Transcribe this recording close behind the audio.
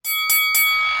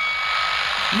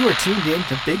You are tuned in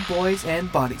to Big Boys and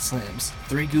Body Slams,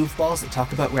 three goofballs that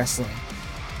talk about wrestling.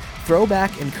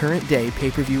 Throwback and current day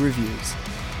pay-per-view reviews.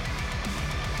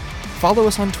 Follow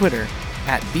us on Twitter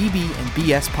at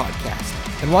BB&BS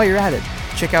Podcast. And while you're at it,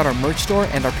 check out our merch store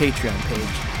and our Patreon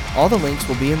page. All the links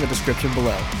will be in the description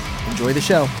below. Enjoy the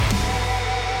show.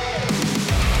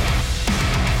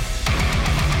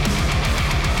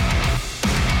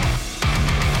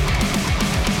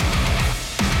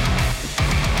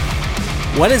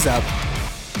 What is up,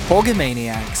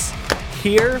 Hulkamaniacs?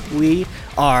 Here we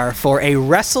are for a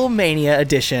WrestleMania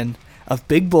edition of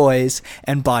Big Boys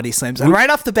and Body Slams. And right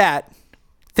off the bat,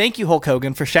 thank you, Hulk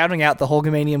Hogan, for shouting out the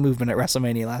Hulkamania movement at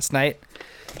WrestleMania last night.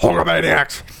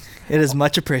 Hulkamaniacs! It is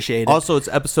much appreciated. Also, it's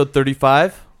episode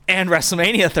 35. And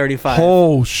WrestleMania 35.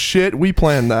 Oh, shit. We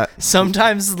planned that.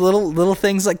 Sometimes little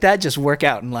things like that just work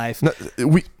out in life. No,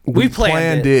 we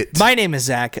planned it. My name is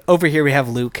Zach. Over here we have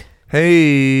Luke.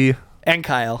 Hey. And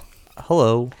Kyle.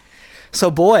 Hello.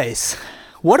 So, boys,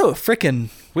 what a freaking...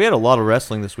 We had a lot of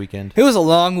wrestling this weekend. It was a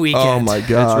long weekend. Oh, my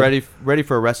God. It's ready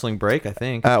for a wrestling break, I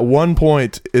think. At one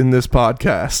point in this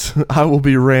podcast, I will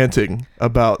be ranting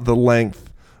about the length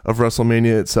of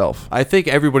WrestleMania itself. I think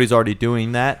everybody's already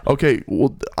doing that. Okay,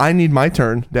 well, I need my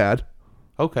turn, Dad.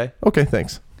 Okay. Okay,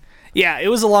 thanks. Yeah, it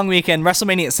was a long weekend.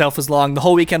 WrestleMania itself was long. The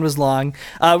whole weekend was long.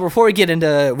 Before we get into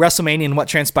WrestleMania and what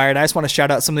transpired, I just want to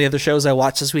shout out some of the other shows I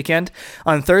watched this weekend.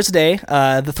 On Thursday,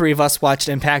 the three of us watched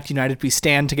Impact United We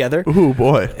Stand together. Ooh,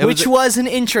 boy. Which was an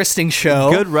interesting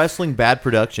show. Good wrestling, bad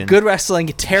production. Good wrestling,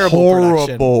 terrible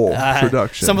Horrible production.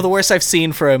 production. Some of the worst I've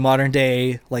seen for a modern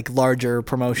day, larger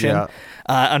promotion. Yeah.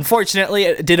 Unfortunately,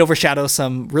 it did overshadow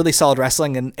some really solid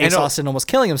wrestling, and Ace Austin almost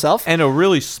killing himself. And a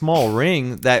really small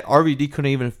ring that RVD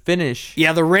couldn't even finish.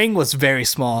 Yeah, the ring was very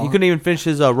small. He couldn't even finish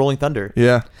his Rolling Thunder.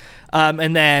 Yeah.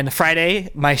 And then Friday,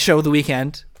 my show of the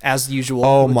weekend, as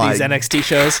usual, with these NXT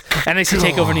shows.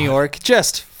 NXT TakeOver New York,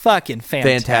 just fucking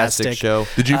fantastic show.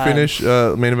 Did you finish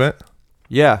main event?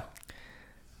 Yeah.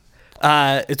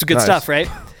 It's good stuff, right?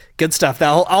 Good stuff.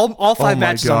 All five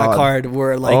matches on the card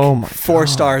were 4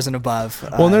 stars and above.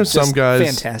 Well, and there's some guys.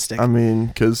 Fantastic. I mean,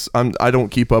 because I don't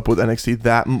keep up with NXT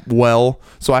that well,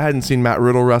 so I hadn't seen Matt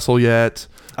Riddle wrestle yet.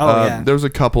 Yeah. There's a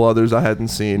couple others I hadn't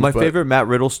seen. My favorite Matt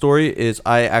Riddle story is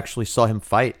I actually saw him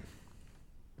fight.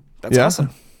 That's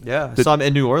awesome. Yeah, I saw him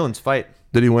in New Orleans fight.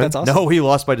 Did he win? That's awesome. No, he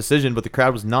lost by decision, but the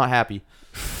crowd was not happy.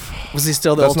 Was he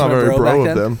still the That's ultimate not very bro bro back of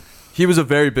then? them. He was a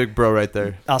very big bro right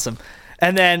there. Awesome.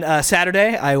 And then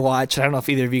Saturday, I watched, I don't know if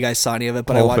either of you guys saw any of it,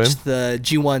 but I watched the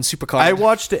G1 Supercard. I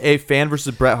watched a fan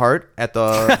versus Bret Hart at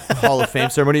the Hall of Fame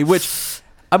ceremony, which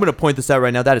I'm going to point this out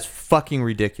right now. That is fucking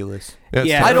ridiculous.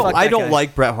 Yeah, I fuck that don't guy.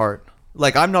 like Bret Hart.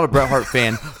 I'm not a Bret Hart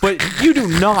fan, but you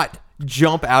do not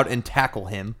jump out and tackle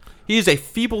him. He is a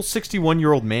feeble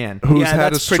 61-year-old man Who's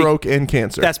had a stroke and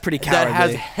cancer. That's pretty cowardly. that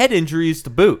has head injuries to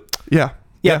boot. Yeah.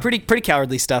 Yeah, pretty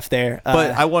cowardly stuff there.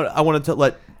 But I wanted to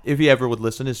let, if he ever would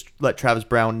listen, is let Travis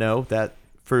Brown know that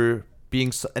for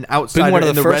being an outsider being one of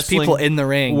in the the first wrestling people in the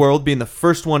ring world, being the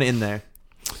first one in there.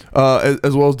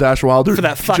 As well as Dash Wilder. for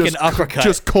that fucking uppercut.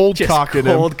 Just cold cocking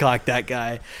him. Cold cocked that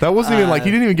guy. That wasn't even he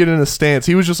didn't even get in a stance.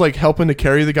 He was just helping to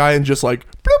carry the guy and just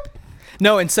bloop.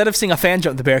 No, instead of seeing a fan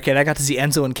jump the barricade, I got to see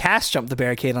Enzo and Cass jump the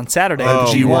barricade on Saturday.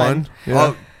 G1.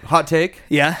 Yeah. Hot take?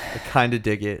 Yeah. I kind of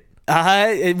dig it.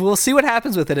 We'll see what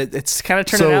happens with it. It's kind of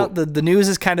turning out. The news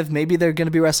is kind of maybe they're going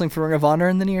to be wrestling for Ring of Honor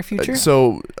in the near future.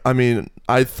 So, I mean,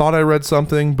 I thought I read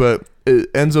something, but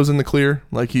Enzo's in the clear.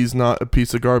 He's not a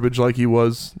piece of garbage like he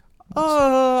was.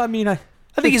 I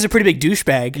think he's a pretty big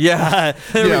douchebag. Yeah.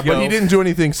 Yeah, but he didn't do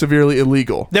anything severely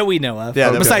illegal. That we know of.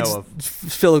 Yeah, besides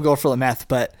fill a girl full of meth,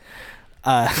 but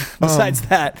besides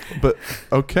that. But,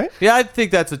 okay. Yeah, I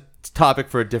think that's a topic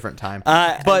for a different time.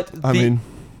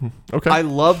 Okay. I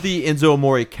love the Enzo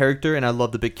Amore character, and I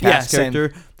love the Big Cass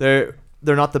character. They're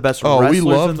not the best wrestlers we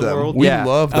love in the them. world. We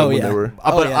loved them when they were.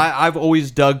 I've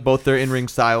always dug both their in-ring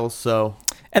styles, so...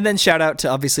 And then shout out to,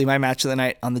 obviously, my match of the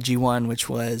night on the G1, which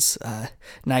was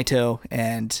Naito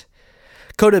and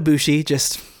Kota Ibushi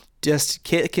just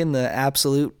kicking the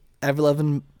absolute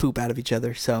ever-loving poop out of each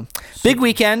other. So, big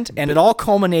weekend, and it all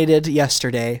culminated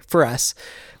yesterday for us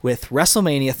with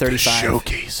WrestleMania 35. The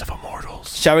showcase of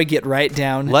immortals. Shall we get right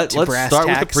down to Let's brass start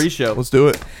tacks? with the pre-show. Let's do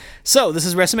it. So, this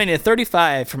is WrestleMania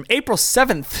 35 from April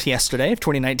 7th yesterday of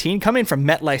 2019, coming from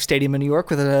MetLife Stadium in New York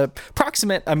with an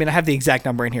approximate, I have the exact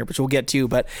number in here, which we'll get to,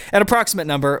 but an approximate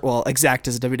number, well, exact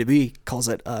as WWE calls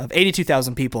it, of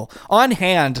 82,000 people on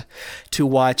hand to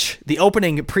watch the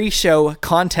opening pre-show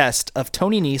contest of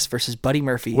Tony Nese versus Buddy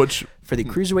Murphy. Which for the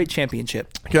Cruiserweight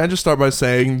Championship. Can I just start by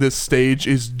saying this stage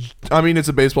is, I mean, it's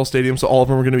a baseball stadium, so all of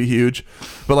them are going to be huge.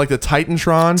 But like the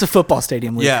Titantron. It's a football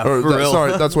stadium. Luke. Yeah, for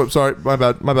real. Sorry, my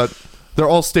bad. They're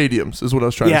all stadiums, is what I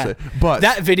was trying to say. But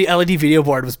that LED video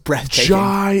board was breathtaking.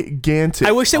 Gigantic.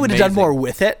 I wish they would have done more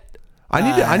with it.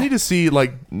 I need to see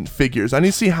like figures. I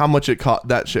need to see how much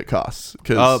that shit costs.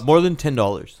 Cause More than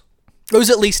 $10. It was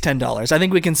at least $10. I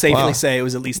think we can safely say it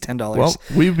was at least $10. Well,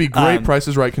 we'd be great Price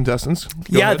is Right contestants.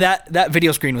 Go ahead. that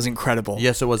video screen was incredible.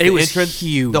 Yes, it was. It The was entrance,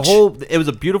 huge. It was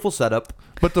a beautiful setup.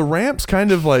 But the ramps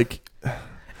kind of like.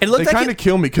 It looked They like kind of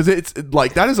kill me because it's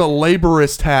like that is a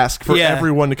laborious task for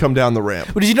everyone to come down the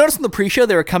ramp. Well, did you notice in the pre-show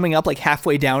they were coming up like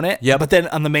halfway down it? Yeah. But then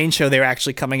on the main show they were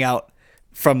actually coming out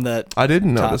from the. I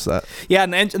didn't notice that. Yeah,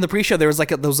 and in the pre-show there was like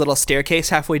those little staircase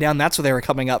halfway down. That's where they were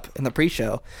coming up in the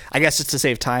pre-show. I guess just to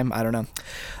save time. I don't know.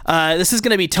 This is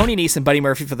going to be Tony Nese and Buddy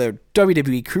Murphy for the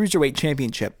WWE Cruiserweight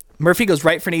Championship. Murphy goes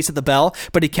right for Nese at the bell,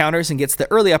 but he counters and gets the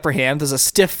early upper hand. There's a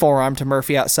stiff forearm to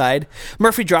Murphy outside.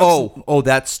 Murphy drops. Oh,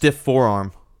 that stiff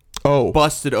forearm. Oh,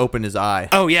 Busted open his eye.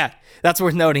 Oh yeah, that's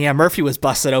worth noting. Yeah, Murphy was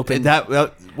busted open.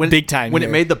 When big time when here.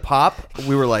 it made the pop,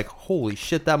 we were like, "Holy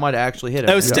shit, that might have actually hit him."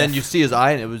 That was Then stiff. you see his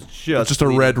eye, and it was just a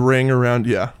red ring around.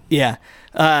 Yeah. Yeah.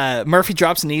 Murphy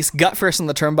drops Nese gut first on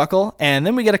the turnbuckle, and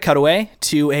then we get a cutaway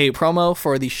to a promo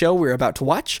for the show we're about to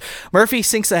watch. Murphy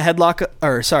sinks a headlock,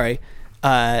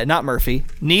 not Murphy.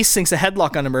 Nese sinks a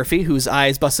headlock onto Murphy, whose eye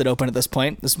is busted open at this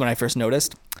point. This is when I first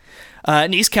noticed.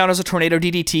 Nese counters a tornado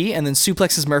DDT and then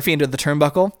suplexes Murphy into the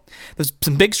turnbuckle. There's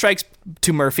some big strikes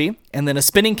to Murphy, and then a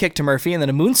spinning kick to Murphy, and then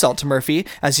a moonsault to Murphy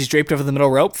as he's draped over the middle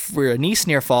rope for a Nese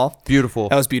near fall. Beautiful.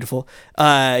 That was beautiful.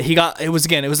 It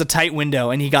was a tight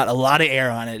window, and he got a lot of air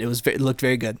on it. It looked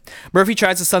very good. Murphy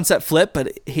tries a sunset flip,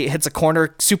 but he hits a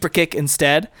corner super kick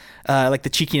instead, like the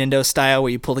Cheeky Nendo style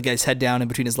where you pull the guy's head down in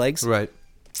between his legs. Right.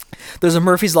 There's a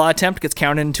Murphy's Law attempt, gets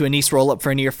counted into a Nese roll-up for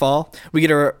a near fall. We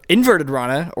get a inverted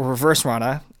Rana, or reverse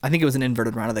Rana. I think it was an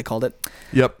inverted Rana, they called it.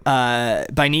 Yep. By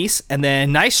Nese. And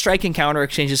then nice strike and counter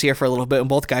exchanges here for a little bit, and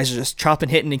both guys are just chopping,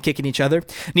 hitting, and kicking each other.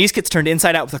 Nese gets turned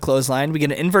inside out with a clothesline. We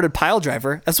get an inverted pile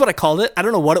driver. That's what I called it. I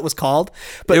don't know what it was called,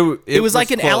 but it was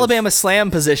like an close. Alabama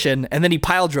slam position, and then he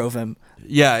pile drove him.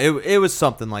 Yeah, it was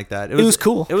something like that. It was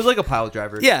cool. It was like a pile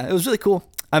driver. Yeah, it was really cool.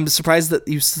 I'm surprised that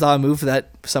you saw a move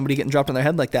that somebody getting dropped on their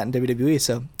head like that in WWE,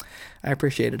 so I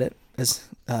appreciated it, as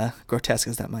grotesque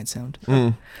as that might sound.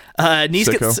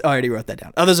 Nese gets... I already wrote that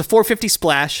down. There's a 450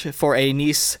 splash for a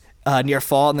Nese near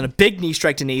fall, and then a big knee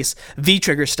strike to Nese,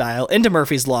 V-trigger style, into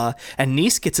Murphy's Law, and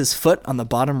Nese gets his foot on the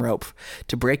bottom rope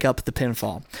to break up the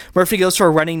pinfall. Murphy goes for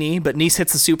a running knee, but Nese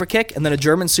hits the super kick, and then a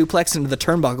German suplex into the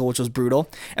turnbuckle, which was brutal,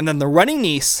 and then the running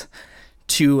Nese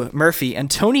to Murphy, and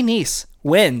Tony Nese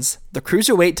wins the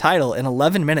Cruiserweight title in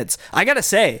 11 minutes. I gotta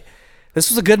say, this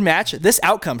was a good match. This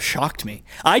outcome shocked me.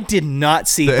 I did not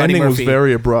see The Buddy ending Murphy. was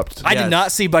very abrupt. I did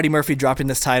not see Buddy Murphy dropping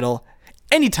this title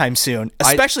anytime soon,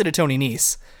 especially to Tony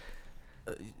Nese.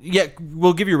 Yeah,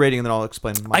 we'll give you a rating and then I'll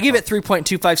explain. I gave it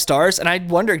 3.25 stars, and I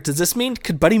wonder, does this mean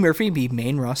could Buddy Murphy be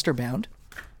main roster bound?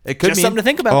 It could Just mean something to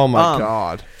think about. Oh my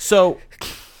God. So,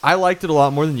 I liked it a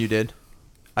lot more than you did.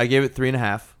 I gave it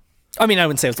 3.5. I mean, I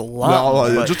wouldn't say it was a lot.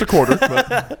 Well, just a quarter.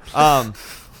 But.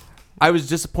 I was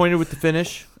disappointed with the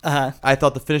finish. I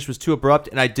thought the finish was too abrupt,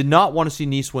 and I did not want to see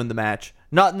Nese win the match.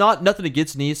 Nothing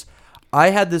against Nese.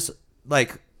 I had this,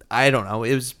 I don't know.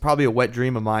 It was probably a wet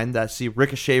dream of mine that I see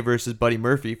Ricochet versus Buddy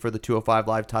Murphy for the 205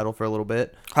 Live title for a little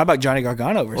bit. How about Johnny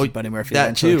Gargano versus Buddy Murphy? That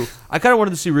eventually? too. I kind of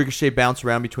wanted to see Ricochet bounce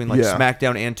around between Yeah.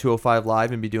 SmackDown and 205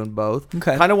 Live and be doing both.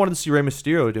 Okay. Kind of wanted to see Rey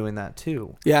Mysterio doing that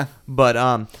too. Yeah.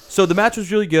 But so the match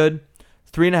was really good.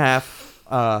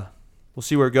 3.5. We'll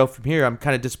see where it goes from here. I'm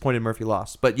kind of disappointed Murphy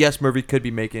lost, but yes, Murphy could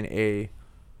be making a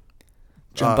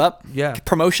Jump up. Yeah.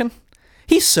 Promotion.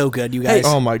 He's so good, you guys.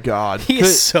 Oh my God. He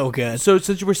is so good. So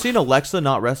since you were seeing Alexa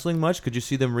not wrestling much, could you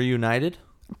see them reunited?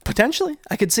 Potentially.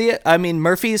 I could see it. I mean,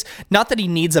 Murphy's, not that he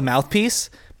needs a mouthpiece,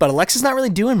 but Alexa's not really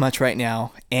doing much right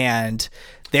now. And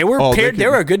they were paired. They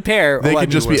were a good pair. They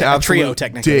could just be a absolute trio,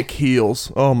 technically. dick heels.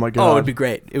 Oh my God. Oh, it would be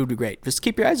great. It would be great. Just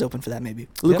keep your eyes open for that, maybe.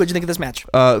 Luke, what'd you think of this match?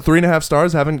 3.5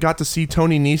 stars. Haven't got to see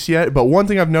Tony Nese yet, but one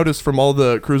thing I've noticed from all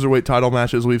the Cruiserweight title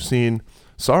matches we've seen,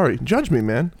 sorry, judge me,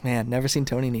 man. Man, never seen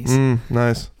Tony Nese.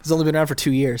 Nice. He's only been around for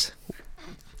 2 years.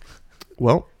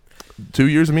 Well, 2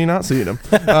 years of me not seeing him.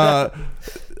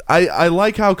 I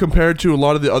like how compared to a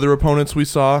lot of the other opponents we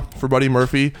saw for Buddy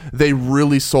Murphy, they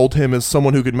really sold him as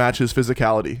someone who could match his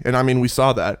physicality. And I mean, we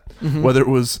saw that. Whether it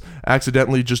was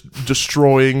accidentally just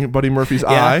destroying Buddy Murphy's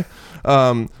eye.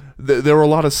 There were a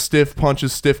lot of stiff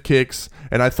punches, stiff kicks,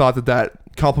 and I thought that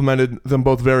complimented them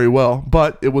both very well,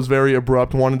 but it was very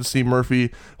abrupt. Wanted to see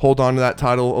Murphy hold on to that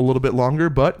title a little bit longer,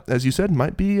 but as you said,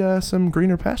 might be some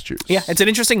greener pastures. Yeah, it's an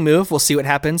interesting move. We'll see what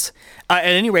happens. At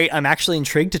any rate, I'm actually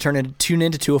intrigued to tune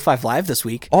into 205 Live this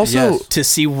week. Also, to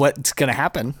see what's going to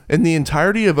happen. In the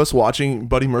entirety of us watching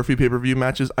Buddy Murphy pay-per-view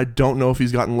matches, I don't know if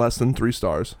he's gotten less than 3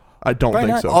 stars. I don't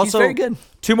think so. Also, he's very good.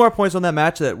 2 more points on that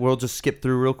match that we'll just skip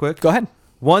through real quick. Go ahead.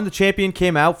 1, the champion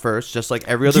came out first, just like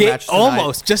every other match tonight.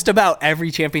 Almost. Just about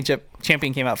every champion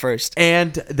came out first.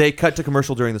 And they cut to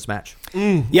commercial during this match.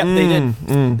 Yep, they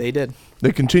did. They did.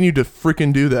 They continue to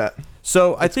freaking do that.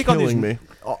 So I think me.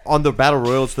 on the Battle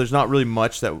Royals, there's not really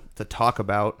much to talk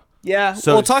about. Yeah,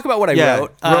 So we'll talk about what I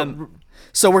wrote.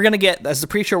 So we're going to get, as the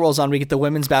pre-show rolls on, we get the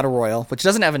Women's Battle Royal, which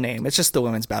doesn't have a name. It's just the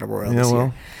Women's Battle Royal this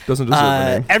year. Doesn't deserve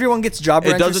a name. Everyone gets jobber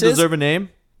It entrances. doesn't deserve a name.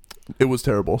 It was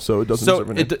terrible, so it doesn't deserve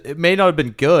a name. It may not have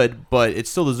been good, but it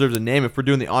still deserves a name. If we're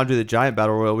doing the Andre the Giant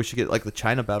Battle Royal, we should get like the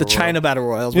China Battle Royal. The China Battle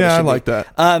Royal is what Yeah, it I should like be. that.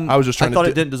 I was just trying I thought to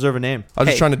it didn't deserve a name. I was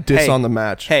just trying to diss on the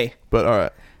match. Hey. But all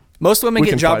right. Most women We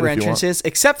get can jobber fight if you want. entrances,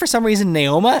 except for some reason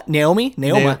Naomi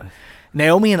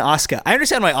and Asuka. I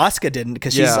understand why Asuka didn't,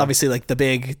 because she's obviously like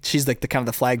she's like the kind of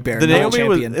the flag bearer, The world Naomi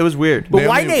champion. it was weird. But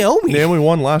why Naomi? Naomi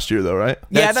won last year, though, right?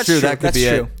 Yeah, That's that's true. true. That could That's be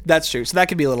true. it. That's true. So that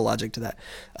could be a little logic to that.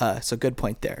 So good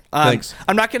point there. Thanks.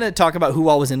 I'm not going to talk about who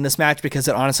all was in this match because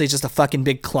it honestly is just a fucking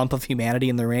big clump of humanity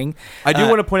in the ring. I do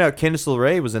want to point out Candice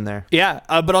LeRae was in there. Yeah,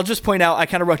 but I'll just point out, I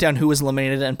kind of wrote down who was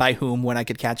eliminated and by whom when I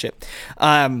could catch it.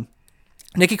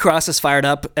 Nikki Cross is fired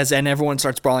up and everyone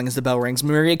starts brawling as the bell rings.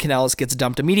 Maria Kanellis gets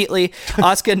dumped immediately.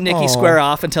 Asuka and Nikki square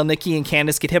off until Nikki and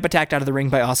Candice get hip attacked out of the ring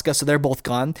by Asuka, so they're both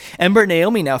gone. Ember and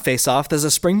Naomi now face off. There's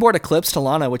a springboard eclipse to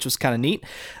Lana, which was kind of neat.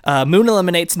 Moon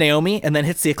eliminates Naomi and then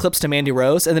hits the eclipse to Mandy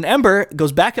Rose. And then Ember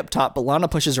goes back up top, but Lana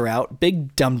pushes her out.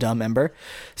 Big dumb Ember.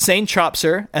 Sane chops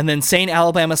her, and then Sane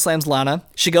Alabama slams Lana.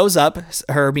 She goes up,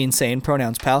 her being Sane,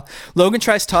 pronouns pal. Logan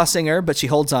tries tossing her, but she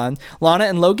holds on. Lana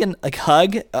and Logan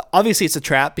hug. Obviously, it's a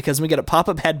trap because we get a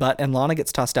pop-up headbutt and Lana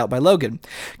gets tossed out by Logan.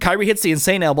 Kyrie hits the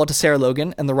insane elbow to Sarah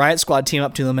Logan, and the Riot Squad team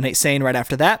up to eliminate Sane right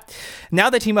after that. Now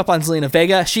they team up on Zelina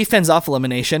Vega. She fends off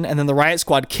elimination, and then the Riot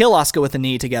Squad kill Asuka with a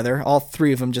knee together. All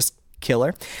 3 of them just kill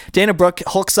her. Dana Brooke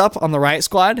hulks up on the Riot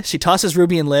Squad. She tosses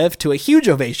Ruby and Liv to a huge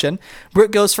ovation.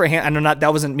 Brooke goes for a hand. I know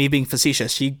that wasn't me being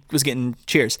facetious. She was getting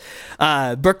cheers.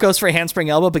 Brooke goes for a handspring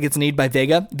elbow, but gets kneed by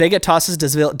Vega. Vega tosses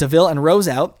Deville and Rose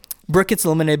out. Brooke gets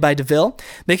eliminated by Deville.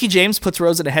 Mickie James puts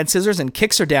Rose in a head scissors and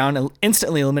kicks her down, and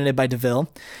instantly eliminated by Deville.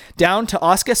 Down to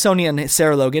Asuka, Sonya, and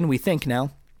Sarah Logan, we think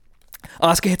now.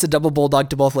 Asuka hits a double bulldog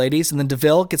to both ladies, and then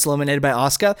Deville gets eliminated by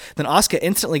Asuka. Then Asuka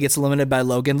instantly gets eliminated by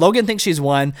Logan. Logan thinks she's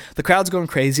won. The crowd's going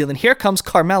crazy. And then here comes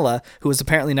Carmella, who was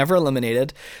apparently never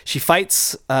eliminated. She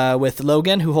fights with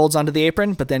Logan, who holds onto the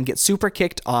apron, but then gets super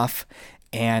kicked off,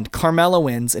 and Carmella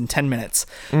wins in 10 minutes.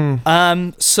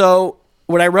 So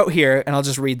what I wrote here, and I'll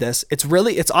just read this, it's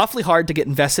awfully hard to get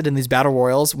invested in these battle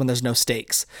royals when there's no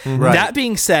stakes. Right. That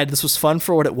being said, this was fun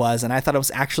for what it was, and I thought it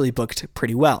was actually booked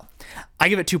pretty well. I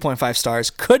give it 2.5 stars.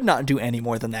 Could not do any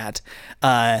more than that.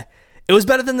 It was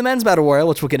better than the men's battle royal,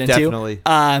 which we'll get into. Definitely.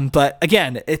 But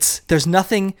again, it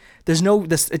doesn't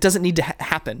need to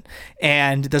happen,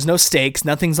 and there's no stakes.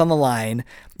 Nothing's on the line.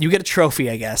 You get a trophy,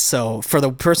 I guess. So for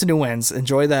the person who wins,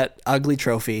 enjoy that ugly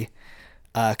trophy.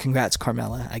 Congrats,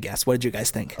 Carmella, I guess. What did you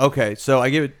guys think? Okay, so I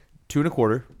gave it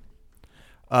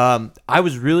 2.25. I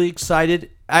was really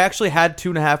excited. I actually had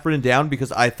 2.5 written down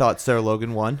because I thought Sarah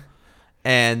Logan won.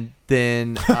 And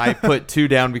then I put 2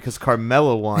 down because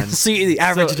Carmella won. So you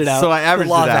averaged it out. So I averaged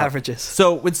the law it of out. averages.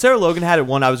 So when Sarah Logan had it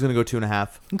 1, I was going to go 2.5.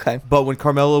 Okay. But when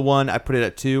Carmella won, I put it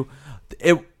at 2.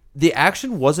 The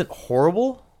action wasn't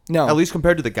horrible. No. At least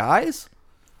compared to the guys.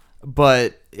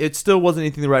 But it still wasn't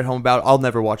anything to write home about. I'll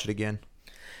never watch it again.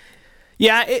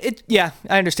 Yeah,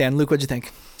 I understand. Luke, what'd you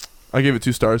think? I gave it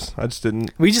 2 stars. I just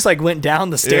didn't. We just went down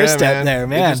the stair step there,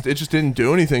 man. It just didn't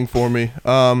do anything for me.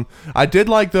 I did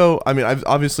like, though. I mean, I've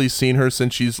obviously seen her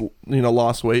since she's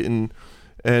lost weight and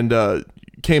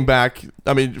came back.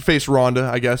 I mean, faced Ronda,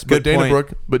 I guess. Good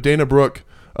point. But Dana Brooke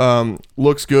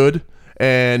looks good,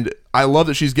 and I love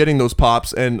that she's getting those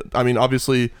pops. And I mean,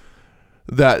 obviously,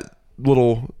 that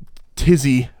little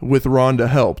tizzy with Ronda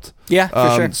helped. Yeah,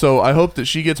 for sure. So I hope that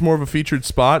she gets more of a featured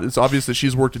spot. It's obvious that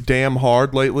she's worked damn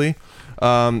hard lately,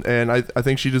 and I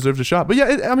think she deserves a shot. But yeah,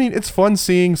 it's fun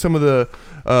seeing some of the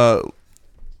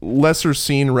lesser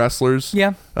seen wrestlers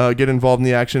get involved in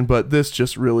the action. But this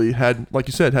just really had, like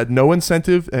you said, had no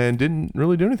incentive and didn't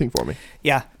really do anything for me.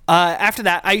 Yeah. After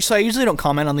that, I usually don't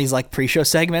comment on these like pre-show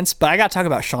segments, but I got to talk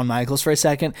about Shawn Michaels for a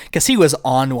second because he was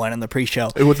on one in the pre-show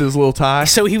with his little tie.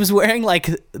 So he was wearing like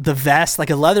the vest, like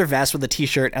a leather vest with a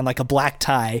t-shirt and like a black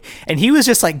tie, and he was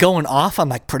just like going off on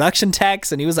like production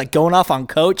techs, and he was like going off on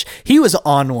Coach. He was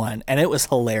on one, and it was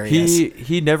hilarious.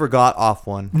 He never got off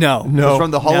one. No.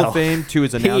 From the Hall of Fame to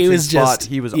his announcing spot,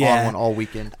 he was on one all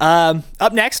weekend.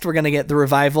 Up next, we're gonna get the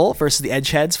Revival versus the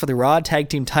Edgeheads for the Raw Tag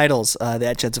Team titles. The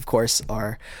Edgeheads, of course,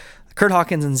 are Kurt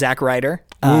Hawkins and Zack Ryder.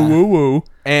 Woo, woo, woo.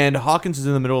 And Hawkins is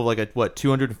in the middle of like a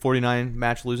 249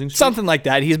 match losing streak? Something like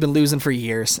that. He's been losing for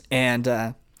years.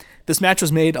 And this match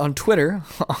was made on Twitter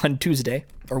on Tuesday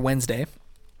or Wednesday.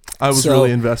 I was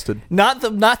really invested. Not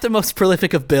the most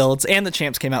prolific of builds, and the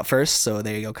champs came out first, so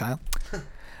there you go, Kyle.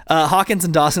 Hawkins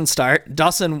and Dawson start.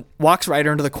 Dawson walks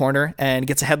Ryder into the corner and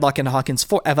gets a headlock into Hawkins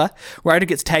forever. Ryder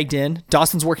gets tagged in.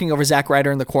 Dawson's working over Zack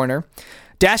Ryder in the corner.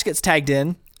 Dash gets tagged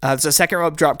in. There's a second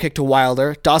rope drop kick to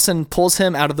Wilder. Dawson pulls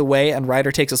him out of the way, and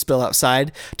Ryder takes a spill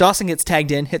outside. Dawson gets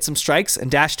tagged in, hits some strikes,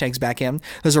 and Dash tags back in.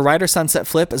 There's a Ryder sunset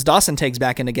flip as Dawson tags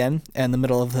back in again in the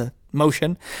middle of the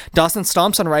motion. Dawson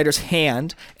stomps on Ryder's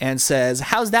hand and says,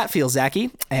 "How's that feel,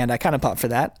 Zachy?" And I kind of popped for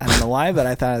that. I don't know why, but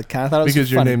I thought it was because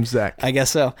your funny. name's Zach. I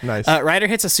guess so. Nice. Ryder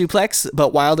hits a suplex,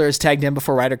 but Wilder is tagged in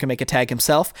before Ryder can make a tag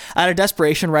himself. Out of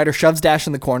desperation, Ryder shoves Dash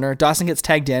in the corner. Dawson gets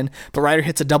tagged in, but Ryder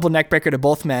hits a double neckbreaker to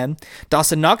both men.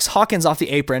 Dawson knocks Hawkins off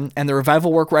the apron, and the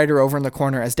Revival work Ryder over in the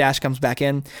corner as Dash comes back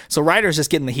in. So Ryder's just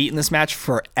getting the heat in this match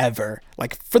forever.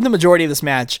 Like, for the majority of this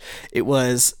match, it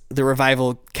was the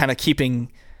Revival kind of keeping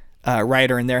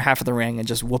Ryder in their half of the ring and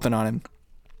just whooping on him.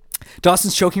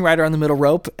 Dawson's choking Ryder on the middle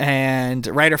rope, and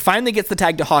Ryder finally gets the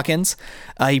tag to Hawkins.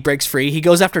 He breaks free. He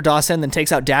goes after Dawson, then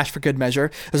takes out Dash for good measure.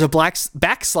 There's a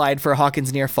backslide for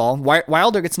Hawkins near fall.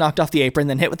 Wilder gets knocked off the apron,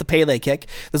 then hit with the Pele kick.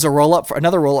 There's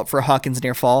another roll up for Hawkins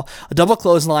near fall. A double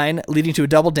clothesline leading to a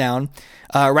double down.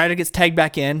 Ryder gets tagged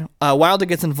back in. Wilder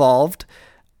gets involved.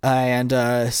 And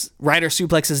Ryder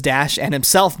suplexes Dash and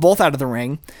himself both out of the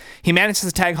ring. He manages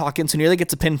to tag Hawkins, who nearly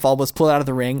gets a pinfall, but was pulled out of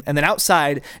the ring. And then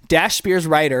outside, Dash spears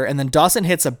Ryder, and then Dawson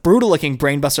hits a brutal-looking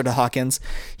brainbuster to Hawkins.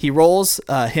 He rolls,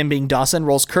 him being Dawson,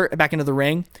 rolls Kurt back into the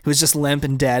ring, who's just limp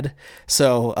and dead.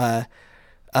 So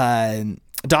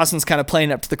Dawson's kind of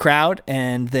playing up to the crowd,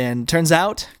 and then turns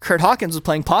out Kurt Hawkins was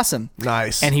playing possum.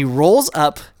 Nice. And he rolls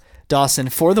up Dawson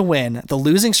for the win. The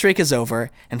losing streak is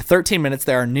over. In 13 minutes,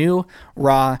 there are new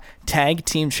Raw Tag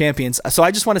Team Champions. So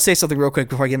I just want to say something real quick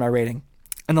before I get my rating.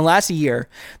 In the last year,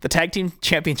 the Tag Team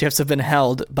Championships have been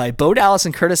held by Bo Dallas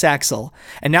and Curtis Axel,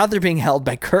 and now they're being held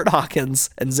by Kurt Hawkins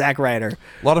and Zack Ryder.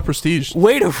 A lot of prestige.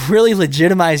 Way to really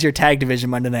legitimize your tag division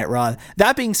Monday Night Raw.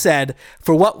 That being said,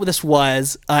 for what this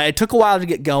was, it took a while to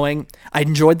get going. I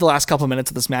enjoyed the last couple of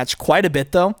minutes of this match quite a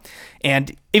bit, though,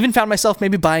 and even found myself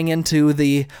maybe buying into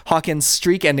the Hawkins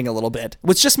streak ending a little bit,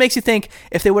 which just makes you think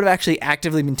if they would have actually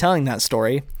actively been telling that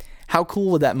story, how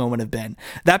cool would that moment have been?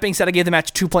 That being said, I gave the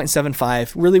match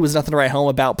 2.75. Really was nothing to write home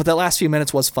about, but that last few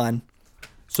minutes was fun.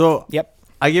 So, yep,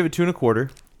 I gave it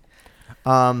 2.25.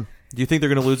 Do you think they're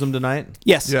going to lose them tonight?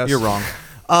 Yes. You're wrong.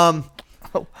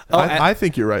 I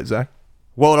think you're right, Zach.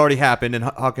 Well, it already happened, and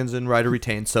Hawkins and Ryder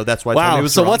retained, so that's why. Wow. Tony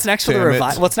was so wrong. what's next for the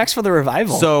revival? What's next for the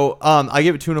Revival? So I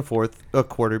gave it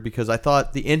 2.25 because I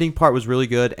thought the ending part was really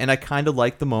good, and I kind of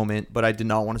liked the moment, but I did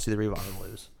not want to see the Revival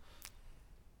lose.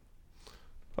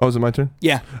 Oh, is it my turn?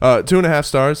 Yeah. 2.5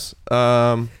 stars.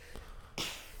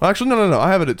 Actually, no. I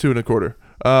have it at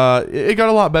 2.25. It got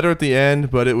a lot better at the end,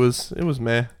 but it was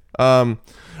meh.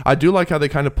 I do like how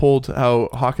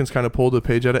Hawkins kind of pulled a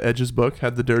page out of Edge's book,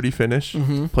 had the dirty finish,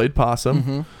 played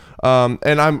possum.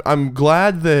 And I'm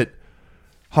glad that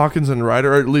Hawkins and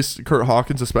Ryder, or at least Kurt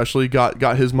Hawkins especially,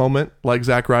 got his moment like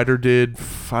Zack Ryder did.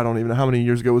 I don't even know how many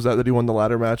years ago was that he won the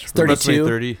ladder match. 32.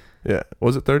 30. Yeah.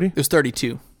 Was it 30? It was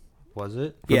 32. Was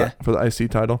it? For the IC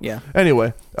title. Yeah.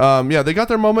 Anyway, they got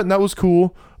their moment, and that was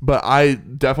cool. But I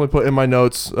definitely put in my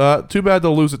notes, too bad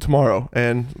they'll lose it tomorrow.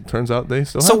 And turns out they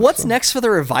still have So what's next for the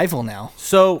Revival now?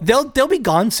 So they'll be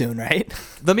gone soon, right?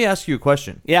 let me ask you a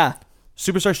question. Yeah.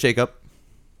 Superstar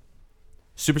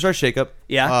Shakeup.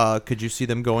 Yeah. Could you see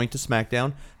them going to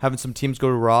SmackDown, having some teams go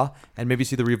to Raw, and maybe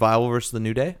see the Revival versus the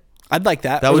New Day? I'd like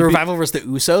that. That would the be- Revival versus the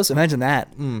Usos. Imagine that.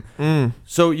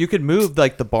 So you could move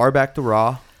like the Bar back to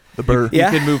Raw. The Burr?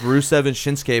 Yeah. You could move Rusev and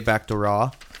Shinsuke back to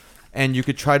Raw, and you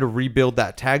could try to rebuild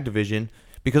that tag division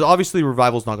because obviously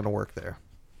Revival's not going to work there.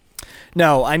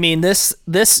 No, I mean this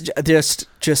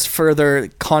just further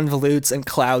convolutes and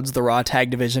clouds the Raw tag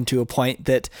division to a point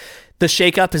that the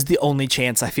shakeup is the only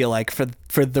chance I feel like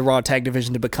for the Raw tag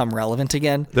division to become relevant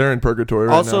again. They're in purgatory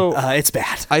right Also, now. It's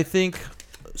bad. I think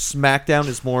SmackDown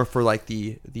is more for like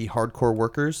the hardcore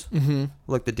workers,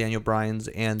 like the Daniel Bryans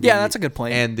and that's a good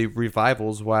point. And the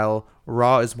revivals, while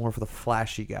Raw is more for the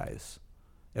flashy guys,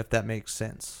 if that makes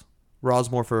sense. Raw is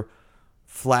more for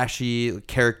flashy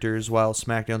characters, while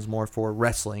SmackDown's more for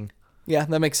wrestling. Yeah,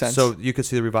 that makes sense. So you could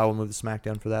see the revival move to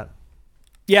SmackDown for that.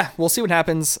 Yeah, we'll see what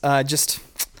happens. Just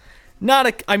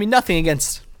nothing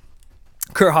against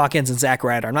Kurt Hawkins and Zack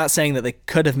Ryder. I'm not saying that they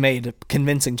could have made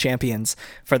convincing champions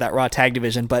for that Raw tag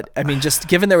division, but I mean, just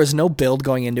given there was no build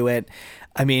going into it,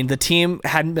 I mean, the team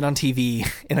hadn't been on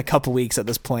TV in a couple weeks at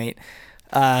this point.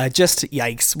 Just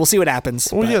yikes. We'll see what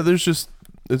happens. Well,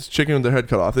 it's chicken with their head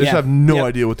cut off. They just have no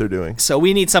idea what they're doing. So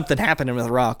we need something happening with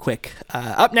Raw quick.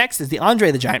 Up next is the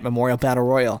Andre the Giant Memorial Battle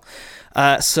Royal.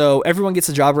 So everyone gets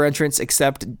a jobber entrance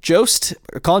except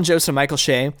Colin Jost and Michael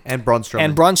Shea. And Braun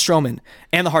Strowman.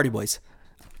 And the Hardy Boys.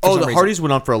 The Hardys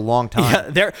went on for a long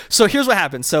time. Yeah, so here's what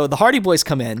happened. So the Hardy Boys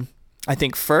come in, I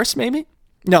think first maybe?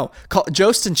 No,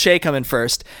 Jost and Shea come in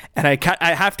first. And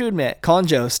I have to admit, Colin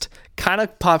Jost kind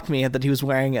of popped me that he was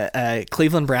wearing a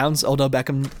Cleveland Browns Odell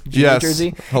Beckham Jr.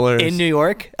 jersey in New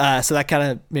York. So that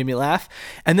kind of made me laugh.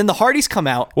 And then the Hardys come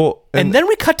out. And then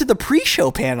we cut to the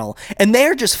pre-show panel, and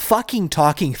they're just fucking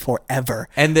talking forever.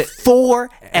 And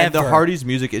the Hardys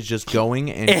music is just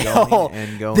going and going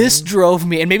and going. This drove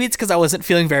me, and maybe it's because I wasn't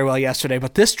feeling very well yesterday,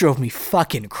 but this drove me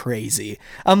fucking crazy.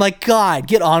 I'm like, God,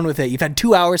 get on with it. You've had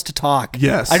 2 hours to talk.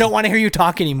 Yes. I don't want to hear you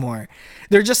talk anymore.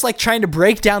 They're just like trying to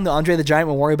break down the Andre the Giant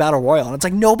Memorial Battle Royal. And it's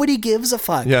like, nobody gives a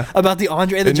fuck about the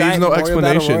Andre the Giant Memorial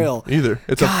Battle Royal. Either.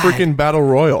 It's a freaking Battle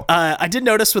Royal. I did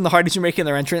notice when the Hardys were making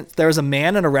their entrance, there was a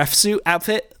man in a ref suit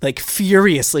outfit, like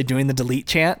furiously doing the delete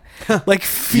chant. Like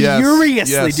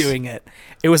furiously doing it.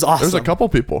 It was awesome. There's a couple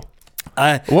people.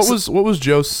 What was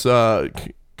Jost's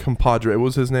compadre? What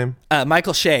was his name?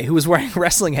 Michael Shea, who was wearing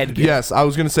wrestling headgear. Yes, I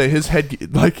was gonna say his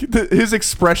head, like his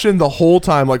expression the whole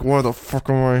time, like, where the fuck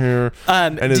am I here?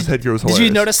 And his headgear was hilarious. Did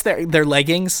you notice their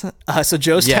leggings? So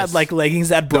Jost had like leggings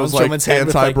that had Braun Strowman's head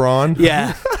with anti-Braun.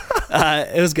 Yeah,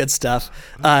 it was good stuff.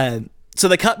 So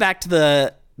they cut back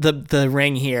to the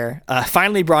ring here.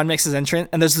 Finally, Braun makes his entrance,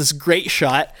 and there's this great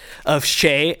shot of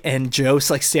Shea and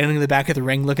Jost like standing in the back of the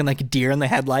ring, looking like a deer in the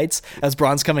headlights as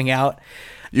Braun's coming out.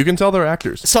 You can tell they're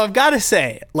actors. So I've got to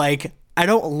say, like, I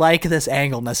don't like this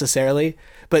angle necessarily,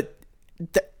 but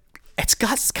it's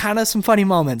got kind of some funny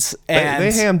moments. And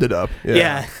they hammed it up.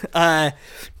 Yeah.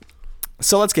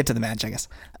 So let's get to the match, I guess.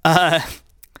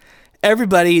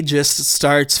 Everybody just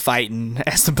starts fighting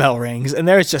as the bell rings, and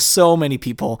there's just so many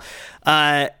people.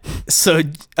 So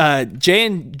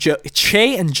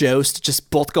Shea and Jost just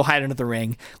both go hide under the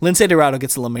ring. Lince Dorado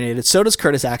gets eliminated. So does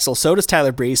Curtis Axel. So does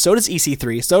Tyler Breeze. So does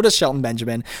EC3. So does Shelton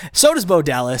Benjamin. So does Bo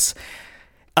Dallas.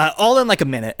 All in like a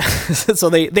minute. So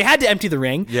they had to empty the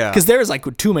ring because there's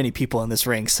like too many people in this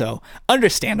ring. So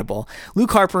understandable.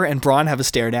 Luke Harper and Braun have a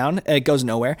stare down. It goes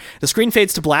nowhere. The screen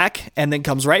fades to black and then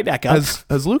comes right back up.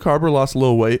 Has Luke Harper lost a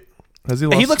little weight?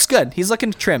 He looks good. He's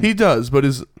looking trim. He does, but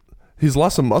he's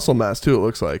lost some muscle mass too, it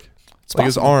looks like. It's like possible.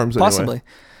 His arms anyway. Possibly.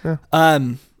 Yeah.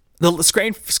 The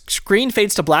screen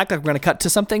fades to black, like we're going to cut to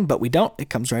something, but we don't.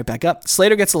 It comes right back up.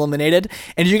 Slater gets eliminated.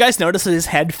 And did you guys notice that his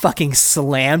head fucking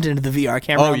slammed into the VR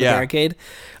camera on the barricade?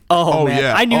 Oh man.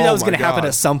 Yeah. I knew that was going to happen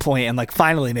at some point, and like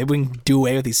finally, maybe we can do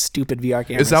away with these stupid VR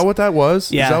cameras. Is that what that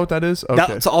was? Yeah. Is that what that is?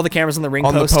 Okay. So all the cameras on the ring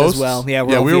post as well. Yeah,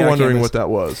 we were wondering what that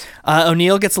was.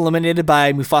 O'Neal gets eliminated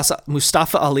by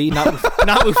Mustafa Ali, not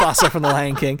Mufasa from The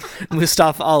Lion King,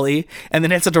 Mustafa Ali, and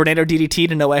then hits a tornado DDT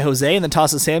to Noe Jose, and then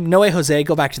tosses him. Noe Jose,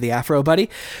 go back to the Afro, buddy.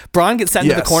 Braun gets sent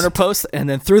to the corner post, and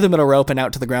then through the middle rope and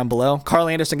out to the ground below. Carl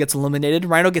Anderson gets eliminated.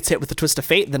 Rhino gets hit with the twist of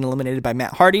fate, then eliminated by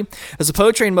Matt Hardy. There's a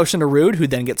poetry in motion to Rude, who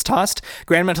then gets tossed.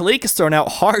 Grand Metalik is thrown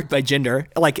out hard by Jinder,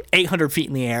 like 800 feet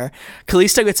in the air.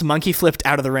 Kalisto gets monkey flipped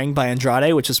out of the ring by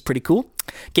Andrade, which is pretty cool.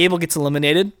 Gable gets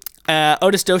eliminated.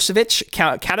 Otis Dosevich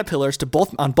caterpillars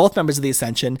on both members of the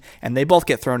Ascension, and they both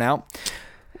get thrown out.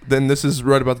 Then this is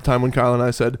right about the time when Kyle and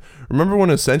I said, remember when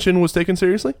Ascension was taken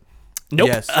seriously? Nope.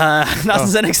 Yes. Not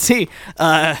since NXT.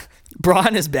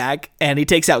 Braun is back, and he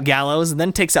takes out Gallows, and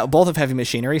then takes out both of Heavy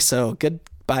Machinery, so good.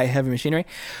 By Heavy Machinery.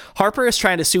 Harper is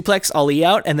trying to suplex Ali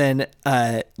out, and then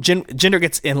Jinder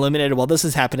gets eliminated while this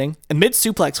is happening. And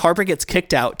mid-suplex, Harper gets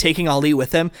kicked out, taking Ali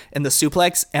with him in the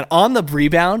suplex. And on the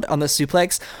rebound, on the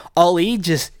suplex, Ali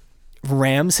just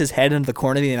rams his head into the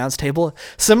corner of the announce table.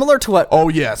 Similar to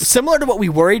what we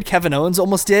worried Kevin Owens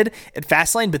almost did at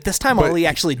Fastlane, but this time Ali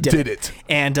actually did it.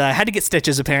 And had to get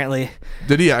stitches, apparently.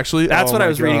 Did he actually? That's what I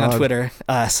was reading on Twitter.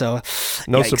 So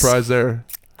no surprise there.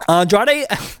 Andrade...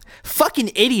 Fucking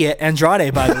idiot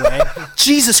Andrade, by the way.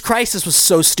 Jesus Christ, this was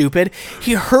so stupid.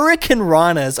 He Hurricane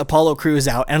Rana's Apollo Crews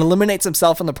out and eliminates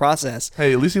himself in the process.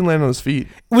 Hey, at least he landed on his feet.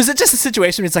 Was it just a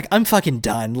situation where it's like, I'm fucking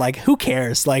done? Like, who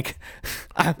cares? Like,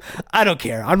 I don't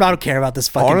care. I don't care about this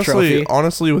fucking trophy.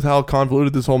 Honestly, with how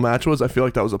convoluted this whole match was, I feel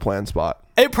like that was a planned spot.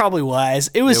 It probably was.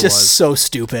 It was so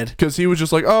stupid. Because he was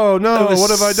just like, oh no,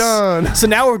 what have I done? So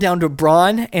now we're down to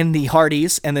Braun and the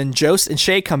Hardys, and then Jost and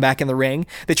Shay come back in the ring.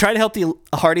 They try to help the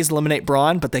Hardys eliminate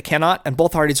Braun, but they cannot, and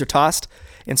both Hardys are tossed.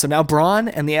 And so now Braun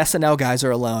and the SNL guys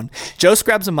are alone. Jost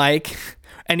grabs a mic,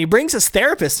 and he brings his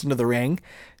therapist into the ring,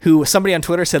 who somebody on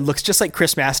Twitter said looks just like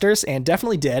Chris Masters, and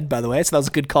definitely did, by the way, so that was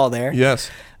a good call there.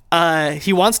 Yes.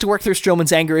 He wants to work through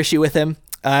Strowman's anger issue with him.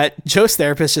 Joe's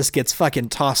therapist just gets fucking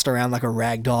tossed around like a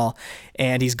rag doll,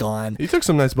 and he's gone. He took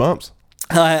some nice bumps.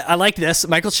 I like this.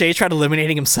 Michael Che tried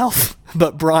eliminating himself,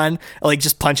 but Braun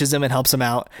just punches him and helps him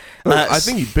out. I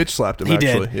think he bitch slapped him,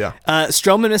 actually. Did. Yeah.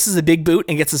 Strowman misses a big boot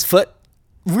and gets his foot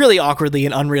really awkwardly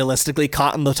and unrealistically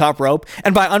caught in the top rope.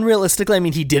 And by unrealistically, I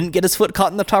mean he didn't get his foot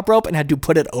caught in the top rope and had to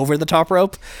put it over the top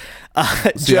rope.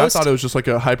 I thought it was just like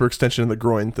a hyperextension in the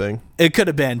groin thing. It could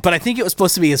have been, but I think it was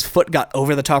supposed to be his foot got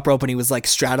over the top rope and he was like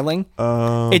straddling.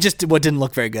 It just didn't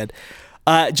look very good.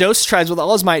 Jost tries with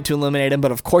all his might to eliminate him,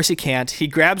 but of course he can't. He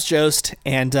grabs Jost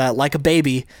and like a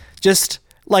baby, just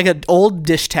like an old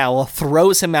dish towel,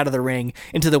 throws him out of the ring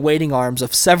into the waiting arms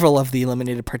of several of the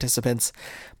eliminated participants.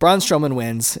 Braun Strowman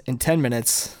wins in 10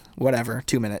 minutes, whatever,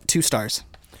 2 stars.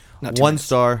 Not 2 1 minutes.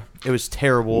 star. It was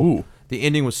terrible. Ooh. The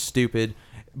ending was stupid.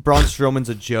 Braun Strowman's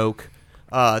a joke.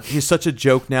 He's such a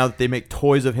joke now that they make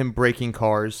toys of him breaking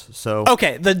cars. So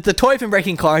Okay, the toy of him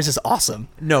breaking cars is awesome.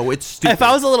 no, it's stupid. If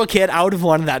I was a little kid, I would have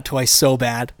wanted that toy so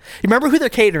bad. You remember who they're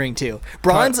catering to?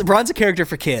 Braun's a character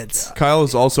for kids. Kyle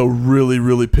is also really,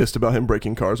 really pissed about him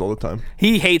breaking cars all the time.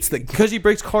 He hates the... because he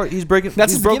breaks cars. He's breaking.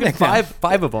 That's he's his broken gimmick now.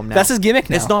 five of them now. That's his gimmick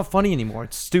now. It's not funny anymore.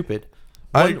 It's stupid.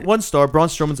 I- 1 star. Braun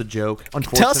Strowman's a joke.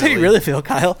 Unfortunately. Tell us how you really feel,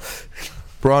 Kyle.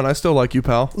 Braun, I still like you,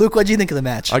 pal. Luke, what do you think of the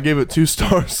match? I gave it 2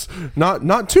 stars.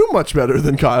 Not too much better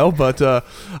than Kyle, but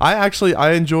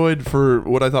I enjoyed, for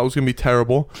what I thought was going to be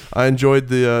terrible. I enjoyed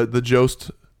the Jost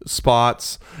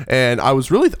spots, and I was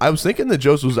thinking that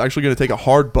Jost was actually going to take a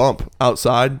hard bump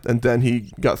outside, and then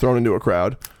he got thrown into a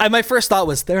crowd. My first thought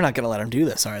was, they're not going to let him do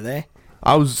this, are they?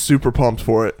 I was super pumped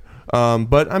for it.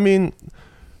 But I mean,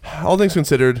 all things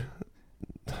considered,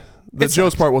 the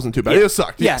Joe's part wasn't too bad. Yeah. It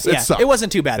sucked. Yes, yeah. it sucked. It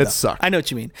wasn't too bad, It though. sucked. I know what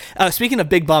you mean. Speaking of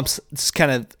big bumps, it's kind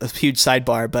of a huge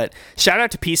sidebar, but shout out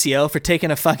to PCO for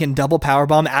taking a fucking double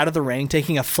powerbomb out of the ring,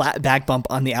 taking a flat back bump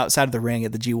on the outside of the ring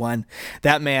at the G1.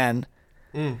 That man,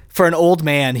 for an old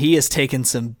man, he has taken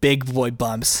some big boy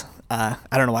bumps. I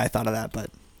don't know why I thought of that, but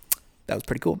that was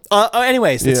pretty cool.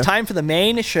 Anyways, it's time for the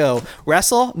main show,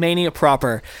 WrestleMania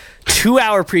proper.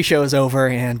 2-hour pre-show is over,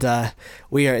 and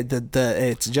we are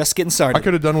it's just getting started. I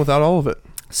could have done without all of it.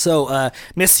 So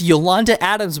Miss Yolanda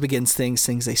Adams begins things,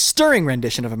 sings a stirring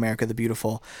rendition of America the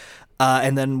Beautiful.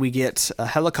 And then we get a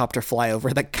helicopter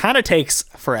flyover that kind of takes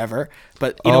forever,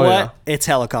 but you know what? Yeah. It's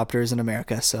helicopters in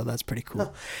America, so that's pretty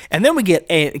cool. And then we get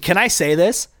can I say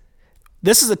this?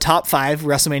 This is a top 5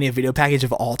 WrestleMania video package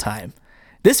of all time.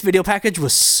 This video package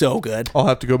was so good. I'll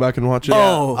have to go back and watch it.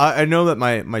 Oh. I know that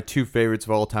my 2 favorites of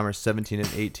all time are 17 and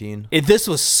 18. This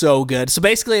was so good. So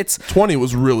basically it's 20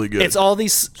 was really good. It's all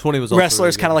these 20 was also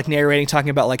wrestlers really kind of good. like narrating,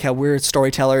 talking about like how we're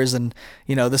storytellers and,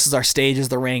 you know, this is our stage is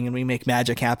the ring and we make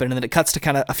magic happen. And then it cuts to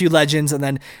kind of a few legends and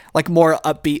then like more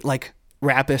upbeat, like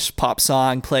rapish pop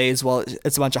song plays while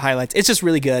it's a bunch of highlights. It's just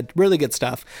really good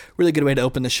stuff. Really good way to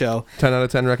open the show. 10 out of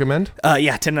 10 recommend?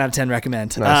 Yeah, 10 out of 10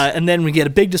 recommend. Nice. And then we get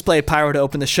a big display of pyro to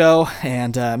open the show.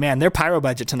 And man, their pyro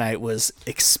budget tonight was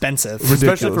expensive.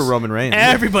 Especially for Roman Reigns.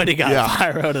 Everybody got Yeah.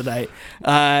 pyro tonight.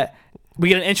 We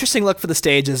get an interesting look for the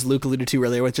stage, as Luke alluded to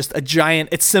earlier, with just a giant,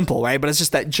 it's simple, right? But it's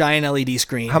just that giant LED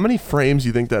screen. How many frames do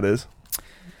you think that is?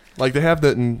 Like, they have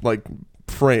that in, like,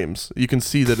 frames. You can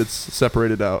see that it's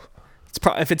separated out.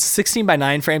 If it's 16 by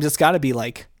 9 frames, it's got to be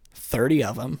like 30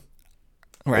 of them,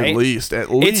 right? At least.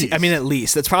 At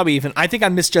least. It's probably even, I think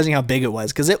I'm misjudging how big it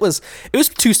was, because it was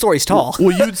 2 stories tall.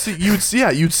 Well, you'd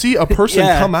see a person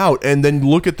Yeah. come out and then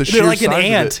look at the sheer They're like size an of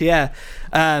ant, it.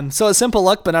 yeah. So a simple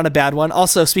look, but not a bad one.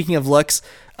 Also, speaking of looks,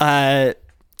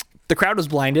 the crowd was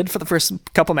blinded for the first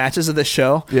couple matches of this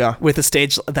show. Yeah. With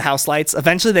the house lights.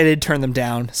 Eventually, they did turn them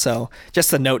down. So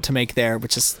just a note to make there,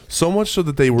 which is So much so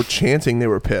that they were chanting they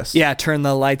were pissed. turn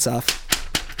the lights off.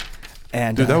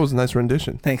 And Dude, that was a nice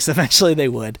rendition. thanks. Eventually, they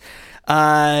would.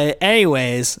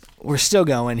 Anyways, we're still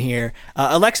going here.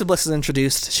 Alexa Bliss is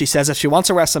introduced. She says if she wants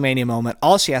a WrestleMania moment,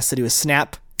 all she has to do is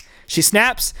snap. She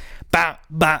snaps. Ba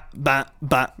ba ba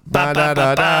ba ba ba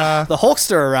ba ba. The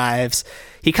Hulkster arrives.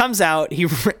 He comes out.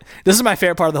 This is my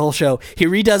favorite part of the whole show. He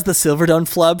redoes the Silverdome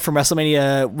flub from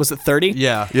WrestleMania, was it 30?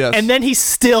 Yeah. Yes. And then he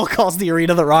still calls the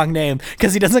arena the wrong name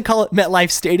because he doesn't call it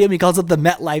MetLife Stadium. He calls it the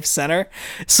MetLife Center.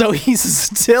 So he's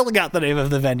still got the name of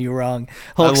the venue wrong.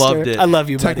 Hulkster, I loved it. I love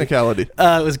you, buddy. Technicality.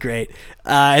 It was great.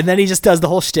 And then he just does the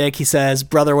whole shtick. He says,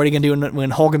 brother, what are you going to do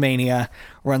when Hulkamania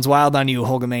runs wild on you,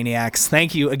 Hulkamaniacs?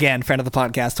 Thank you again, friend of the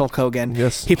podcast, Hulk Hogan.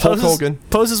 Yes, he Hulk Hogan.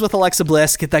 poses with Alexa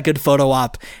Bliss, get that good photo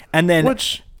op. And then...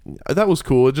 Which, that was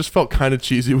cool. It just felt kind of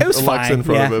cheesy with it was Alexa fine. in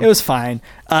front of him. It was fine.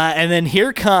 And then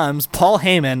here comes Paul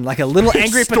Heyman, like a little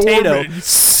angry potato,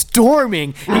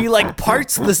 storming. He like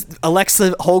parts this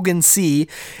Alexa Hogan sea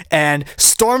and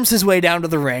storms his way down to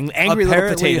the ring. Angry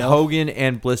Apparently, little potato. Hogan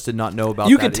and Bliss did not know about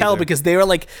You that could tell either. because they were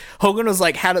like, Hogan was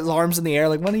like, had his arms in the air,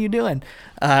 like, what are you doing?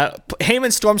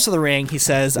 Heyman storms to the ring. He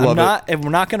says, if we're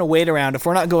not going to wait around, if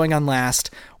we're not going on last,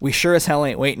 we sure as hell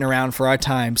ain't waiting around for our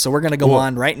time. So we're going to go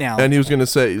on right now. And he was going to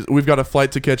say, we've got a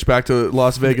flight to catch back to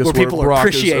Las Vegas Where people Brock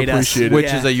appreciate is us. appreciated. which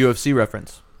Yeah. is a UFC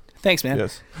reference. Thanks, man.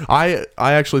 Yes, I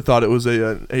actually thought it was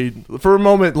a for a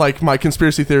moment, like my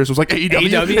conspiracy theorist was like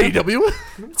AEW.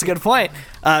 That's a good point.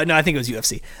 No, I think it was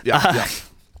UFC.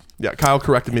 Yeah, Kyle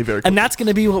corrected me very quickly. And that's going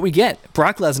to be what we get.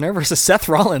 Brock Lesnar versus Seth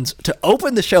Rollins to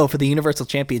open the show for the Universal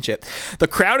Championship. The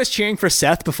crowd is cheering for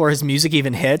Seth before his music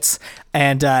even hits.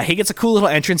 And he gets a cool little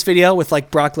entrance video with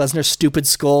like Brock Lesnar's stupid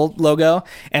skull logo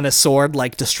and a sword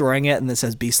like destroying it. And it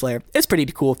says Beast Slayer. It's pretty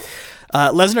cool.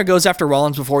 Lesnar goes after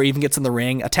Rollins before he even gets in the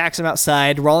ring, attacks him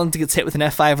outside. Rollins gets hit with an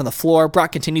F5 on the floor.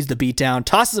 Brock continues to beat down,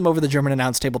 tosses him over the German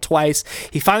announce table twice.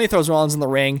 He finally throws Rollins in the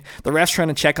ring. The ref's trying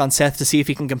to check on Seth to see if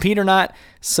he can compete or not.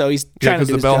 So he's trying to do because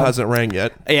the his bell job. hasn't rang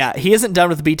yet. Yeah, he isn't done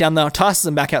with the beatdown though. Tosses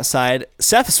him back outside.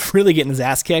 Seth is really getting his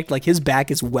ass kicked. Like his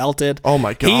back is welted. Oh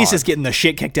my God. He's just getting the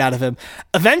shit kicked out of him.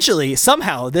 Eventually,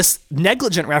 somehow, this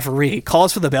negligent referee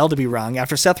calls for the bell to be rung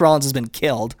after Seth Rollins has been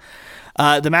killed.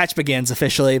 The match begins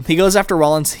officially. He goes after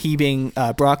Rollins, he being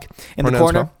Brock, in the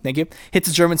corner. Well. Thank you. Hits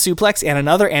a German suplex and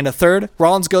another and a third.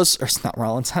 Rollins goes, or it's not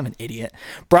Rollins, I'm an idiot.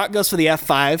 Brock goes for the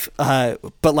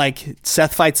F5, but like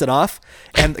Seth fights it off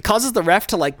and causes the ref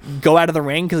to like go out of the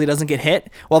ring because he doesn't get hit.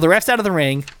 While the ref's out of the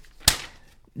ring,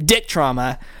 dick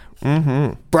trauma.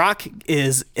 Mm-hmm. Brock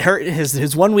is hurt.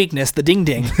 His one weakness, the ding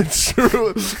ding. It's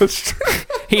true. It's true.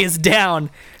 He is down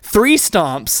 3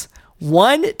 stomps.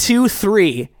 1, 2,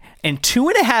 3. In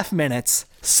 2.5 minutes,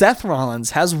 Seth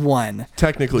Rollins has won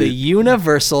Technically. the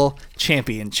Universal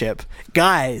Championship.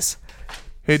 Guys,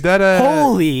 Hey, that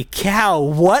holy cow,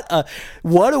 what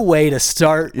a way to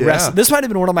start wrestling. This might have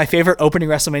been one of my favorite opening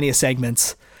WrestleMania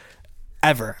segments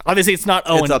ever. Obviously, it's not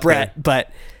Owen up Brett, there.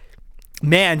 but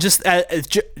man,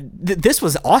 this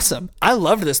was awesome. I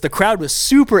loved this. The crowd was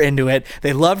super into it.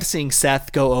 They loved seeing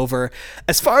Seth go over.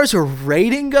 As far as a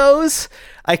rating goes,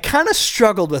 I kind of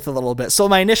struggled with it a little bit. So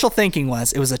my initial thinking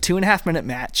was it was a 2.5 minute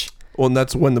match. well, and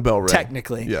that's when the bell rang.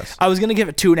 Technically, Yes. I was going to give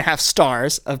it 2.5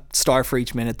 stars, a star for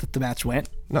each minute that the match went.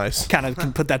 Nice. Kind of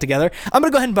can put that together. I'm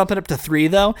going to go ahead and bump it up to 3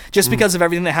 though, just because of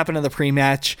everything that happened in the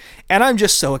pre-match. And I'm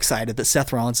just so excited that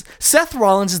Seth Rollins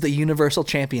is the Universal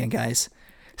Champion, guys.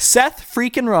 Seth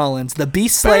freaking Rollins, the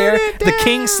Beast Slayer, the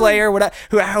King Slayer, whatever,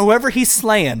 whoever he's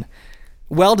slaying,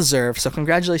 well deserved. So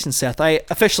congratulations, Seth. I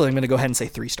officially am going to go ahead and say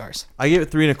 3 stars. I gave it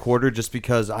 3.25 just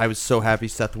because I was so happy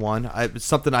Seth won. It's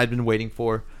something I'd been waiting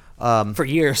for. For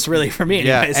years, really, for me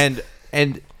Yeah, anyways.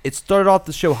 and it started off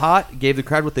the show hot, gave the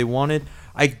crowd what they wanted.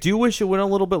 I do wish it went a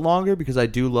little bit longer because I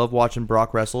do love watching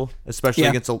Brock wrestle, especially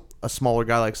against a smaller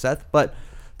guy like Seth. But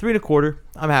 3.25,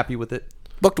 I'm happy with it.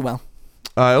 Booked well.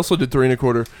 I also did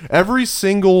 3.25. Every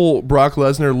single Brock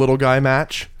Lesnar little guy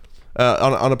match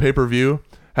on a pay-per-view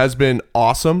has been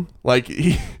awesome. Like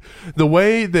the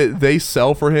way that they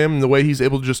sell for him, the way he's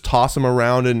able to just toss him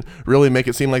around and really make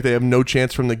it seem like they have no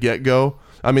chance from the get-go.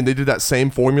 I mean, they did that same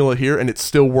formula here, and it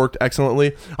still worked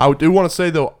excellently. I do want to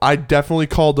say, though, I definitely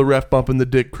called the ref bump in the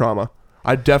dick trauma.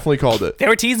 I definitely called it. They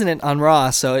were teasing it on Raw,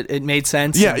 so it made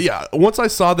sense. Yeah. Once I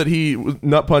saw that he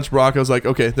nut punched Brock, I was like,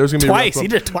 okay, there's gonna be Twice. a ref He bump.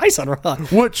 did it twice on Raw.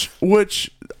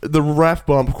 Which the ref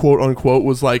bump, quote unquote,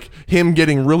 was like him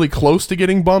getting really close to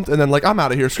getting bumped, and then like, I'm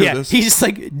out of here. Screw Yeah, this. he just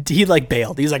like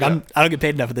bailed. He's like, I don't get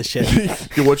paid enough of this shit.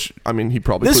 Which I mean, he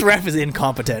probably This could- ref is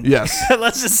incompetent. Yes.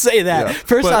 Let's just say that. Yeah,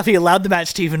 First but- off, he allowed the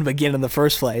match to even begin in the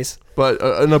first place. but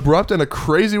an abrupt and a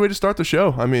crazy way to start the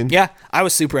show. I mean, Yeah, I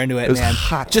was super into it, was man.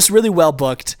 hot. Just really well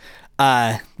booked.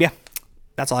 Yeah,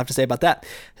 that's all I have to say about that.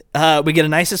 We get a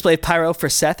nice display of pyro for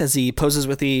Seth as he poses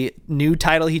with the new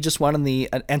title he just won on the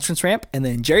entrance ramp, and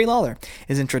then Jerry Lawler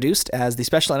is introduced as the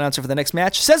special announcer for the next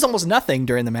match. Says almost nothing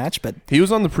during the match, but he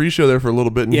was on the pre-show there for a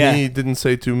little bit, and Yeah. he didn't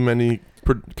say too many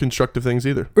constructive things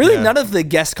either. Really, none of the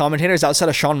guest commentators outside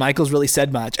of Shawn Michaels really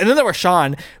said much. And then there was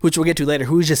Shawn, which we'll get to later,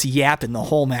 who was just yapping the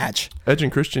whole match. Edge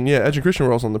and Christian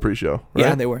were also on the pre-show, right?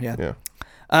 Yeah, they were, yeah.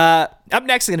 Up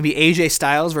next is going to be AJ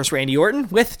Styles versus Randy Orton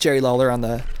with Jerry Lawler on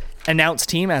the announced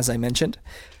team, as I mentioned.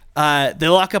 They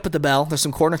lock up at the bell. There's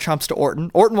some corner trumps to Orton.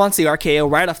 Orton wants the RKO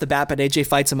right off the bat, but AJ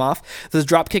fights him off. There's a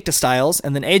drop kick to Styles,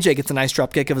 and then AJ gets a nice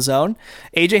drop kick of his own.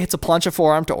 AJ hits a plancha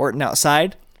forearm to Orton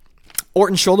outside.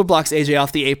 Orton shoulder blocks AJ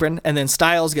off the apron, and then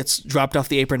Styles gets dropped off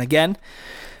the apron again.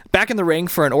 Back in the ring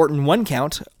for an Orton 1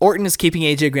 count. Orton is keeping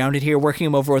AJ grounded here, working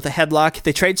him over with a headlock.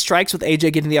 They trade strikes with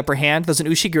AJ getting the upper hand. There's an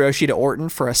Ushigoroshi to Orton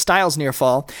for a Styles near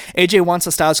fall. AJ wants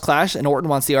a Styles clash, and Orton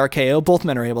wants the RKO. Both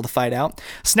men are able to fight out.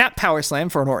 Snap power slam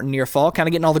for an Orton near fall, kind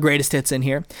of getting all the greatest hits in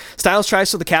here. Styles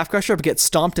tries for the calf crusher, but gets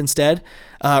stomped instead.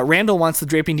 Randall wants the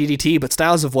draping DDT, but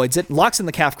Styles avoids it. Locks in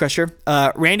the calf crusher.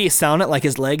 Randy is selling it like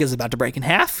his leg is about to break in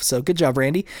half, so good job,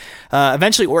 Randy.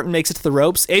 Eventually, Orton makes it to the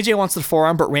ropes. AJ wants the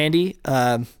forearm, but Randy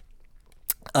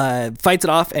fights it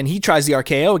off, and he tries the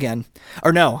RKO again.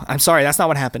 Or no, I'm sorry, that's not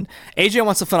what happened. AJ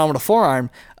wants a phenomenal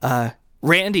forearm.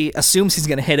 Randy assumes he's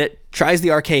going to hit it, tries the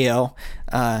RKO.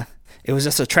 It was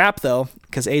just a trap, though,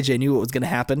 because AJ knew what was going to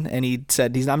happen, and he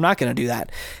said, I'm not going to do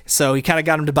that. So he kind of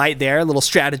got him to bite there, a little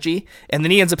strategy, and then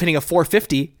he ends up hitting a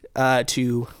 450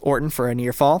 to Orton for a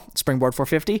near fall, springboard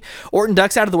 450. Orton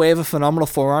ducks out of the way of a phenomenal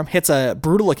forearm, hits a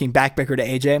brutal-looking backbreaker to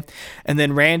AJ, and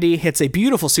then Randy hits a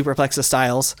beautiful superplex to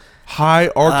Styles. High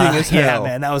arcing as hell. Yeah,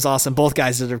 man, that was awesome. Both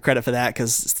guys deserve credit for that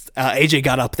because AJ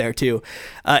got up there too.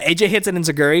 AJ hits an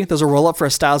enziguri. There's a roll-up for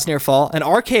a Styles near fall. An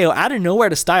RKO out of nowhere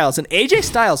to Styles, and AJ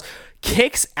Styles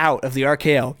kicks out of the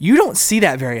RKO. You don't see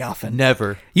that very often.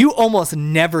 Never. You almost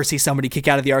never see somebody kick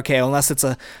out of the RKO unless it's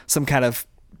some kind of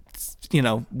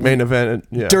main event,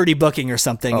 dirty booking or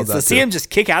something. It's to see him just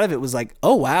kick out of it was like,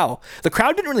 oh wow. The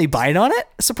crowd didn't really bite on it,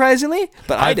 surprisingly,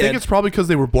 but I did. think it's probably because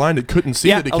they were blinded, couldn't see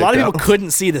that he kicked out. A lot of people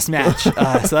couldn't see this match,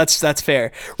 so that's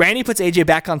fair. Randy puts AJ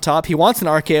back on top. He wants an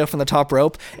RKO from the top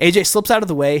rope. AJ slips out of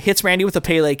the way, hits Randy with a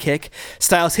Pele kick.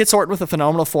 Styles hits Orton with a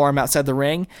phenomenal forearm outside the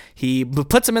ring. He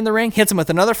puts him in the ring, hits him with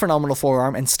another phenomenal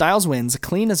forearm, and Styles wins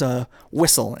clean as a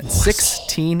whistle in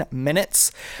 16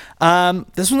 minutes.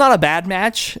 This was not a bad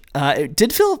match. It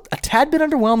did feel a tad bit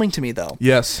underwhelming to me, though.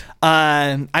 Yes.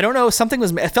 I don't know.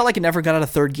 It felt like it never got out of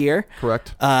third gear.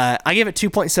 Correct. I gave it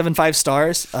 2.75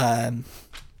 stars.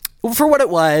 For what it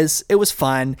was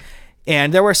fun.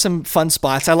 And there were some fun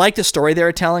spots. I liked the story they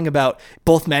were telling about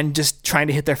both men just trying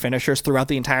to hit their finishers throughout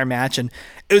the entire match. And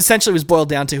it essentially was boiled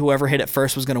down to whoever hit it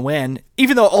first was going to win,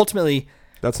 even though ultimately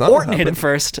that's not Orton hit it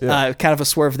first. Yeah. Kind of a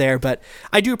swerve there. But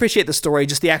I do appreciate the story.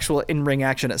 Just the actual in-ring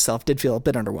action itself did feel a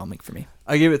bit underwhelming for me.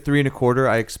 I gave it 3 1/4.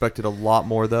 I expected a lot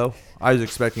more, though. I was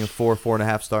expecting a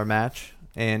 4.5 star match.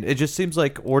 And it just seems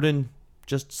like Orton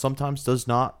just sometimes does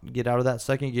not get out of that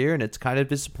second gear, and it's kind of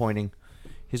disappointing.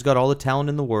 He's got all the talent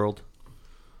in the world.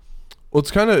 Well, it's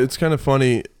kind of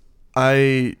funny.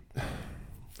 A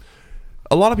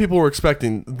lot of people were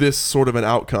expecting this sort of an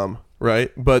outcome,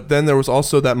 right? But then there was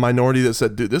also that minority that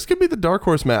said, dude, this could be the dark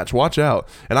horse match. Watch out.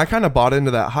 And I kind of bought into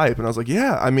that hype. And I was like,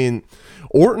 yeah, I mean,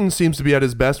 Orton seems to be at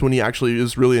his best when he actually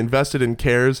is really invested and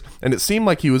cares. And it seemed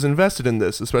like he was invested in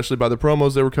this, especially by the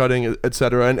promos they were cutting,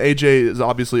 etc. And AJ is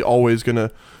obviously always going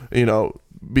to,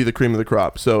 be the cream of the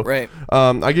crop. So right.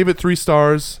 I gave it 3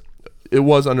 stars. It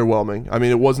was underwhelming. I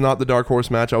mean, it was not the dark horse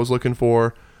match I was looking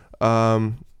for.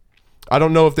 I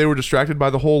don't know if they were distracted by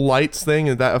the whole lights thing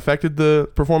and that affected the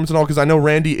performance at all, because I know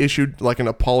Randy issued like an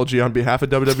apology on behalf of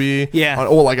WWE. Yeah.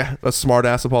 Like a smart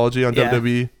ass apology on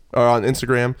WWE or on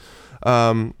Instagram.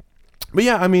 But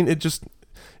yeah, I mean, it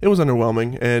was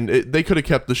underwhelming, and they could have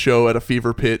kept the show at a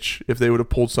fever pitch if they would have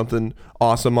pulled something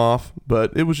awesome off,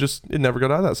 but it never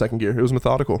got out of that second gear. It was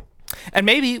methodical. And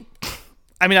maybe,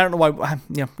 I mean, I don't know why,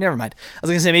 never mind. I was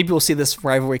going to say, maybe we'll see this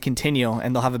rivalry continue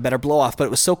and they'll have a better blow off, but it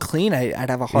was so clean, I'd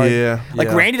have a hard,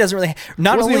 Randy doesn't really,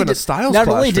 not only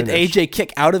did AJ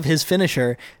kick out of his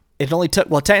finisher, it only took,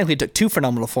 technically it took 2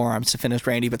 phenomenal forearms to finish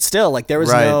Randy, but still, there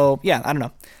was I don't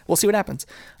know. We'll see what happens.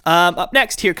 Up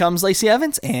next, here comes Lacey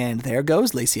Evans, and there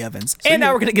goes Lacey Evans. And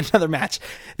now we're going to get another match.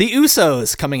 The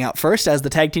Usos coming out first as the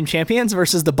tag team champions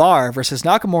versus The Bar versus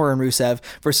Nakamura and Rusev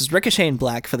versus Ricochet and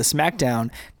Black for the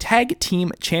SmackDown Tag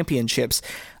Team Championships.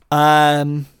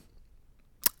 Just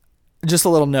a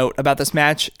little note about this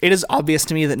match. It is obvious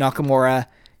to me that Nakamura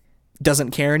doesn't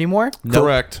care anymore.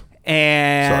 Correct.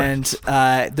 And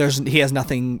he has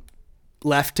nothing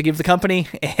left to give the company,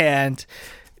 and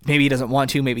maybe he doesn't want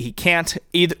to, maybe he can't.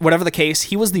 Whatever the case,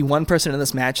 he was the one person in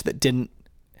this match that didn't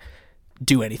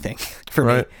do anything for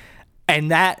me.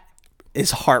 And that is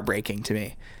heartbreaking to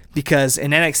me, because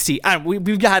in NXT,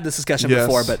 we've had this discussion Yes.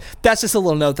 before, but that's just a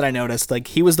little note that I noticed. Like,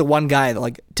 he was the one guy that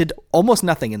like did almost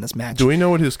nothing in this match. Do we know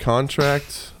what his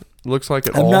contract looks like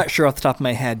at all? I'm not sure off the top of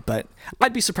my head, but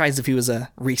I'd be surprised if he was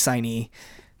a re-signee.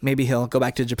 Maybe he'll go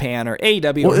back to Japan or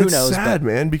AEW, Well, or who it's knows. sad, but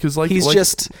man, because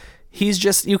he's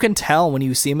just you can tell when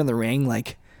you see him in the ring,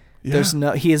 like he has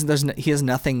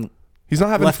nothing. He's not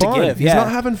having left to fun. give, He's yeah.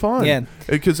 not having fun. Yeah.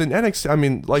 Because in NXT, I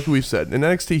mean, like we've said, in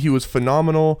NXT he was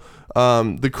phenomenal.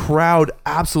 The crowd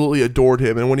absolutely adored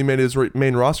him, and when he made his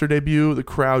main roster debut, the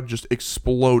crowd just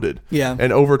exploded. Yeah.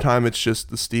 And over time, it's just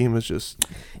the steam is just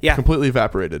completely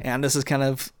evaporated. And this is kind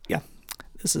of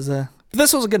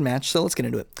this was a good match, so let's get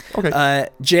into it. Okay.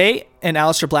 Jay and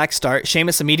Aleister Black start.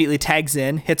 Sheamus immediately tags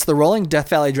in, hits the rolling Death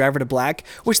Valley driver to Black,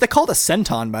 which they called a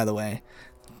senton, by the way.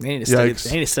 They need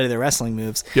to study their wrestling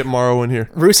moves. Get Morrow in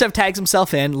here. Rusev tags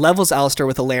himself in, levels Aleister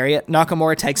with a lariat.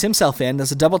 Nakamura tags himself in.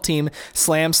 There's a double team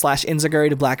slam /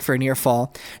 enziguri to Black for a near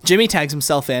fall. Jimmy tags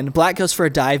himself in. Black goes for a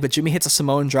dive, but Jimmy hits a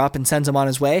Samoan drop and sends him on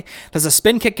his way. There's a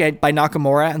spin kick by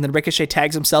Nakamura, and then Ricochet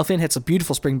tags himself in, hits a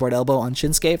beautiful springboard elbow on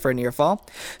Shinsuke for a near fall.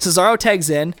 Cesaro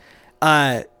tags in.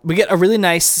 We get a really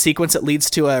nice sequence that leads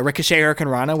to a Ricochet Hurricane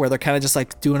Rana, where they're kind of just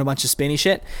like doing a bunch of spinny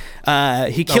shit.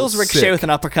 He kills Ricochet sick. with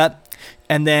an uppercut.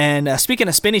 And then, speaking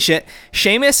of spinny shit,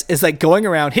 Sheamus is like going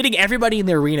around hitting everybody in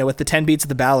the arena with the 10 beats of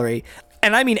the Bowery.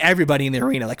 And I mean everybody in the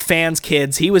arena, like fans,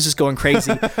 kids. He was just going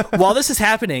crazy. While this is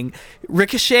happening,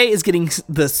 Ricochet is getting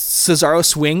the Cesaro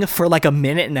swing for like a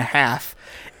minute and a half.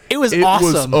 It was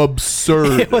awesome. It was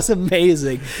absurd. It was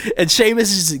amazing. And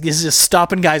Sheamus is just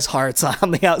stopping guys' hearts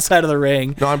on the outside of the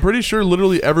ring. No, I'm pretty sure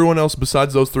literally everyone else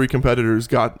besides those three competitors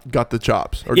got the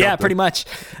chops. Or Yeah, got pretty much.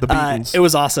 the beatings. It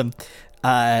was awesome.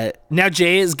 Now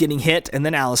Jay is getting hit, and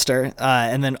then Aleister,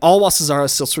 and then all while Cesaro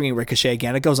is still swinging Ricochet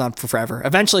again. It goes on for forever.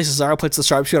 Eventually, Cesaro puts the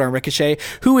sharpshooter on Ricochet,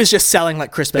 who is just selling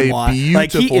like Chris Benoit.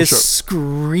 Like, he is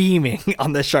screaming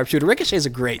on this sharpshooter. Ricochet is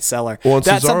a great seller. Well, and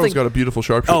Cesaro's got a beautiful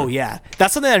sharpshooter. Oh yeah,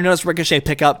 that's something I've noticed Ricochet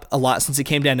pick up a lot since he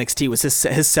came to NXT. Was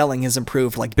his selling has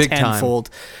improved like Big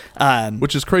tenfold.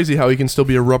 Which is crazy how he can still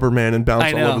be a rubber man and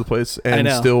bounce all over the place and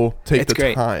still take the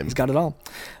great. time. He's got it all.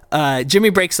 Jimmy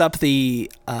breaks up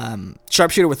the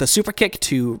sharpshooter with a super kick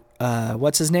to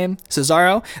what's his name?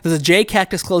 Cesaro. There's a Jay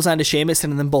Cactus clothesline to Sheamus,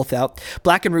 sending them both out.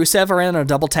 Black and Rusev are in on a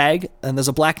double tag, and there's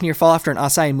a Black near fall after an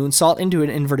Asai moonsault into an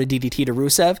inverted DDT to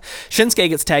Rusev. Shinsuke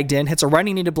gets tagged in, hits a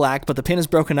running knee to Black, but the pin is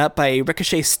broken up by a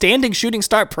Ricochet standing shooting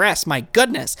star press. My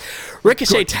goodness.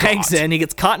 Ricochet tags in, he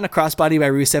gets caught in a crossbody by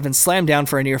Rusev and slammed down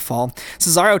for a near fall.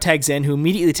 Cesaro tags in, who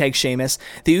immediately tags Sheamus.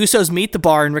 The Usos meet the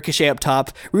Bar and Ricochet up top.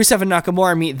 Rusev and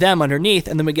Nakamura meet them underneath,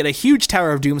 and then we get a huge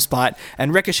Tower of Doom spot,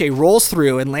 and Ricochet rolls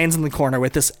through and lands in the corner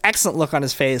with this excellent look on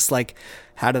his face, like,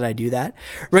 how did I do that?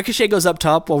 Ricochet goes up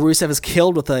top while Rusev is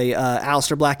killed with a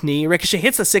Aleister Black knee. Ricochet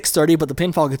hits the 630, but the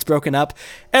pinfall gets broken up.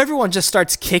 Everyone just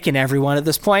starts kicking everyone at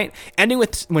this point, ending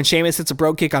with when Sheamus hits a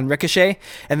brogue kick on Ricochet,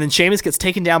 and then Sheamus gets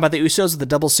taken down by the Usos with a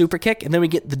double super kick, and then we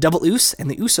get the double Us, and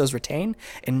the Usos retain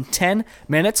in 10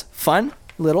 minutes. Fun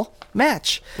little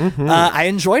match. I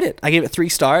enjoyed it. I gave it 3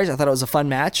 stars. I thought it was a fun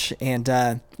match,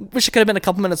 and wish it could have been a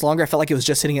couple minutes longer. I felt like it was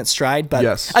just hitting its stride,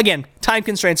 but again, time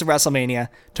constraints of WrestleMania,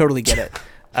 totally get it.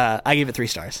 I gave it 3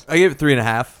 stars. I gave it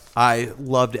 3.5. I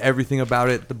loved everything about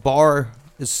it. The Bar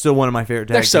is still one of my favorite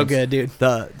tag They're so teams. good, dude.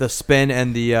 The spin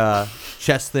and the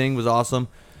chest thing was awesome.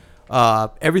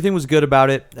 Everything was good about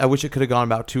it. I wish it could have gone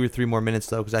about 2 or 3 more minutes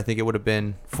though, because I think it would have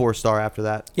been 4-star after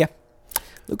that. Yeah.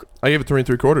 I gave it 3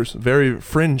 3/4. Very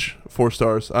fringe 4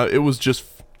 stars. It was just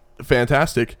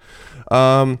fantastic.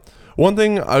 One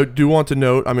thing I do want to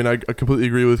note, I mean, I completely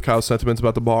agree with Kyle's sentiments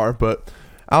about the Bar, but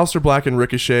Aleister Black and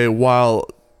Ricochet, while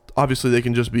obviously they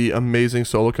can just be amazing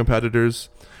solo competitors,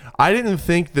 I didn't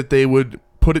think that they would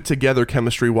put it together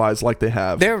chemistry-wise like they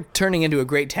have. They're turning into a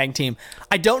great tag team.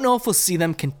 I don't know if we'll see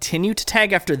them continue to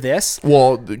tag after this.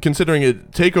 Well, considering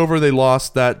it, TakeOver, they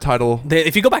lost that title.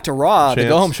 If you go back to Raw, the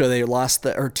go-home show, they lost,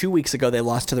 or 2 weeks ago, they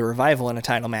lost to the Revival in a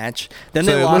title match. Then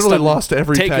so they literally lost to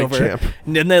every TakeOver, tag champ.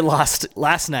 And then they lost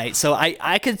last night. So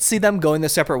I could see them going their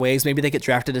separate ways. Maybe they get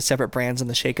drafted as separate brands in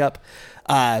the shakeup.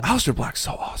 Aleister Black's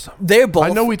so awesome. They're both. I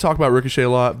know we talk about Ricochet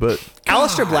a lot, but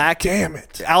Aleister Black, damn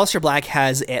it, Aleister Black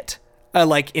has it.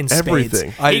 Like in spades.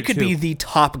 Everything. He could be the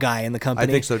top guy in the company.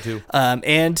 I think so too.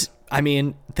 And I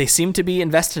mean, they seem to be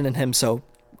invested in him. So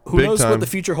who Big knows time. what the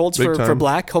future holds for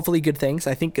Black? Hopefully, good things.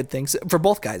 I think good things for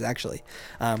both guys actually.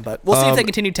 But we'll see if they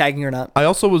continue tagging or not. I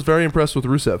also was very impressed with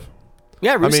Rusev.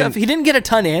 Yeah, Rusev. He didn't get a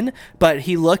ton in, but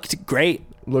he looked great.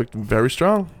 Looked very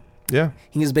strong. Yeah,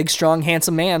 He's a big, strong,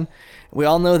 handsome man. We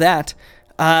all know that.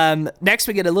 Next,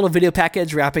 we get a little video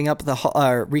package wrapping up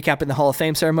recapping the Hall of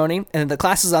Fame ceremony, and the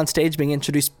class is on stage being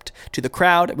introduced to the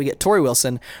crowd. We get Tori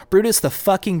Wilson, Brutus the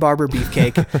fucking Barber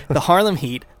Beefcake, the Harlem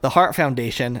Heat, the Hart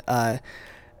Foundation,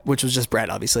 which was just Brett,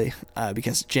 obviously,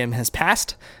 because Jim has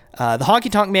passed, the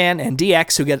Honky Tonk Man, and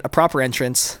DX, who get a proper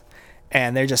entrance,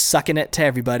 and they're just sucking it to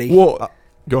everybody. Well,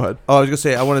 go ahead. Oh, I was gonna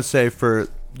say, I want to say for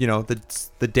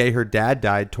the day her dad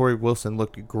died, Tori Wilson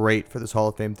looked great for this Hall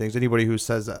of Fame things. Anybody who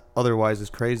says otherwise is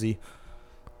crazy.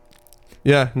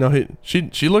 Yeah, no, she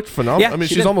looked phenomenal. Yeah, I mean,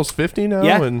 she she's did. almost 50 now,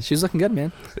 Yeah, and she's looking good,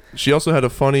 man. she also had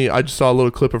I just saw a little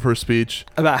clip of her speech.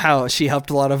 About how she helped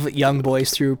a lot of young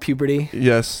boys through puberty.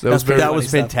 Yes, that That's was very that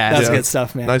was funny stuff. fantastic. That's Yeah. good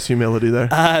stuff, man. nice humility there.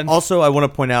 Also, I want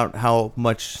to point out how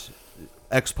much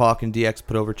X-Pac and DX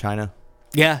put over China.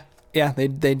 Yeah, they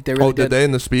really Oh, did. did they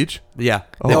in the speech? Yeah.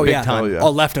 Oh, big yeah. time. Oh, yeah. Oh,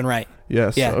 left and right.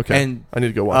 Yes. Yeah. Okay. And I need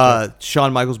to go watch that.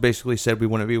 Shawn Michaels basically said we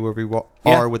wouldn't be where we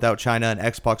are without China, and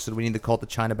X-Pac said we need to call it the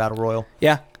China Battle Royal.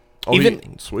 Yeah. Oh,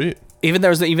 sweet. Even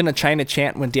there was even a China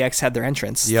chant when DX had their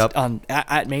entrance. Yep.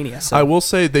 At Mania. So. I will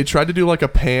say they tried to do like a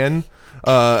pan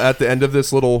at the end of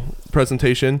this little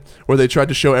presentation where they tried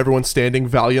to show everyone standing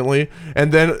valiantly,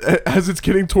 and then as it's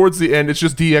getting towards the end, it's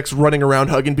just DX running around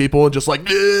hugging people and just like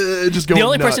just going. The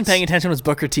only nuts. person paying attention was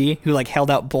Booker T, who like held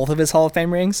out both of his Hall of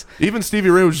Fame rings. Even Stevie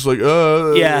Ray was just like,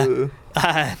 Yeah.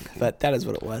 But that is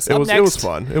what it was. It Up was. next, It was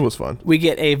fun. It was fun. we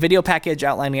get a video package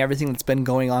outlining everything that's been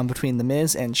going on between The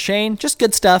Miz and Shane. Just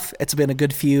good stuff. It's been a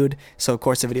good feud. So, of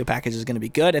course, the video package is going to be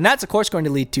good. And that's, of course, going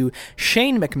to lead to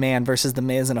Shane McMahon versus The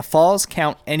Miz in a Falls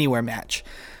Count Anywhere match.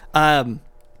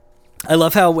 I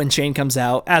love how when Shane comes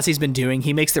out, as he's been doing,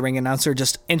 he makes the ring announcer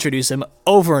just introduce him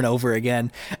over and over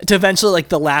again. To eventually, like,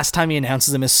 the last time he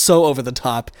announces him is so over the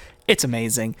top. It's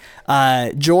amazing.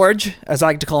 George, as I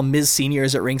like to call him, Miz Senior,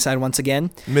 is at ringside once again.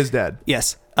 Miz Dad.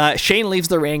 Yes. Shane leaves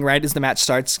the ring right as the match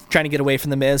starts, trying to get away from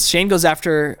the Miz. Shane goes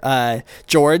after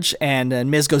George, and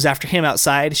Miz goes after him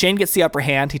outside. Shane gets the upper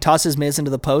hand. He tosses Miz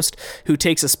into the post, who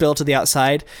takes a spill to the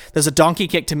outside. There's a donkey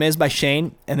kick to Miz by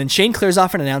Shane, and then Shane clears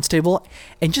off an announce table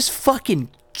and just fucking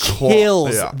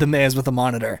kills the Miz with a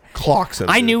monitor. Clocks him.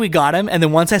 I knew he got him, and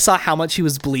then once I saw how much he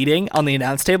was bleeding on the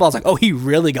announce table, I was like, oh, he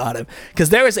really got him. Because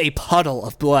there was a puddle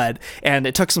of blood, and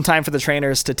it took some time for the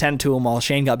trainers to tend to him while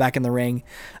Shane got back in the ring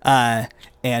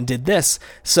and did this.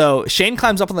 So Shane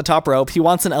climbs up on the top rope. He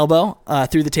wants an elbow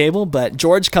through the table, but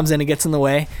George comes in and gets in the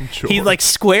way. George. He like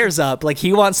squares up, like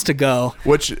he wants to go.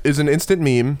 Which is an instant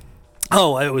meme.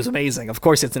 Oh, it was amazing. Of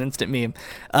course, it's an instant meme.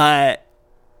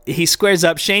 He squares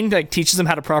up. Shane like teaches him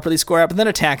how to properly square up and then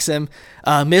attacks him.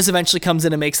 Miz eventually comes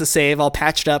in and makes the save, all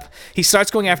patched up. He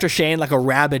starts going after Shane like a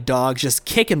rabid dog, just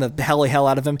kicking the hell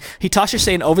out of him. He tosses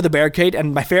Shane over the barricade,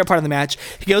 and my favorite part of the match,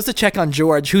 he goes to check on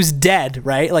George, who's dead,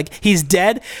 right? Like, he's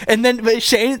dead, and then but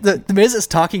Shane, the Miz is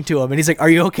talking to him, and he's like,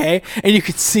 are you okay? And you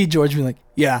can see George being like,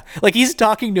 yeah. Like, he's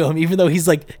talking to him, even though he's,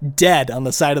 like, dead on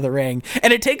the side of the ring.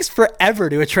 And it takes forever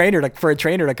for a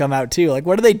trainer to come out, too. Like,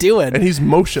 what are they doing? And he's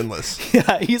motionless.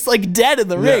 Yeah, he's like dead in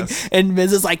the ring, and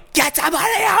Miz is like, "Get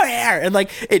somebody out here!" And like,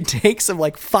 it takes him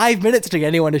like 5 minutes to get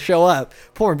anyone to show up.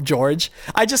 Poor George.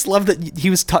 I just love that he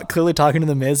was clearly talking to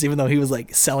the Miz, even though he was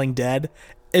like selling dead.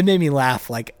 It made me laugh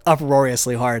like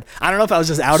uproariously hard. I don't know if I was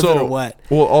just out of it or what.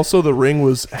 Well, also the ring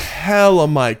was hella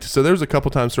mic'd, so there was a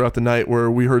couple times throughout the night where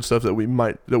we heard stuff that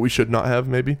we should not have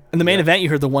maybe. In the main event, you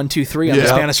heard the 1, 2, 3 on the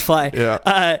Spanish Fly.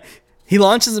 Yeah. He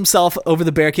launches himself over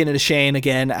the barricade into Shane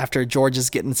again after George is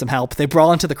getting some help. They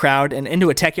brawl into the crowd and into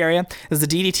a tech area. There's the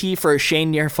DDT for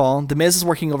Shane near fall. The Miz is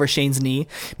working over Shane's knee.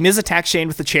 Miz attacks Shane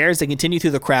with the chairs. They continue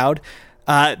through the crowd.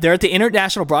 They're at the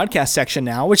international broadcast section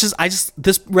now, which is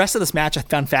this rest of this match I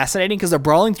found fascinating because they're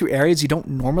brawling through areas you don't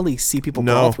normally see people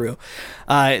brawl through.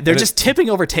 They're just tipping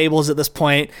over tables at this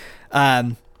point.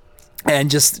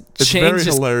 And just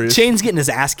Shane's getting his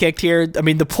ass kicked here. I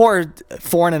mean, the poor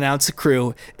foreign announce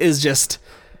crew is just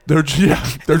their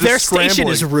station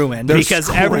is ruined because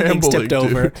everything's tipped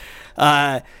over.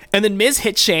 And then Miz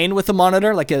hits Shane with the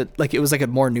monitor, like it was like a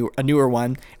newer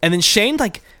one. And then Shane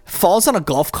like falls on a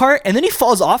golf cart, and then he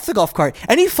falls off the golf cart,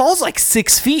 and he falls like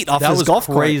 6 feet off his golf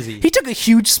cart. Crazy. He took a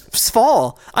huge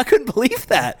fall. I couldn't believe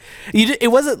that.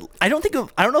 It wasn't. I don't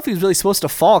know if he was really supposed to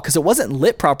fall because it wasn't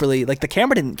lit properly. Like the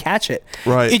camera didn't catch it.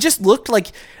 Right. It just looked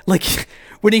like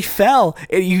when he fell,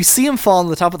 you see him fall on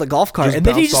the top of the golf cart, Just and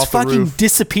then he bounced just off the fucking roof.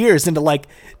 disappears into like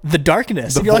the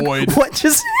darkness. The And you're void. like, what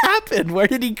just happened? Where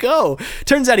did he go?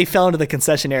 Turns out he fell into the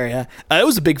concession area. It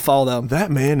was a big fall though.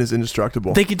 That man is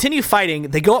indestructible. They continue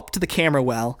fighting. They go up to the camera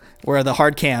well, where the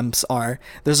hard cams are.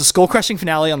 There's a skull-crushing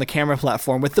finale on the camera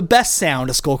platform with the best sound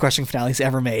a skull-crushing finale's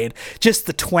ever made. Just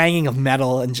the twanging of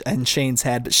metal and Shane's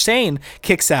head. But Shane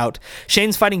kicks out.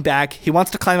 Shane's fighting back. He wants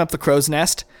to climb up the crow's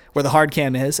nest where the hard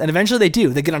cam is, and eventually they do.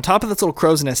 They get on top of this little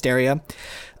crow's nest area.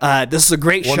 This is a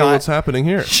great Wonder shot. what's happening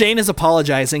here. Shane is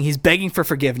apologizing. He's begging for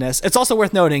forgiveness. It's also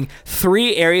worth noting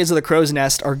 3 areas of the crow's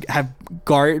nest have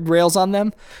guardrails on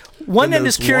them. One And end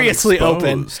is there's one curiously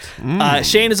open. exposed.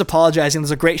 Shane is apologizing.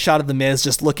 There's a great shot of the Miz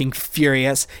just looking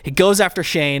furious. He goes after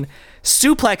Shane,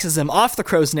 suplexes him off the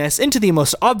crow's nest into the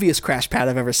most obvious crash pad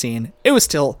I've ever seen. It was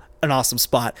still an awesome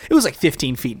spot. It was like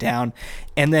 15 feet down.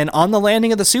 And then on the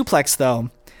landing of the suplex, though,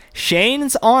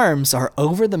 Shane's arms are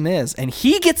over the Miz, and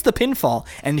he gets the pinfall.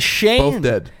 And Shane Both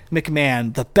dead.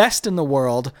 McMahon, the best in the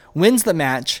world, wins the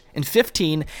match in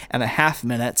 15 and a half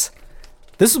minutes.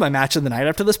 This was my match of the night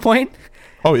up to this point.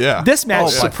 Oh yeah. This match by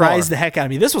surprised far. the heck out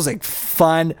of me. This was a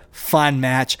fun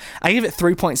match. I give it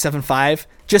 3.75.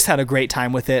 Just had a great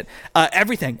time with it.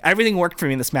 Everything worked for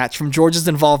me in this match, from George's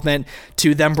involvement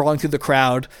to them brawling through the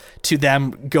crowd to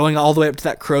them going all the way up to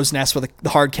that crow's nest where the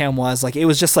hard cam was. Like, it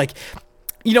was just like,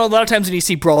 you know, a lot of times when you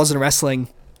see brawls in wrestling,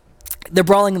 they're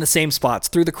brawling in the same spots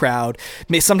through the crowd,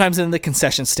 sometimes into the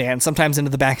concession stand, sometimes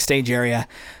into the backstage area.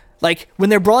 Like, when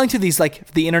they're brawling to these,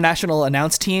 like, the international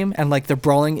announce team and, like, they're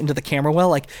brawling into the camera well,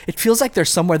 like, it feels like they're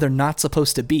somewhere they're not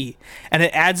supposed to be. And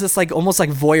it adds this, like, almost, like,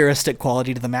 voyeuristic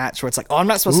quality to the match where it's like, oh, I'm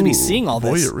not supposed to be seeing all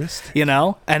this. Voyeuristic. You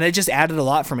know? And it just added a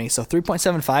lot for me. So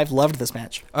 3.75, loved this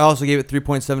match. I also gave it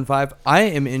 3.75. I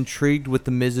am intrigued with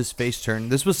the Miz's face turn.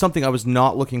 This was something I was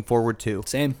not looking forward to.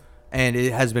 Same. And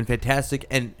it has been fantastic.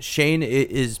 And Shane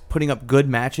is putting up good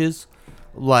matches.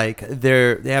 Like,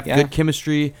 they have good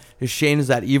chemistry. Shane is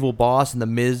that evil boss, and the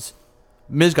Miz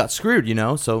got screwed, you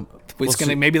know. So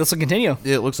maybe this will continue.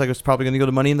 it looks like it's probably going to go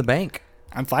to Money in the Bank.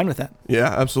 I'm fine with that. Yeah,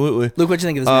 absolutely. Luke, what'd you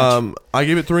think of this match? I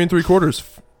gave it 3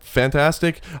 3/4.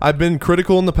 Fantastic. I've been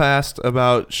critical in the past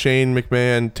about Shane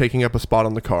McMahon taking up a spot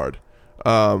on the card,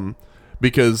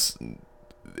 because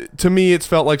to me it's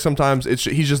felt like sometimes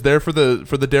he's just there for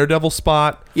the Daredevil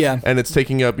spot. Yeah. And it's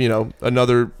taking up, you know,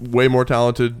 another way more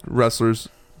talented wrestler's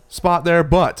spot there.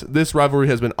 But this rivalry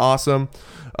has been awesome,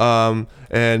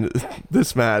 and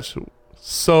this match,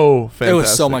 so fantastic. It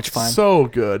was so much fun. So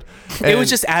good. It was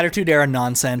just Attitude Era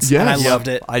nonsense, and I loved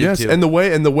it. I did too. And the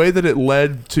way that it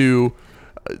led to,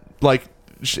 like,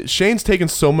 Shane's taken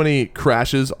so many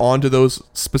crashes onto those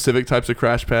specific types of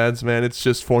crash pads, man. It's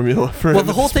just formula for him. Well,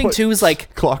 the whole thing too is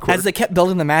like, clockwork. as they kept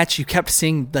building the match, you kept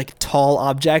seeing like tall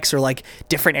objects or like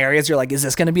different areas. You're like, is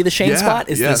this going to be the Shane spot?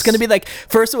 Is this going to be like,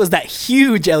 first it was that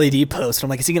huge LED post. I'm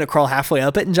like, is he going to crawl halfway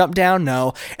up it and jump down?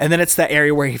 No. And then it's that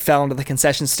area where he fell into the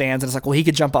concession stands, and it's like, well, he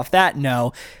could jump off that.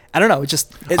 No. I don't know.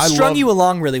 It strung you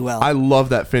along really well. I love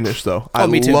that finish, though.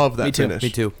 Me too. love that Me too. finish. Me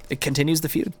too. It continues the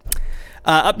feud.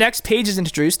 Up next, Paige is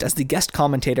introduced as the guest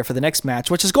commentator for the next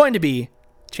match, which is going to be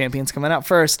champions coming out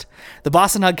first. The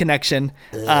Boston Hug Connection,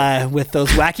 with those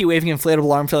wacky waving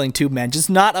inflatable arm filling tube men, just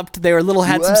not up to. They were a little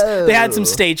they had some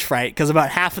stage fright because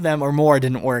about half of them or more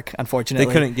didn't work. Unfortunately,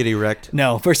 They couldn't get erect.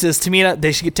 No, versus Tamina,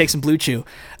 they should take some Blue Chew.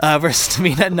 Versus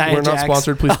Tamina and Nia We're not Jax.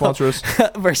 sponsored. Please sponsor us.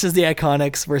 Versus the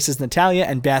Iconics. Versus Natalya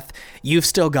and Beth. You've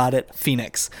still got it,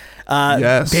 Phoenix.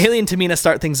 Yes. Bayley and Tamina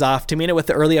start things off. Tamina with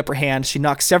the early upper hand. She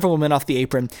knocks several women off the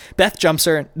apron. Beth jumps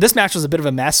her. This match was a bit of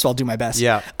a mess, so I'll do my best.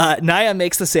 Yeah. Nia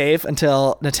makes the save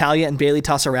until Natalya and Bayley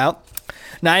toss her out.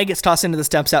 Nia gets tossed into the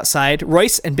steps outside.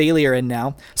 Royce and Bayley are in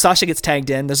now. Sasha gets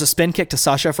tagged in. There's a spin kick to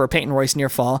Sasha for a Peyton Royce near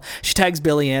fall. She tags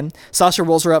Billy in. Sasha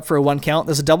rolls her up for a 1 count.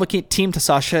 There's a double team to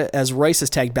Sasha as Royce is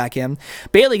tagged back in.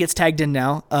 Bayley gets tagged in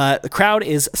now. The crowd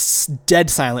is dead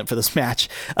silent for this match.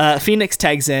 Phoenix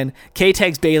tags in. Kay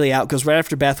tags Bayley out. Goes right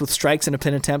after Beth with strikes and a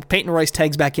pin attempt. Peyton Royce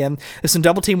tags back in. There's some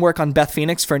double team work on Beth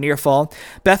Phoenix for a near fall.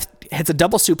 Beth hits a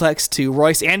double suplex to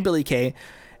Royce and Billy Kay.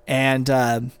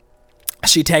 And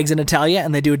she tags in Natalya,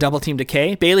 and they do a double team to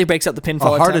Kay. Bayley breaks up the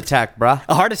pinfall A heart attempt. attack, bruh.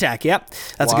 A heart attack, yep.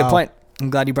 That's a good Wow. point. I'm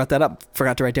glad you brought that up.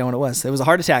 Forgot to write down what it was. It was a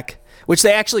heart attack, which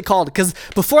they actually called, because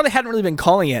before they hadn't really been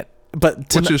calling it.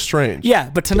 But Which is strange.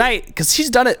 Yeah, but tonight, because she's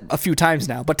done it a few times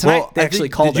now, but tonight they actually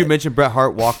called it. Did you mention Bret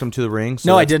Hart walked him to the ring? So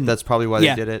No, I that's- didn't. That's probably why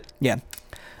Yeah. they did it. Yeah.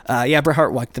 Bret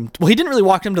Hart walked him. Well, he didn't really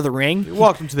walk him to the ring. He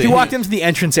walked him to the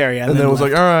entrance area. And then was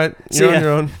like, all right, you're on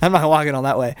your own. I'm not walking all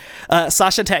that way.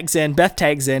 Sasha tags in. Beth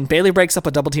tags in. Bayley breaks up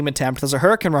a double team attempt. There's a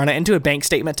Hurricane Rana into a bank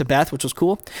statement to Beth, which was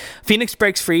cool. Phoenix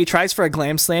breaks free, tries for a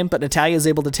glam slam, but Natalya is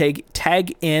able to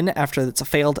tag in after it's a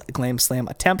failed glam slam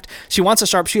attempt. She wants a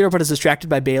sharpshooter, but is distracted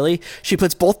by Bayley. She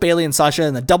puts both Bayley and Sasha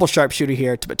in the double sharpshooter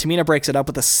here, but Tamina breaks it up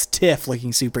with a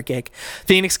stiff-looking super kick.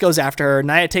 Phoenix goes after her.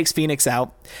 Nia takes Phoenix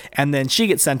out, and then she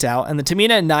gets sent out. And then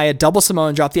Tamina and Nia double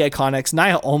Samoan drop the Iconics.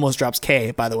 Nia almost drops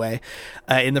Kay, by the way,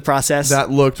 in the process. That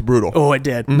looked brutal. Oh, it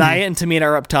did. Nia and Tamina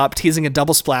are up top, teasing a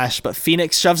double splash, but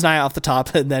Phoenix shoves Nia off the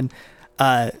top, and then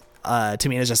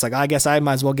Tamina's just like, I guess I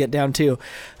might as well get down too.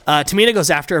 Tamina goes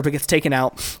after her, but gets taken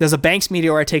out. There's a Banks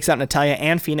Meteora, takes out Natalya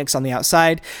and Phoenix on the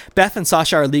outside. Beth and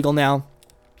Sasha are legal now.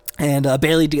 And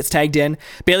Bayley gets tagged in.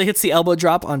 Bayley hits the elbow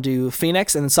drop onto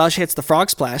Phoenix, and then Sasha hits the frog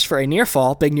splash for a near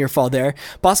fall. Big near fall there.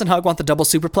 Boston Hug want the double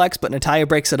superplex, but Natalya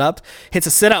breaks it up. Hits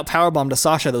a sit-out powerbomb to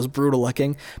Sasha that was brutal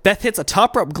looking. Beth hits a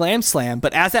top rope glam slam,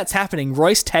 but as that's happening,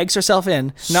 Royce tags herself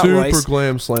in. Not Super Royce.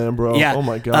 glam slam, bro. Yeah. Oh,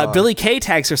 my God. Billie Kay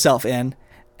tags herself in,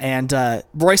 and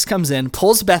Royce comes in,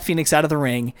 pulls Beth Phoenix out of the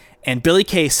ring, and Billie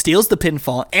Kay steals the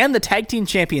pinfall and the tag team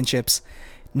championships.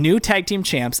 New tag team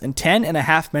champs in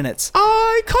 10.5 minutes.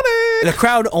 Iconic! The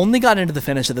crowd only got into the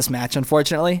finish of this match,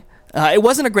 unfortunately. It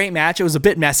wasn't a great match. It was a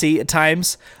bit messy at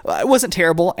times. It wasn't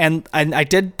terrible, and I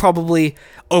did probably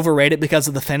overrate it because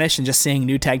of the finish and just seeing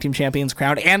new tag team champions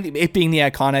crowned, and it being the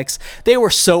Iconics. They were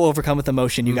so overcome with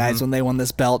emotion, you guys, when they won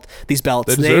these belts. They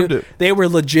deserved it. They were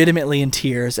legitimately in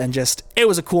tears, and just, it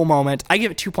was a cool moment. I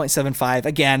give it 2.75.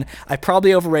 Again, I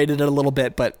probably overrated it a little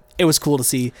bit, but it was cool to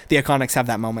see the Iconics have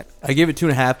that moment. I gave it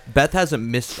 2.5. Beth hasn't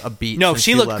missed a beat. No, since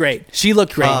she looked left. great. She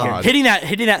looked great here. God.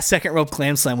 Hitting that second rope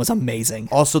glam slam was amazing.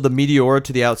 Also, the Meteora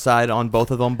to the outside on both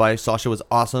of them by Sasha was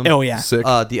awesome. Oh yeah. Sick.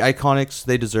 The Iconics,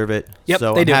 they deserve it. Yep,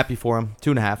 so they I'm do. happy for them.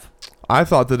 2.5. I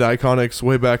thought that the Iconics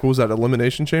way back, what was that,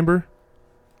 Elimination Chamber?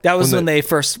 That was when when they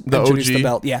first The introduced OG? the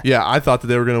belt. Yeah. Yeah, I thought that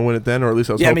they were going to win it then, or at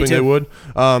least I was Yeah, me hoping they too.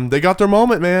 would. They got their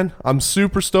moment, man. I'm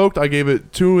super stoked. I gave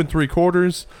it 2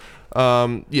 3/4.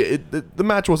 The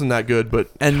match wasn't that good, but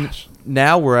And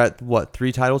now we're at, what,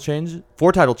 4 title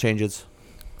changes?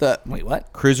 Wait,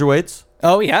 what? Cruiserweights.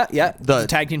 Oh yeah. The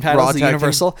tag team Raw titles, the tag team.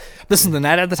 Universal. This is the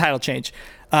night of the title change.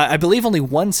 I believe only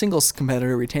one singles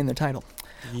competitor retained their title.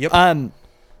 Yep. And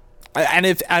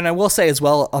I will say as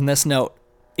well on this note,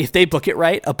 if they book it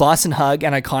right, a Boston Hug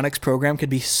and Iconics program could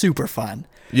be super fun.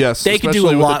 yes, They could do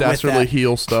especially a with lot the with dastardly that.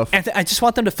 heel stuff. And I just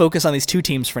want them to focus on these two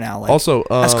teams for now. Like, Also,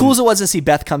 as cool as it was to see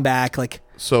Beth come back, like,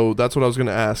 so that's what I was going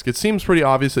to ask. It seems pretty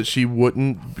obvious that she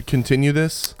wouldn't continue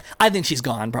this. I think she's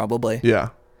gone probably. Yeah.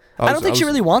 I don't think she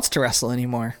really wants to wrestle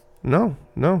anymore. No,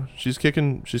 she's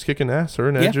kicking ass. Her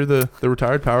and Edge Yeah. are the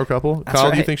retired power couple. That's Kyle,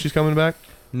 do you right. think she's coming back?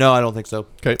 No, I don't think so.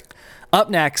 Okay. Up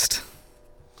next,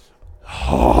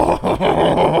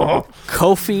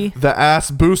 Kofi The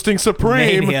ass boosting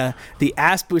supreme. Mania, the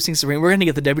ass boosting supreme. We're gonna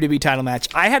get the WWE title match.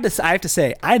 I have to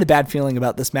say, I had a bad feeling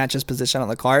about this match's position on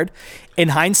the card. In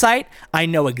hindsight, I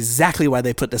know exactly why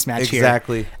they put this match here.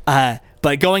 Exactly.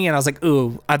 But going in, I was like,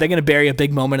 ooh, are they gonna bury a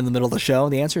big moment in the middle of the show?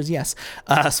 The answer is yes.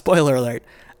 Spoiler alert.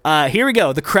 Here we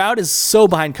go. The crowd is so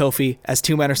behind Kofi as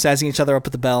two men are sizing each other up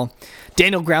at the bell.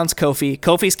 Daniel grounds Kofi.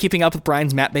 Kofi's keeping up with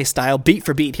Bryan's mat-based style, beat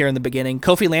for beat here in the beginning.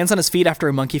 Kofi lands on his feet after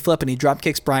a monkey flip and he drop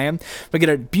kicks Bryan. We get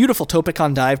a beautiful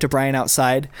Topicon dive to Bryan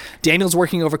outside. Daniel's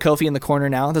working over Kofi in the corner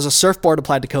now. There's a surfboard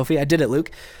applied to Kofi. I did it,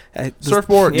 Luke.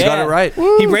 Surfboard. You got it right.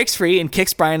 He breaks free and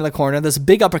kicks Bryan in the corner. There's a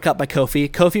big uppercut by Kofi.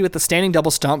 Kofi with the standing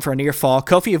double stomp for a near fall.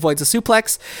 Kofi avoids a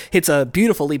suplex, hits a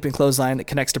beautiful leaping clothesline that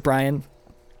connects to Bryan.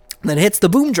 Then hits the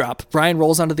boom drop. Bryan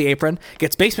rolls onto the apron,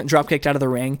 gets basement drop kicked out of the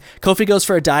ring. Kofi goes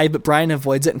for a dive, but Bryan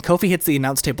avoids it, and Kofi hits the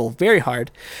announce table very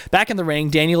hard. Back in the ring,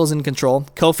 Daniel is in control.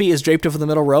 Kofi is draped over the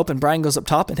middle rope, and Bryan goes up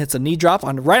top and hits a knee drop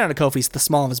right onto Kofi's the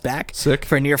small of his back. Sick.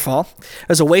 For a near fall.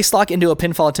 There's a waist lock into a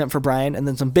pinfall attempt for Bryan, and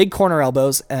then some big corner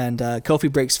elbows, and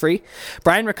Kofi breaks free.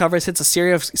 Bryan recovers, hits a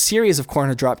series of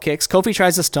corner drop kicks. Kofi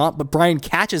tries to stomp, but Bryan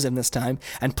catches him this time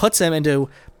and puts him into,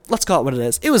 let's call it what it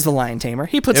is. It was the Lion Tamer.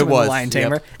 He puts him in the Lion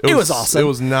Tamer. It was awesome. It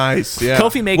was nice. Yeah.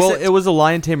 Kofi makes Well, it. it was a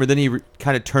Lion Tamer. Then he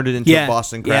kind of turned it into a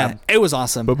Boston Crab. Yeah, it was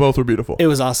awesome. But both were beautiful. It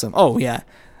was awesome. Oh, yeah.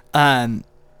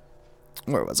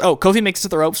 Where was? Oh, Kofi makes it to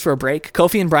the ropes for a break.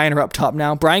 Kofi and Bryan are up top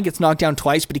now. Bryan gets knocked down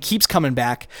twice, but he keeps coming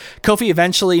back. Kofi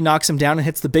eventually knocks him down and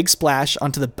hits the big splash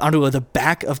onto the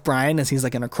back of Bryan as he's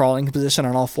like in a crawling position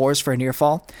on all fours for a near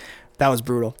fall. That was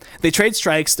brutal. They trade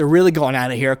strikes. They're really going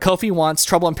at it here. Kofi wants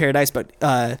Trouble in Paradise, but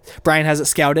Bryan has it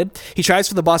scouted. He tries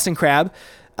for the Boston Crab.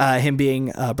 him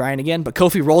being Bryan again, but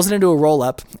Kofi rolls it into a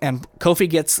roll-up, and Kofi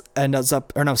gets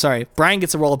Bryan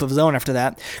gets a roll-up of his own after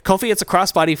that. Kofi gets a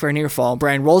crossbody for a near fall.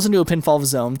 Bryan rolls into a pinfall of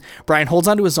his own. Bryan holds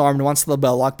onto his arm and wants the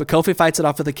bell lock, but Kofi fights it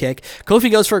off with a kick. Kofi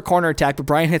goes for a corner attack, but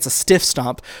Bryan hits a stiff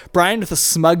stomp. Bryan, with a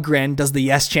smug grin, does the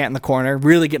yes chant in the corner,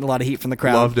 really getting a lot of heat from the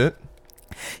crowd. Loved it.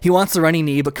 He wants the running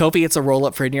knee, but Kofi gets a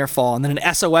roll-up for a near fall, and then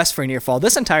an SOS for a near fall.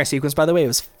 This entire sequence, by the way,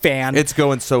 was It's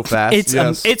going so fast.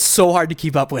 It's so hard to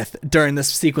keep up with during this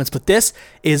sequence, but this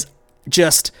is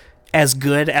just as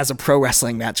good as a pro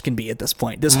wrestling match can be at this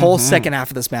point. This whole second half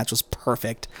of this match was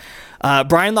perfect.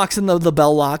 Bryan locks in the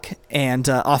bell lock and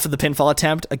off of the pinfall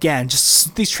attempt. Again,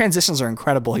 just these transitions are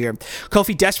incredible here.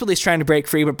 Kofi desperately is trying to break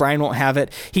free, but Bryan won't have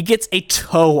it. He gets a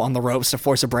toe on the ropes to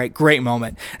force a break. Great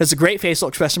moment. It's a great facial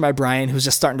expression by Bryan, who's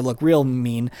just starting to look real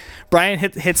mean. Bryan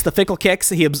hits the fickle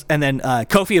kicks, and then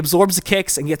Kofi absorbs the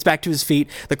kicks and gets back to his feet.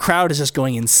 The crowd is just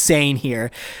going insane here.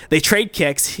 They trade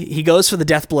kicks. He goes for the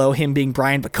death blow, him being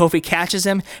Bryan, but Kofi catches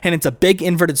him, and it's a big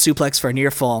inverted suplex for a near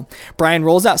fall. Bryan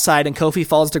rolls outside, and Kofi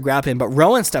falls to grab him, but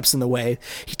Rowan steps in the way.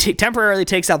 He temporarily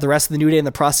takes out the rest of the New Day in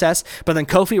the process, but then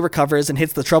Kofi recovers and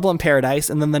hits the Trouble in Paradise,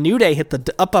 and then the New Day hit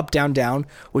the up, up, down, down,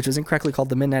 which was incorrectly called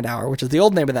the Midnight Hour, which is the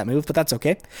old name of that move, but that's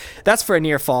okay. That's for a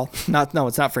near fall. No,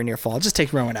 it's not for a near fall. Just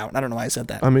take Rowan out. I don't know why I said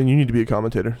that. I mean, you need to be a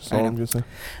commentator. That's all I'm going to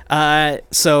say.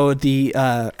 So the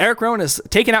Eric Rowan is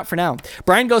taken out for now.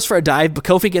 Bryan goes for a dive, but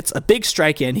Kofi gets a big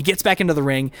strike in. He gets back into the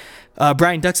ring.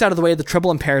 Bryan ducks out of the way of the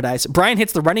Trouble in Paradise. Bryan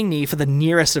hits the running knee for the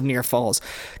nearest of near falls.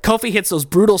 Kofi hits those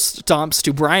brutal stomps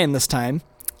to Bryan this time.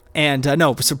 And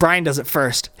so Bryan does it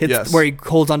first. Hits where he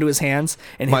holds onto his hands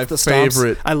and hits the stomps. My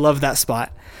favorite. I love that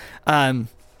spot.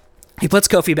 He puts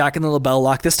Kofi back in the LeBell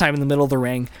Lock, this time in the middle of the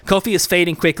ring. Kofi is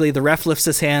fading quickly. The ref lifts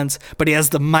his hands, but he has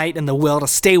the might and the will to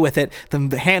stay with it.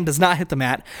 The hand does not hit the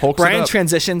mat. Bryan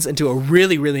transitions into a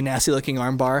really, really nasty-looking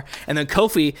armbar, and then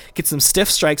Kofi gets some stiff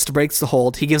strikes to break the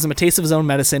hold. He gives him a taste of his own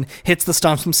medicine, hits the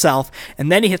stomps himself,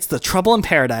 and then he hits the Trouble in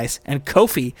Paradise, and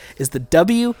Kofi is the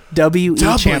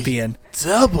WWE champion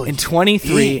in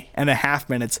 23 and a half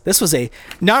minutes. This was this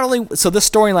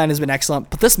storyline has been excellent,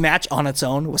 but this match on its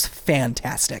own was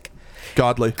fantastic.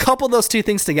 Godly. Couple those two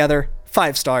things together,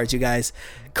 5 stars, you guys.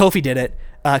 Kofi did it.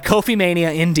 Kofi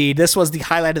Mania, indeed. This was the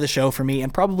highlight of the show for me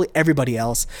and probably everybody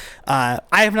else. I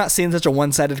have not seen such a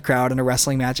one-sided crowd in a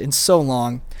wrestling match in so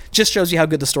long. Just shows you how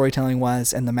good the storytelling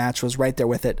was, and the match was right there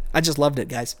with it. I just loved it,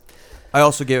 guys. I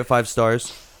also gave it 5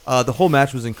 stars. The whole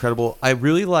match was incredible. I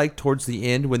really liked towards the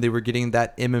end when they were getting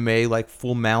that MMA like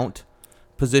full mount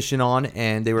position on,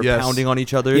 and they were pounding on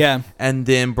each other. Yeah. And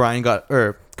then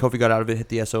Kofi got out of it, hit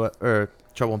the SOS or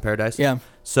Trouble in Paradise. Yeah.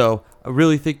 So I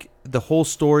really think the whole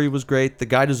story was great. The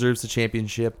guy deserves the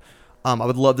championship. I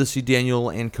would love to see Daniel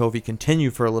and Kofi continue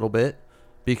for a little bit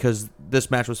because this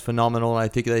match was phenomenal, and I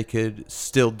think they could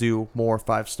still do more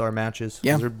 5-star matches.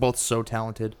 Yeah. They're both so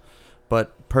talented.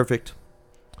 But perfect.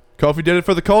 Kofi did it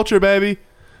for the culture, baby.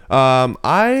 Now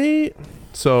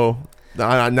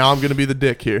I'm going to be the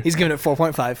dick here. He's giving it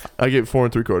 4.5. I gave it 4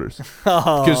 3/4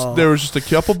 because there was just a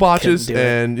couple botches,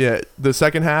 and the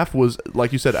second half was,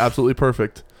 like you said, absolutely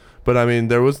perfect. But I mean,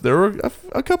 there were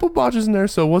a couple botches in there,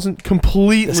 so it wasn't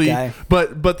completely.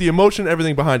 But the emotion,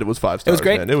 everything behind it was 5 stars. It was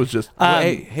great. Man. It was just.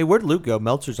 Hey, where'd Luke go?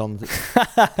 Meltzer's on.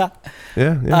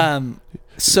 Yeah.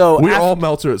 So we're all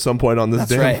Meltzer at some point on this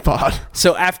damn pod.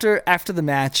 So after the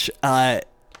match,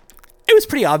 it was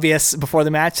pretty obvious before the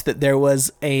match that there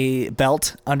was a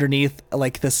belt underneath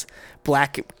like this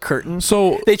black curtain.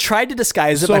 So they tried to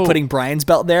disguise it by putting Bryan's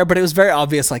belt there, but it was very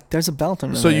obvious like there's a belt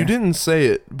under there. So you didn't say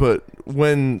it, but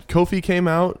when Kofi came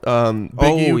out,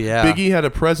 Biggie had a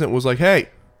present, was like, hey,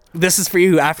 this is for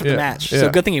you after the match. So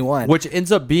good thing he won. Which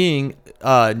ends up being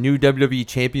new WWE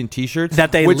Champion T-shirts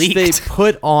that they leaked. They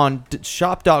put on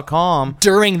shop.com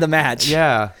during the match.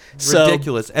 Yeah,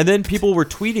 ridiculous. And then people were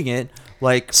tweeting it.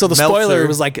 So the spoiler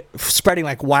was like spreading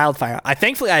like wildfire.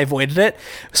 Thankfully I avoided it.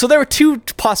 So there were 2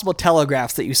 possible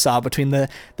telegraphs that you saw between the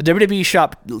WWE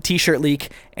shop T-shirt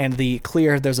leak and the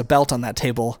clear there's a belt on that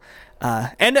table.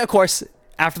 And of course,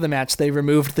 after the match, they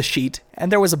removed the sheet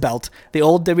and there was a belt. The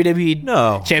old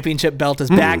WWE Championship belt is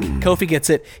back. Kofi gets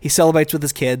it. He celebrates with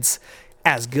his kids.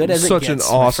 As good as it gets. Such an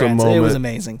awesome moment. It was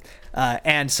amazing.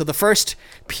 And so the first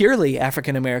purely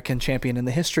African-American champion in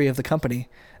the history of the company,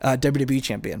 WWE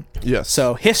champion. Yes.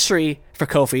 So history for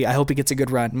Kofi. I hope he gets a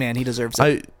good run. Man, he deserves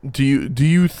it. Do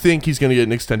you think he's going to get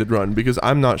an extended run? Because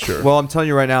I'm not sure. Well, I'm telling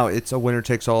you right now, it's a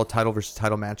winner-takes-all title versus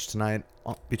title match tonight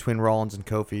between Rollins and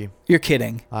Kofi. You're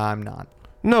kidding. I'm not.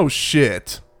 No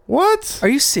shit. What? Are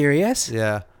you serious?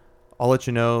 Yeah. I'll let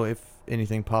you know if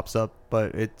anything pops up,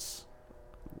 but it's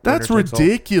That's winner takes all.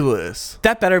 ridiculous.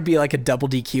 That better be like a double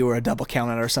DQ or a double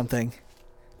count out or something.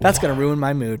 That's going to ruin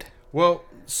my mood. Well,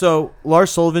 so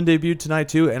Lars Sullivan debuted tonight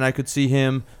too, and I could see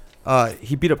him.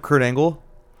 He beat up Kurt Angle,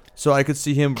 so I could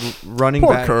see him running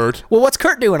Poor back. Kurt. Well, what's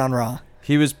Kurt doing on Raw?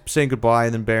 He was saying goodbye,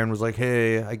 and then Baron was like,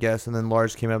 "Hey, I guess," and then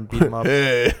Lars came out and beat him up.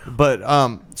 Hey. But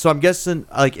so I'm guessing,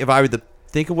 like, if I were to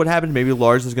think of what happened, maybe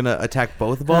Lars is gonna attack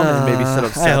both of them and maybe set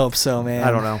up Seth. I hope so, man.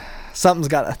 I don't know. Something's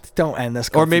got to. Don't end this.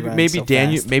 Or Kofi run so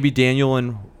fast. Maybe Daniel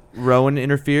and Rowan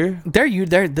interfere.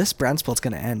 This brand split's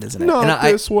going to end, isn't it? Not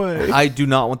And this way. I do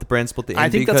not want the brand split to end. I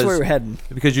think that's where we're heading.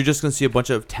 Because you're just gonna see a bunch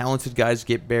of talented guys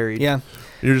get buried. Yeah.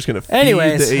 You're just going to feed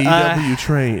Anyways, the AEW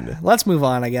train. Let's move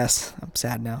on, I guess. I'm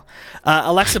sad now.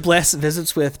 Alexa Bliss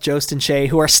visits with Jost and Shay,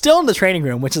 who are still in the training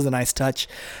room, which is a nice touch.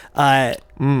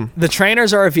 The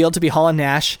trainers are revealed to be Hall and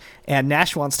Nash, and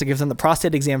Nash wants to give them the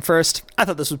prostate exam first. I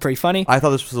thought this was pretty funny. I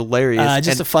thought this was hilarious.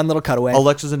 Just a fun little cutaway.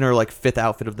 Alexa's in her like 5th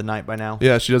outfit of the night by now.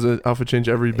 Yeah, she does an outfit change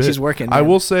every bit. She's working, I man.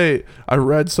 will say, I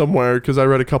read somewhere, because I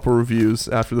read a couple reviews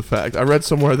after the fact. I read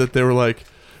somewhere that they were like,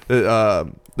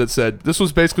 that said, this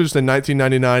was basically just a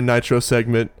 1999 Nitro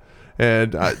segment.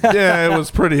 And yeah, it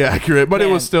was pretty accurate, but it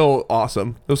was still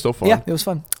awesome. It was still fun. Yeah, it was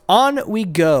fun. On we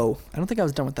go. I don't think I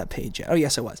was done with that page yet. Oh,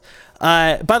 yes, I was.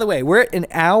 By the way, we're at 1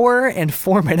 hour and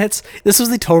 4 minutes. This was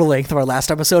the total length of our last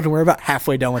episode, and we're about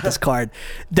halfway done with this card.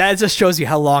 That just shows you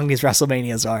how long these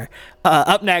WrestleManias are.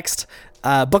 Up next,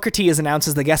 Booker T is announced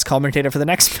as the guest commentator for the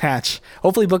next match.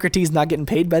 Hopefully Booker T is not getting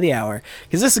paid by the hour,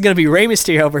 because this is going to be Rey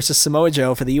Mysterio versus Samoa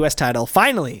Joe for the U.S. title.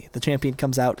 Finally, the champion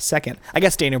comes out second. I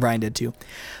guess Daniel Bryan did too.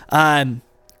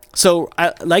 So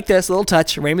I like this little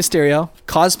touch. Rey Mysterio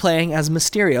cosplaying as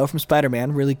Mysterio from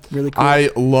Spider-Man. Really, really cool. I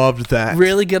loved that.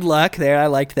 Really good luck there. I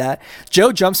liked that.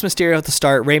 Joe jumps Mysterio at the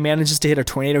start. Rey manages to hit a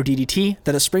tornado DDT,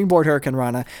 then a springboard Hurricane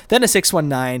Rana, then a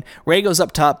 619. Rey goes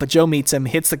up top, but Joe meets him,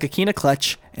 hits the Kakina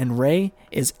clutch, and Rey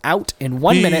is out in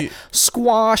 1 minute.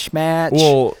 Squash match.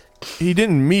 Well, he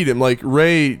didn't meet him. Like,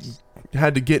 Rey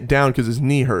had to get down because his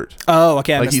knee hurt. Oh,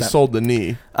 okay. I Like, missed he that. sold the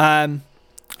knee.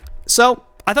 So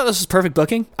I thought this was perfect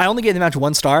booking. I only gave the match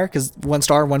 1 star because 1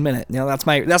 star, 1 minute. You know, that's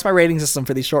my rating system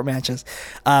for these short matches.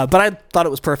 But I thought it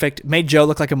was perfect. Made Joe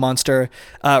look like a monster.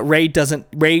 Rey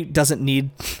doesn't need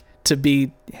to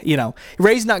be, you know,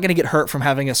 Rey's not going to get hurt from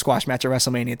having a squash match at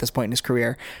WrestleMania at this point in his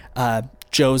career.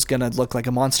 Joe's going to look like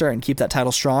a monster and keep that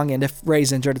title strong. And if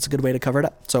Rey's injured, it's a good way to cover it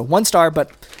up. So 1 star,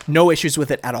 but no issues with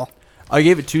it at all. I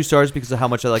gave it 2 stars because of how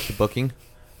much I liked the booking.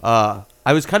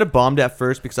 I was kind of bummed at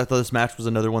first because I thought this match was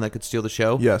another one that could steal the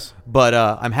show. Yes. But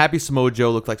I'm happy Samoa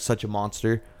Joe looked like such a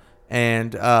monster.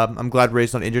 And I'm glad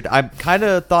Rey's not injured. I kind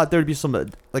of thought there would be some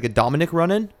like a Dominic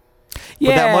run-in. Yeah.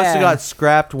 But that must have got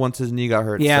scrapped once his knee got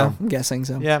hurt. Yeah, So. I'm guessing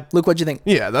so. Yeah. Luke, what'd you think?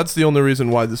 Yeah, that's the only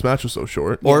reason why this match was so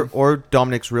short. Or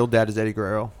Dominic's real dad is Eddie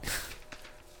Guerrero.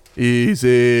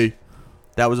 Easy.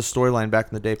 That was a storyline back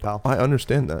in the day, pal. I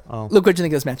understand that. Oh. Luke, what'd you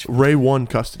think of this match? Rey won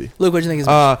custody. Luke, what'd you think of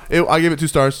this match? I gave it 2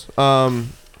 stars.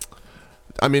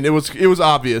 I mean, it was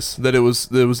obvious that it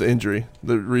was injury.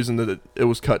 The reason that it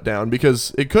was cut down,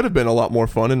 because it could have been a lot more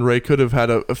fun, and Rey could have had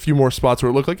a few more spots where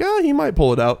it looked like, he might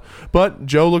pull it out. But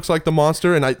Joe looks like the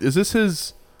monster, and is this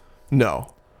his?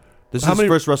 No. This is How his many-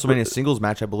 first WrestleMania singles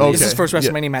match, I believe. Okay. This is his first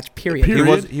WrestleMania match, period.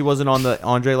 Period. He wasn't on the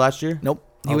Andre last year? Nope.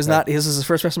 He was Okay. not. This is his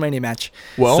first WrestleMania match.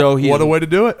 Well, So what a way to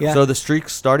do it. Yeah. So the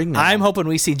streak's starting now. I'm hoping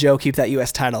we see Joe keep that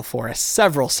U.S. title for us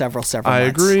several I months.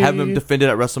 agree. Have him defend it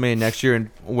at WrestleMania next year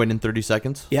and win in 30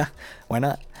 seconds. Yeah, why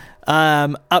not?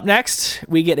 Up next,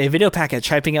 we get a video package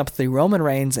hyping up the Roman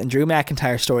Reigns and Drew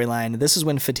McIntyre storyline. This is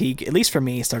when fatigue, at least for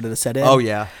me, started to set in. Oh,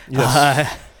 yeah.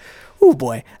 Yes. Oh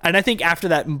boy. And I think after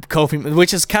that Kofi,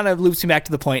 which is kind of loops me back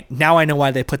to the point, now I know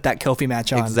why they put that Kofi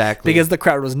match on. Exactly. Because the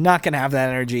crowd was not going to have that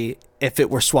energy if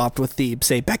it were swapped with the,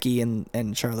 say, Becky and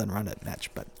Charlotte and Ronda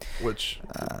match. But Which,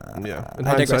 yeah, in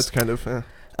I digress. hindsight's kind of.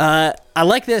 I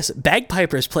like this.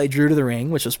 Bagpipers play Drew to the ring,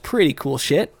 which was pretty cool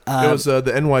shit. It was the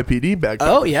NYPD bag.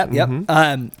 Oh, yep.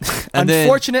 And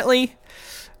Unfortunately,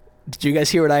 did you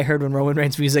guys hear what I heard when Roman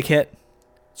Reigns' music hit?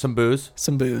 Some booze.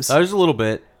 Some booze. There's a little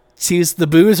bit. See, the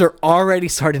boos are already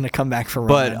starting to come back for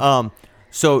Roman. But,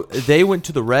 so they went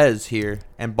to the res here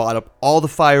and bought up all the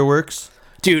fireworks.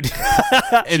 Dude,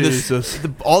 And Jesus.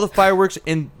 all the fireworks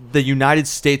in the United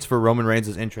States for Roman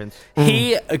Reigns' entrance.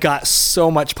 He got so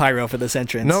much pyro for this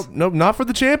entrance. Nope, not for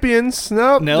the champions.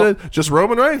 Nope. Just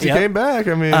Roman Reigns. Yep. He came back.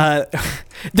 I mean,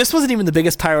 this wasn't even the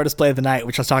biggest pyro display of the night,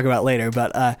 which I'll talk about later.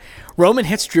 But Roman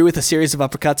hits Drew with a series of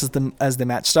uppercuts as the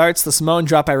match starts. The Samoan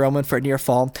drop by Roman for a near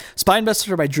fall.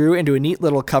 Spinebuster by Drew into a neat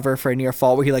little cover for a near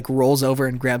fall where he like rolls over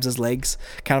and grabs his legs,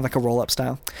 kind of like a roll-up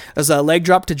style. There's a leg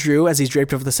drop to Drew as he's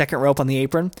draped over the second rope on the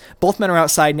apron. Both men are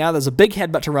outside now. There's a big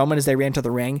headbutt to Roman as they ran to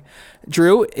the ring.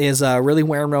 Drew is really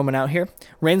wearing Roman out here.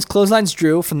 Reigns clotheslines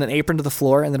Drew from the apron to the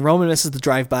floor, and then Roman misses the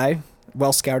drive-by.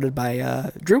 Well scouted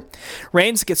by Drew.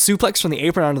 Reigns gets suplexed from the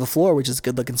apron onto the floor, which is a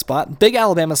good-looking spot. Big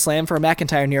Alabama slam for a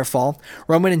McIntyre near fall.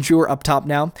 Roman and Drew are up top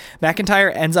now.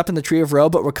 McIntyre ends up in the tree of Roe,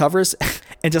 but recovers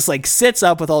and just like sits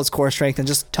up with all his core strength and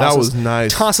just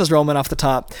tosses Roman off the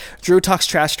top. Drew talks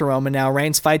trash to Roman now.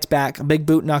 Reigns fights back. A big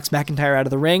boot knocks McIntyre out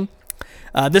of the ring.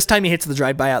 This time he hits the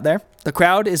drive-by out there. The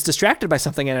crowd is distracted by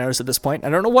something I noticed at this point. I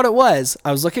don't know what it was.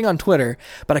 I was looking on Twitter,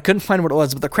 but I couldn't find what it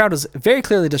was. But the crowd was very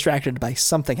clearly distracted by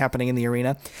something happening in the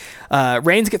arena.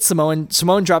 Reigns gets Samoan.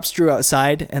 Samoan drops Drew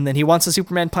outside, and then he wants a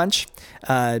Superman punch.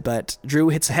 But Drew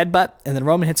hits a headbutt, and then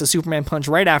Roman hits a Superman punch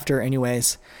right after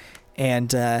anyways. And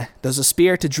there's a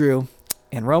spear to Drew,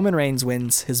 and Roman Reigns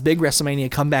wins his big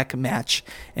WrestleMania comeback match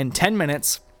in 10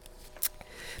 minutes.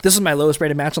 This was my lowest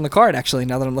rated match on the card, actually,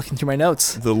 now that I'm looking through my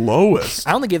notes. The lowest?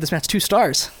 I only gave this match 2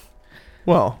 stars.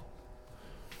 Well,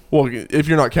 if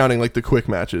you're not counting, like, the quick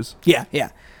matches. Yeah.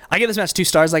 I gave this match 2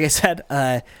 stars, like I said.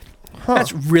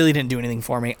 Match really didn't do anything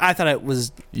for me. I thought it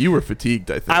was... You were fatigued,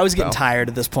 I think. I was getting tired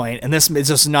at this point, and this is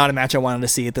just not a match I wanted to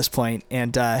see at this point.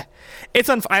 And I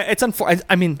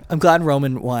mean, I'm glad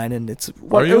Roman won, and it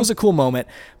was a cool moment,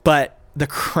 but the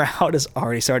crowd is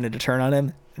already starting to turn on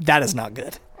him. That is not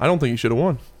good. I don't think he should have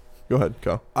won. Go ahead,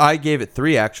 Kyle. I gave it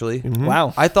 3, actually. Mm-hmm.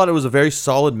 Wow. I thought it was a very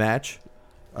solid match.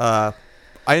 I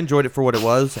enjoyed it for what it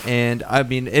was, and I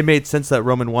mean, it made sense that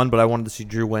Roman won, but I wanted to see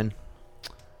Drew win.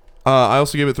 I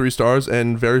also gave it 3 stars,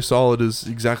 and very solid is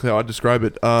exactly how I'd describe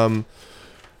it.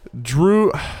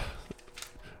 Drew,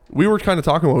 we were kind of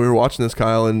talking while we were watching this,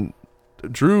 Kyle, and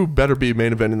Drew better be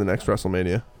main event in the next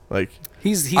WrestleMania. Like,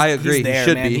 I agree. He's there, he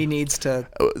should man. be. He needs to.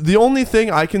 The only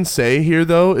thing I can say here,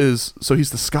 though, is so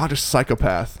he's the Scottish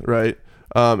psychopath, right?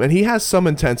 And he has some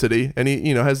intensity, and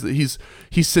he's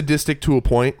sadistic to a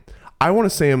point. I want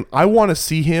to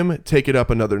see him take it up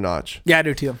another notch. Yeah, I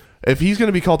do too. If he's going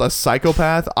to be called a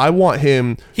psychopath, I want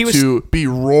him to be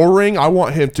roaring. I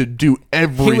want him to do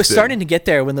everything. He was starting to get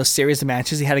there when those series of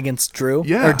matches he had against Drew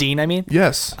or Dean. I mean,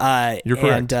 yes, you're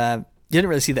correct. And didn't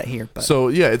really see that here. But. So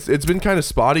yeah, it's been kind of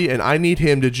spotty, and I need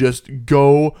him to just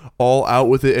go all out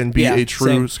with it and be a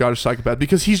true Scottish psychopath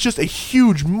because he's just a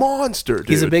huge monster, dude.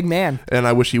 He's a big man, and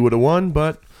I wish he would have won,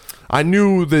 but I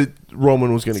knew that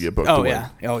Roman was going to get booked. Oh yeah,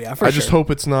 for sure. I just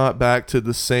hope it's not back to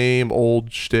the same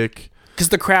old shtick. Because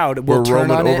the crowd will turn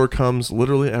Roman on it. overcomes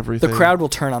literally everything. The crowd will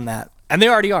turn on that. And they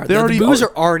already are. The boos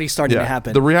are already starting to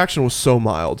happen. The reaction was so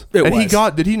mild. It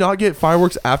was. Did he not get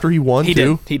fireworks after he won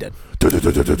too? He did.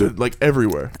 Like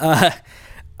everywhere.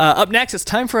 Up next, it's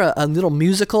time for a little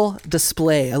musical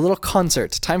display, a little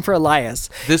concert. Time for Elias.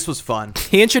 This was fun.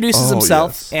 He introduces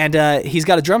himself, and he's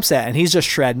got a drum set, and he's just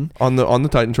shredding. On the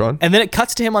Titantron. And then it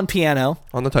cuts to him on piano.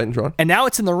 On the Titantron. And now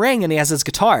it's in the ring, and he has his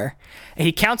guitar. And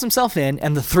he counts himself in,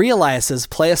 and the 3 Eliases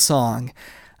play a song.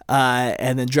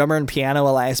 And then drummer and piano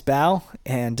Elias bow,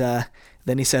 and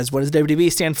then he says, "What does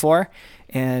WDB stand for?"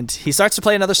 And he starts to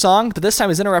play another song, but this time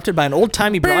he's interrupted by an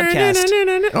old-timey broadcast.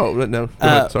 Oh, no. Go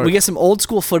ahead, sorry. We get some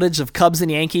old-school footage of Cubs and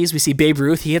Yankees. We see Babe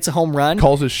Ruth. He hits a home run.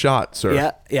 Calls his shot,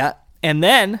 sir. Yeah. And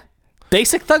then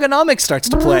Basic Thugonomics starts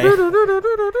to play.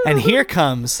 And here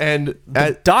comes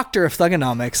the Doctor of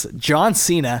Thugonomics, John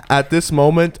Cena. At this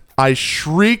moment, I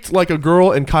shrieked like a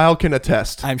girl, and Kyle can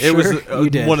attest. I'm sure it was you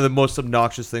did. One of the most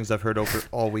obnoxious things I've heard over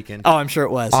all weekend. Oh, I'm sure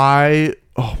it was.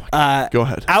 Oh my God. Go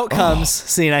ahead. Out comes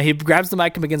Cena. He grabs the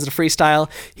mic and begins to freestyle.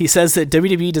 He says that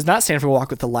WWE does not stand for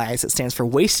Walk with Elias. It stands for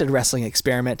Wasted Wrestling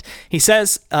Experiment. He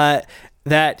says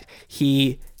that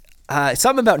he...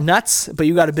 something about nuts, but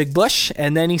you got a big bush.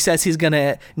 And then he says he'd do an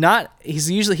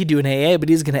AA, but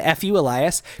he's going to F you,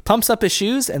 Elias. Pumps up his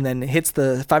shoes and then hits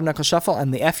the 5-knuckle shuffle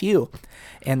and the F you.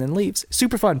 And then leaves.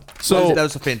 Super fun. So that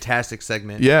was a fantastic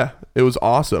segment. Yeah, it was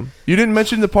awesome. You didn't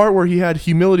mention the part where he had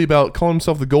humility about calling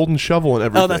himself the Golden Shovel and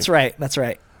everything. Oh, that's right.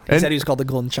 He said he was called the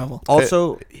Golden Shovel.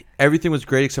 Also, everything was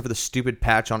great except for the stupid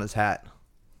patch on his hat.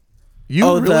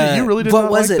 You really did what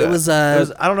not was like it? that. It was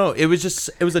I don't know. It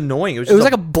was annoying. It was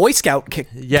like a Boy Scout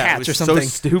patch or something.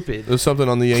 So stupid. It was something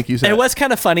on the Yankees hat. And it was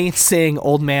kind of funny seeing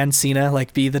old man Cena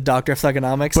be the Doctor of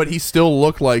Thugonomics. But he still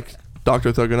looked like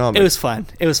Dr. Thugonomics. It was fun.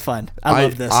 It was fun. I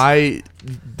love this.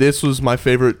 This was my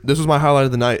favorite. This was my highlight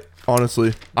of the night.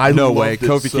 Honestly, no way. loved it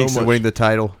Kofi so Kingston much. winning the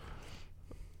title.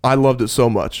 I loved it so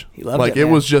much. He loved it, it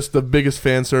man. was just the biggest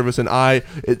fan service, and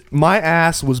my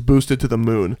ass was boosted to the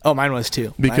moon. Oh, mine was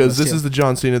too. Because this is the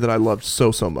John Cena that I loved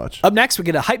so much. Up next, we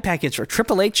get a hype package for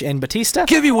Triple H and Batista.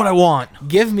 Give me what I want.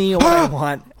 Give me what I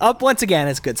want. Up once again,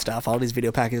 it's good stuff. All these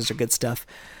video packages are good stuff.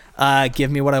 Give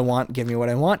me what I want. Give me what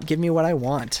I want. Give me what I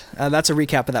want. That's a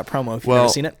recap of that promo. If you've never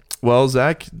seen it. Well,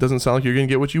 Zach, doesn't sound like you're going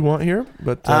to get what you want here,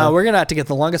 but we're gonna have to get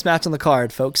the longest match on the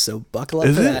card, folks. So buckle up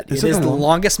for that. It is the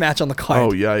longest match on the card.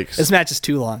 Oh, yikes! This match is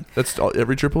too long. That's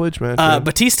every Triple H match.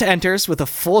 Batista enters with a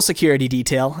full security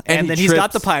detail, and then he's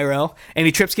got the pyro, and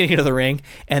he trips getting into the ring,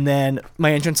 and then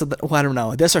my entrance of I don't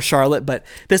know, this or Charlotte, but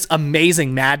this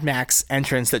amazing Mad Max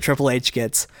entrance that Triple H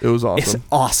gets. It was awesome. It's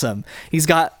awesome. He's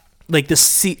got like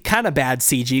this kind of bad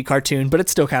CG cartoon, but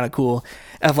it's still kind of cool,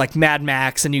 of like Mad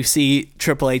Max, and you see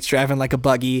Triple H driving like a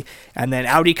buggy, and then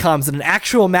out he comes in an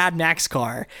actual Mad Max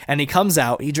car, and he comes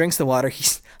out, he drinks the water,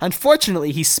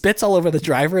 unfortunately he spits all over the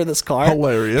driver of this car.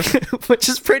 Hilarious. Which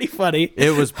is pretty funny.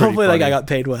 It was pretty Hopefully funny. that guy got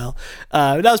paid well.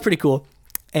 That was pretty cool.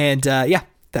 And yeah,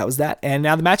 that was that. And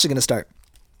now the match is going to start.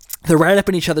 They're right up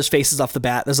in each other's faces off the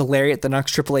bat. There's a lariat that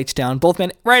knocks Triple H down. Both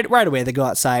men, right away, they go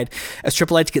outside as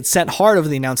Triple H gets sent hard over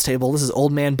the announce table. This is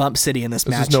Old Man Bump City in this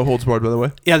match. This is no holds barred, by the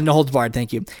way. Yeah, no holds barred,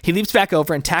 thank you. He leaps back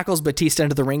over and tackles Batista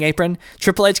into the ring apron.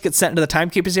 Triple H gets sent into the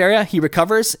timekeeper's area. He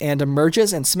recovers and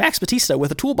emerges and smacks Batista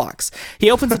with a toolbox. He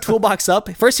opens the toolbox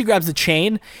up. First, he grabs the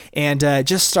chain and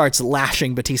just starts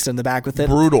lashing Batista in the back with it.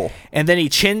 Brutal. And then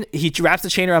he wraps the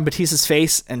chain around Batista's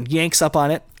face and yanks up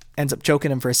on it. Ends up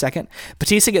choking him for a second.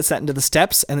 Batista gets sent into the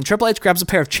steps, and then Triple H grabs a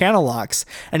pair of channel locks,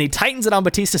 and he tightens it on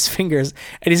Batista's fingers,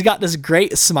 and he's got this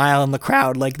great smile in the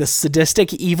crowd, like the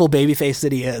sadistic, evil babyface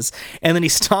that he is. And then he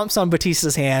stomps on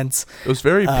Batista's hands. It was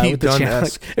very Pete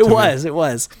Dunne-esque. It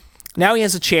was. Now he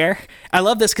has a chair. I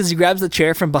love this because he grabs the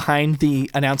chair from behind the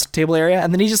announcer table area,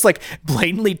 and then he just like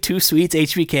blatantly too sweets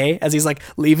HBK as he's like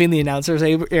leaving the announcer's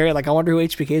area. Like, I wonder who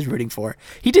HBK is rooting for.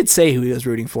 He did say who he was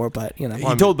rooting for, but you know.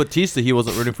 He told Batista he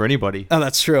wasn't rooting for anybody. Oh,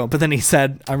 that's true. But then he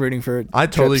said, I'm rooting for I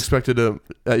totally Trips. expected a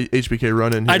HBK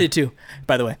run in here. I did too,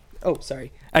 by the way. Oh,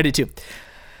 sorry. I did too.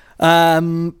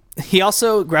 He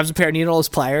also grabs a pair of needleless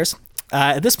pliers.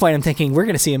 At this point, I'm thinking we're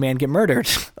going to see a man get murdered,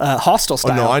 hostile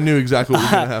style. Oh, no, I knew exactly what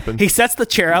was going to happen. He sets the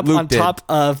chair up Luke on did. top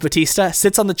of Batista,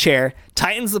 sits on the chair,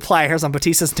 tightens the pliers on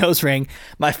Batista's nose ring.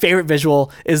 My favorite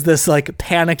visual is this like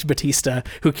panicked Batista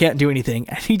who can't do anything,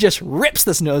 and he just rips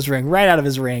this nose ring right out of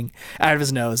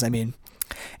his nose. I mean.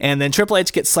 And then Triple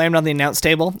H gets slammed on the announce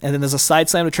table, and then there's a side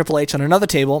slam to Triple H on another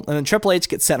table, and then Triple H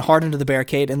gets sent hard into the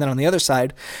barricade, and then on the other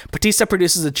side, Batista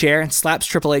produces a chair and slaps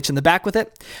Triple H in the back with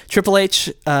it. Triple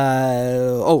H,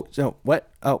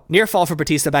 near fall for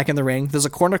Batista back in the ring. There's a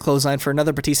corner clothesline for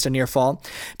another Batista near fall.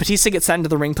 Batista gets sent into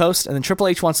the ring post, and then Triple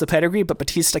H wants the pedigree, but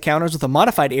Batista counters with a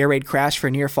modified air raid crash for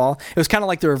a near fall. It was kind of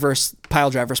like the reverse pile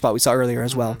driver spot we saw earlier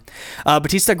as well.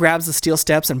 Batista grabs the steel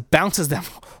steps and bounces them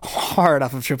hard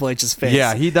off of Triple H's face.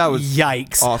 Yeah, that was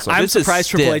yikes. awesome. I'm This is surprised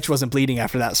Triple stiff. H wasn't bleeding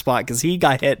after that spot because he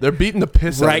got hit They're beating the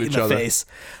piss right out of in each the other. face.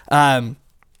 And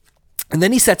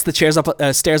then he sets the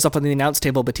stairs up on the announce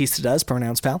table. Batista does, per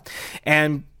announce pal,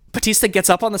 and Batista gets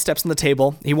up on the steps on the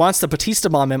table. He wants to Batista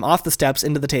bomb him off the steps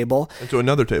into the table. Into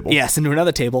another table. Yes, into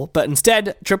another table. But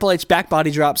instead, Triple H back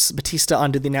body drops Batista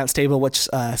onto the announce table, which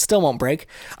still won't break.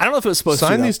 I don't know if it was supposed to.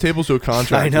 Sign though. these tables to a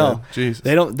contract. I know. Man. Jesus.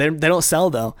 They don't sell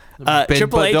though.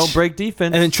 Triple H don't break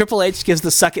defense. And then Triple H gives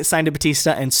the suck it sign to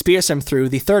Batista and spears him through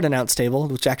the third announce table,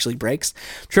 which actually breaks.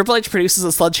 Triple H produces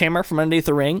a sledgehammer from underneath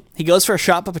the ring. He goes for a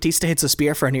shot, but Batista hits a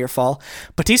spear for a near fall.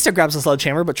 Batista grabs the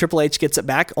sledgehammer, but Triple H gets it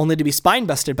back, only to be spine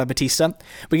busted by Batista.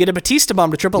 We get a Batista bomb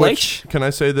to Triple H. Can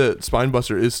I say that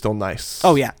Spinebuster is still nice?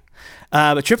 Oh, yeah.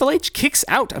 But Triple H kicks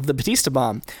out of the Batista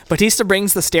bomb. Batista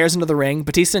brings the stairs into the ring.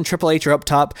 Batista and Triple H are up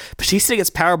top. Batista gets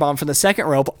powerbombed from the second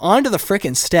rope onto the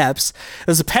frickin' steps.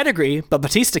 There's a pedigree, but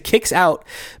Batista kicks out.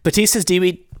 Batista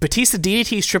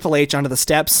DDTs Triple H onto the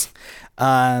steps.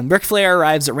 Ric Flair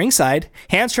arrives at ringside,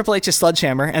 hands Triple H a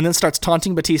sledgehammer, and then starts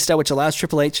taunting Batista, which allows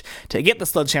Triple H to get the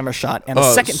sledgehammer shot and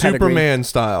a second pedigree. Superman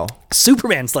style.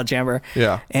 Superman sledgehammer.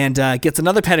 Yeah. And gets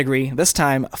another pedigree, this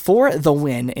time for the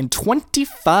win in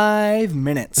 25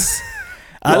 minutes.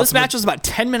 This match was about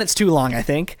 10 minutes too long, I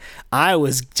think. I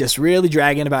was just really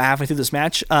dragging about halfway through this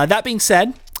match. That being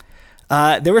said,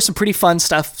 there were some pretty fun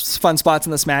spots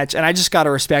in this match, and I just got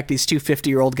to respect these two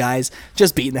 50-year-old guys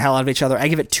just beating the hell out of each other. I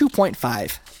give it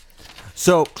 2.5.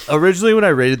 So originally when I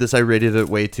rated this, I rated it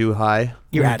way too high.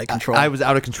 You're out of control. I was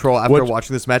out of control after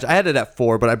watching this match. I had it at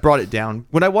 4, but I brought it down.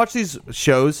 When I watch these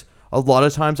shows, a lot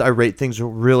of times I rate things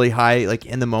really high, like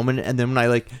in the moment, and then when I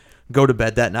like go to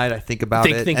bed that night, I think about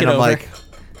it, and I'm like,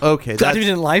 okay, glad you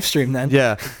didn't live stream then.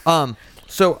 Yeah.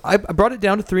 So I brought it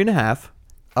down to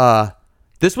 3.5.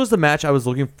 This was the match I was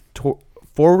looking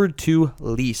forward to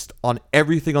least on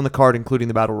everything on the card, including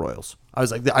the Battle Royals. I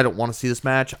was like, I don't want to see this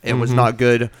match. It was not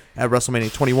good at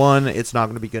WrestleMania 21. It's not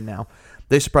going to be good now.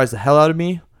 They surprised the hell out of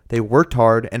me. They worked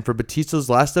hard, and for Batista's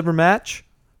last ever match,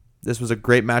 this was a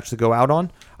great match to go out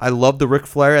on. I loved the Ric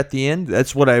Flair at the end.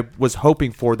 That's what I was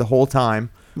hoping for the whole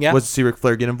time. Yeah. Was to see Ric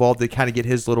Flair get involved. They kind of get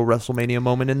his little WrestleMania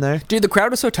moment in there. Dude, the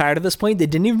crowd was so tired at this point, they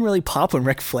didn't even really pop when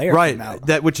Ric Flair came out.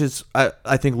 That, which is,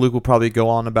 I think Luke will probably go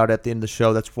on about at the end of the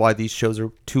show. That's why these shows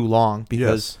are too long,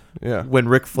 because when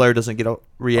Ric Flair doesn't get a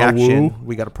reaction,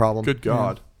 we got a problem. Good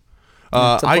God.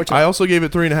 I also gave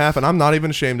it 3.5, and I'm not even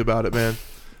ashamed about it, man.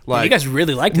 Like, you guys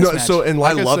really liked this match. So, and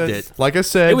like I loved it. Like I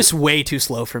said, it was way too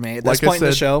slow for me at this point in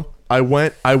the show. I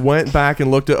went back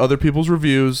and looked at other people's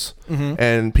reviews,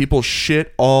 and people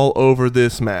shit all over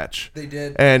this match. They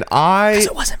did, and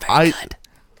it wasn't very good.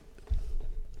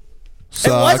 It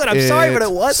wasn't. I'm sorry, but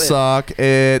it wasn't. Suck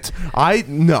it.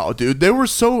 No, dude. They were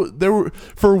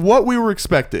for what we were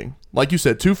expecting. Like you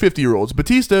said, 2 50-year-olds.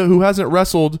 Batista, who hasn't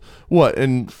wrestled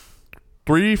in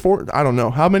 3, 4, I don't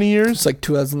know how many years. It's like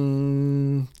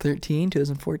 2013,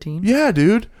 2014. Yeah,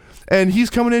 dude. And he's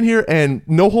coming in here, and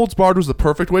No Holds Barred was the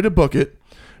perfect way to book it,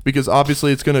 because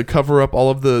obviously it's going to cover up all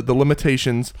of the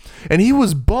limitations. And he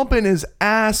was bumping his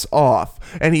ass off,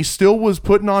 and he still was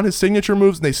putting on his signature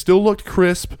moves, and they still looked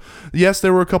crisp. Yes,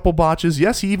 there were a couple botches.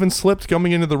 Yes, he even slipped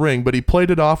coming into the ring, but he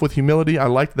played it off with humility. I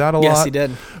liked that a lot. Yes, he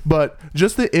did. But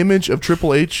just the image of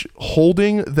Triple H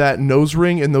holding that nose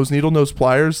ring and those needle nose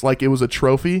pliers like it was a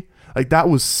trophy, like that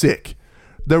was sick.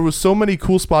 There was so many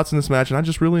cool spots in this match, and I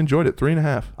just really enjoyed it.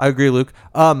 3.5. I agree, Luke.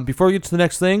 Before we get to the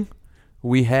next thing,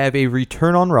 we have a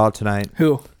return on Raw tonight.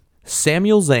 Who?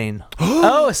 Samuel Zayn.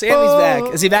 Oh, Sammy's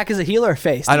back. Is he back as a heel or a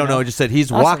face? I don't know. It just said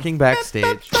he's walking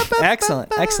backstage.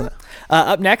 Excellent.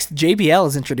 Up next, JBL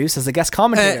is introduced as a guest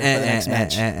commentator for the next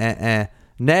match.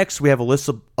 Next, we have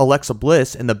Alexa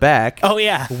Bliss in the back. Oh,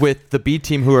 yeah. With the B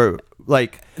team, who are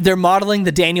like... They're modeling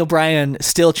the Daniel Bryan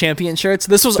Still Champion shirts.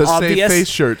 This was obvious. Save face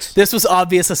shirts. This was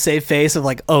obvious a save face of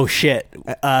like, oh, shit.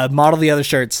 Model the other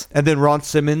shirts. And then Ron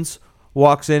Simmons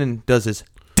walks in and does his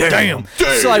damn.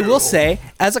 So I will say,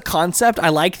 as a concept, I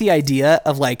like the idea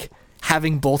of like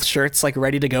having both shirts like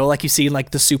ready to go, like you see in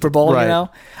like the Super Bowl. Right. You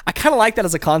know, I kind of like that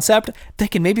as a concept. They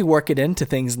can maybe work it into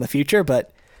things in the future,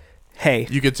 but hey,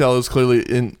 you could tell it was clearly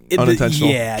unintentional.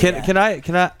 Can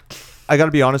I? I got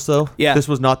to be honest though. Yeah, this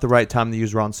was not the right time to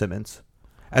use Ron Simmons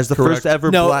as the first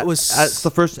ever. As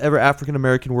the first ever African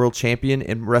American world champion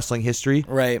in wrestling history.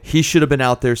 Right, he should have been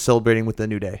out there celebrating with the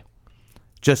New Day.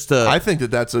 I think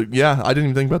that's I didn't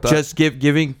even think about that. Just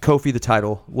giving Kofi the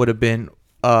title would have been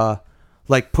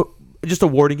just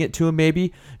awarding it to him,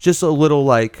 maybe just a little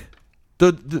like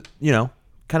the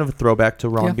kind of a throwback to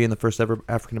Ron being the first ever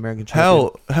African American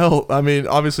champion. Hell, I mean,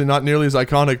 obviously not nearly as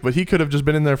iconic, but he could have just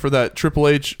been in there for that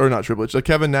the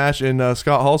Kevin Nash and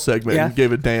Scott Hall segment and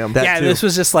gave a damn. This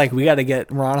was just like, we got to get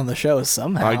Ron on the show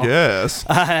somehow, I guess.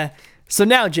 So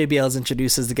now JBL is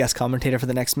introduced as the guest commentator for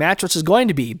the next match, which is going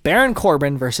to be Baron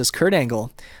Corbin versus Kurt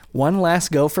Angle. One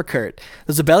last go for Kurt.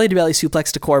 There's a belly-to-belly suplex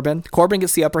to Corbin. Corbin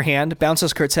gets the upper hand,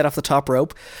 bounces Kurt's head off the top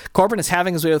rope. Corbin is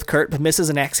having his way with Kurt, but misses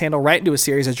an axe handle right into a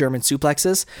series of German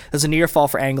suplexes. There's a near fall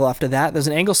for Angle after that. There's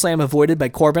an Angle slam avoided by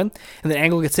Corbin, and then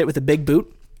Angle gets hit with a big boot.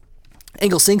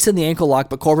 Angle sinks in the ankle lock,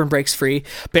 but Corbin breaks free.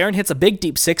 Baron hits a big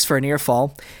deep 6 for a near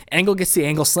fall. Angle gets the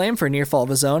Angle slam for a near fall of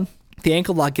his own. The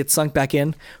ankle lock gets sunk back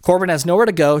in. Corbin has nowhere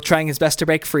to go, trying his best to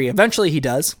break free. Eventually he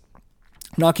does,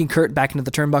 knocking Kurt back into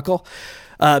the turnbuckle.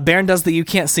 Baron does the "you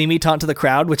can't see me" taunt to the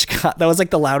crowd, that was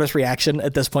like the loudest reaction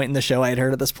at this point in the show I had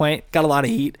heard at this point. Got a lot of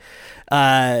heat.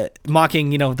 Mocking,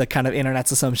 the kind of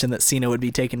internet's assumption that Cena would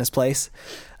be taking his place.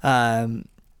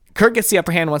 Kurt gets the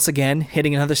upper hand once again,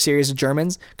 hitting another series of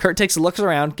Germans. Kurt looks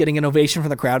around, getting an ovation from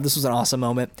the crowd. This was an awesome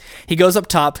moment. He goes up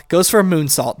top, goes for a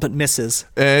moonsault, but misses.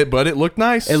 But it looked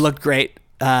nice. It looked great.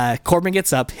 Corbin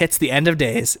gets up, hits the end of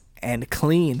days, and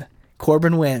clean.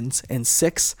 Corbin wins in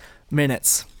 6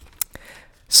 minutes.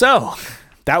 So,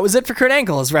 that was it for Kurt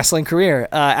Angle, his wrestling career.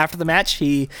 After the match,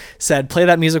 he said, "Play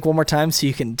that music one more time so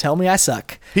you can tell me I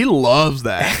suck." He loves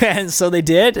that. And so they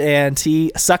did, and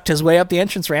he sucked his way up the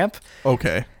entrance ramp.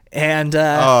 Okay. And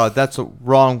that's a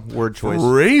wrong word choice.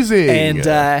 Crazy. And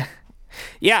I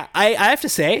have to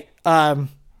say,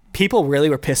 people really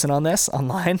were pissing on this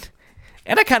online,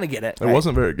 and I kind of get it. It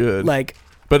wasn't very good.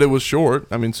 But it was short.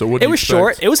 I mean, so what? It was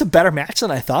short. It was a better match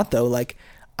than I thought, though.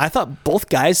 I thought both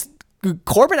guys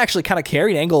Corbin actually kind of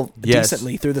carried Angle Yes.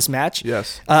 decently through this match.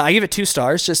 Yes. I give it 2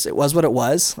 stars. Just it was what it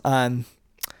was.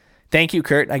 Thank you,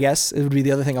 Kurt. I guess it would be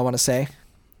the other thing I want to say.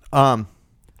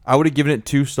 I would have given it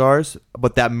 2 stars,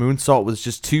 but that moonsault was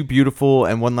just too beautiful.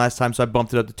 And one last time, so I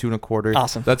bumped it up to 2.25.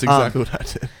 Awesome. That's exactly what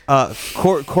I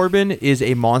did. Corbin is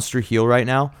a monster heel right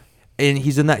now, and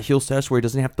he's in that heel status where he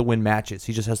doesn't have to win matches.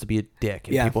 He just has to be a dick,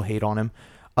 and people hate on him.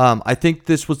 I think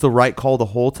this was the right call the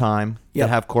whole time to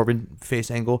have Corbin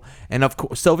face Angle. And of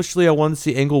course, selfishly, I wanted to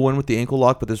see Angle win with the ankle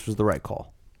lock, but this was the right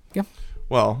call. Yep.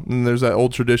 Well, and there's that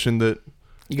old tradition that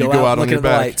You go out on looking your at the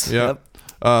back. lights. Yep.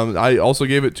 I also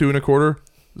gave it 2.25.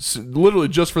 Literally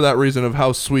just for that reason of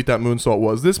how sweet that moonsault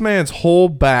was. This man's whole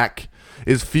back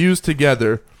is fused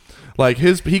together. Like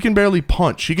he can barely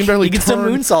punch. He can barely He can still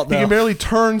moonsault, He though. can barely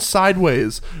turn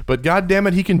sideways. But god damn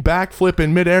it, he can backflip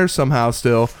in midair somehow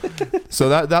still. So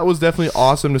that was definitely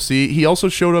awesome to see. He also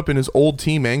showed up in his old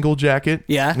Team Angle jacket.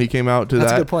 Yeah. He came out to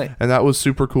That's that. a good point. And that was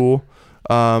super cool.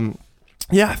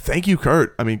 Yeah, thank you,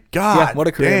 Kurt. I mean, God what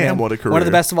a career, damn, man. what a career. One of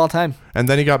the best of all time. And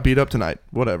then he got beat up tonight.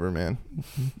 Whatever, man.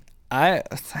 I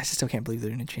still can't believe they're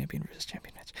doing a champion versus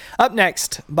champion match. Up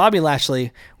next, Bobby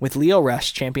Lashley with Lio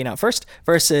Rush, champion out first,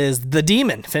 versus the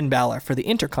Demon, Finn Balor, for the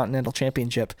Intercontinental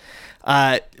Championship.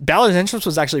 Balor's entrance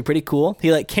was actually pretty cool.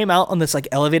 He came out on this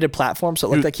elevated platform, so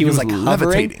it looked like he was hovering,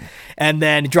 levitating. and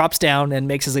then drops down and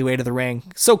makes his way to the ring.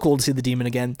 So cool to see the Demon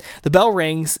again. The bell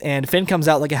rings, and Finn comes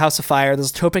out like a house of fire.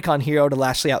 There's a Topic on Hero to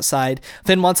Lashley outside.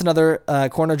 Finn wants another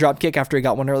corner drop kick after he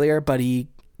got one earlier, but he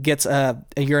gets a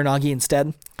Uranagi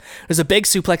instead. There's a big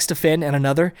suplex to Finn and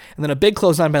another, and then a big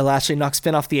clothesline by Lashley knocks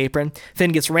Finn off the apron.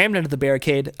 Finn gets rammed into the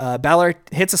barricade. Balor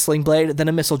hits a sling blade, then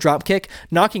a missile drop kick,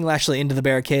 knocking Lashley into the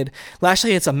barricade.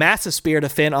 Lashley hits a massive spear to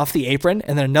Finn off the apron,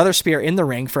 and then another spear in the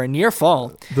ring for a near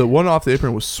fall. The one off the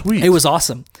apron was sweet. It was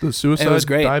awesome. The suicide It was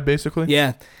great. dive, basically.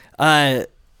 Yeah. I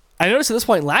noticed at this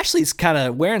point Lashley's kind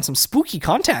of wearing some spooky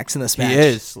contacts in this match. He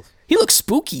is. He looks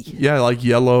spooky. Yeah, like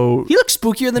yellow. He looks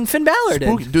spookier than Finn Balor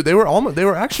Spooky. did. Dude, they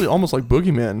were actually almost like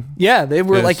boogeyman. Yeah, they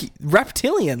were Yes. like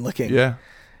reptilian looking. Yeah.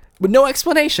 With no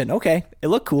explanation. Okay. It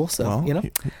looked cool, so, Well,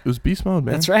 it was beast mode,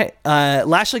 man. That's right.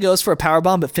 Lashley goes for a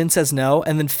powerbomb, but Finn says no.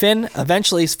 And then Finn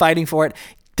eventually is fighting for it,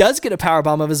 does get a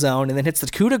powerbomb of his own, and then hits the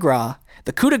coup de grace,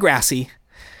 the coup de gracie.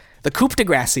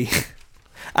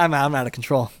 I'm out of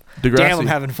control. Degrassi. Damn, I'm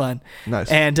having fun.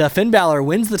 Nice. And Finn Balor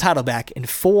wins the title back in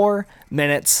 4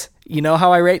 minutes. You know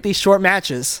how I rate these short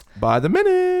matches. By the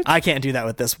minute. I can't do that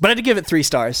with this, but I had to give it 3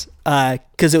 stars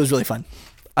because it was really fun.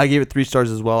 I gave it 3 stars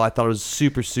as well. I thought it was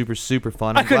super, super, super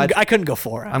fun. I couldn't go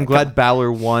 4. I'm glad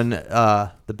Balor won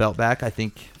the belt back. I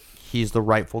think he's the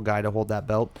rightful guy to hold that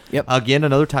belt. Yep. Again,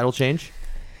 another title change.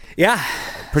 Yeah.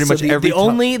 Pretty much every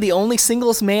the only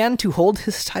singles man to hold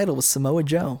his title was Samoa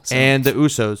Joe. So. And the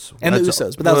Usos. And the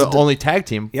Usos, but that was the only tag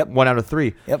team. Yep. 1 out of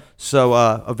 3. Yep. So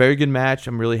a very good match.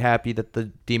 I'm really happy that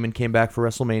the Demon came back for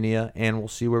WrestleMania, and we'll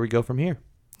see where we go from here.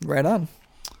 Right on.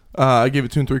 I gave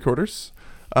it 2 3/4.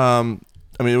 I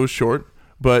mean, it was short,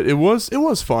 but it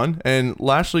was fun. And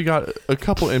Lashley got a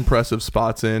couple impressive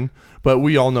spots in, but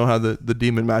we all know how the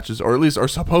Demon matches, or at least are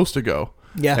supposed to go.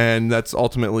 Yeah. And that's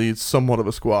ultimately somewhat of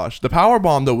a squash. The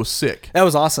powerbomb, though, was sick. That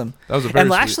was awesome. That was a very And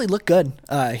Lashley looked good.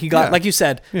 He got, like you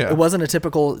said, it wasn't a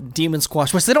typical Demon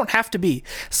squash, which they don't have to be.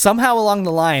 Somehow along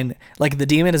the line, like the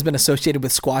Demon has been associated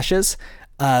with squashes,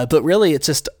 but really it's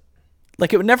just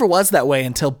like it never was that way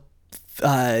until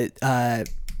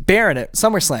Baron at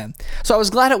SummerSlam. So I was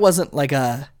glad it wasn't like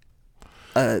a.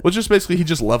 Well, just basically he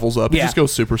just levels up. He just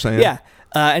goes Super Saiyan. Yeah,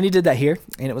 and he did that here,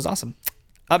 and it was awesome.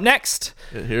 Up next,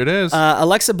 Here it is.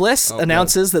 Alexa Bliss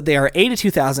announces that they are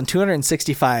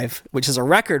 82,265, which is a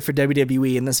record for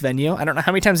WWE in this venue. I don't know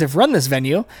how many times they've run this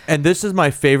venue And this is my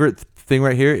favorite thing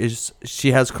right here is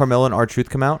she has Carmella and R-Truth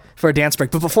come out. for a dance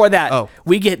break. But before that,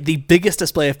 we get the biggest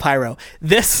display of pyro.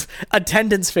 This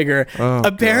attendance figure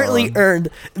apparently earned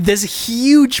this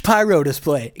huge pyro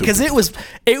display because it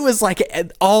was like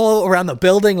all around the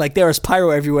building. Like there was pyro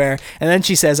everywhere. And then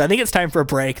she says, I think it's time for a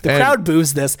break. The crowd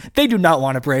boos this. They do not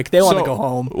want a break. They want to go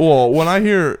home. Well, when I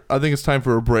hear I think it's time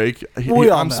for a break, I'm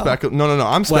know.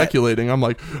 I'm speculating. I'm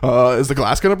like, is the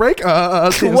glass gonna break?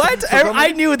 What?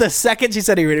 I knew the second she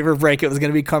said he ready for a break, it was going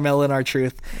to be Carmella and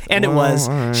R-Truth. And it was.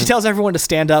 Right. She tells everyone to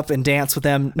stand up and dance with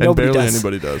them. And Nobody barely does.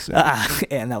 anybody does. Yeah.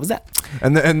 And that was that.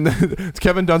 And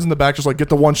Kevin Dunn's in the back, just like get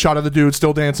the one shot of the dude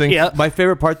still dancing. Yeah. My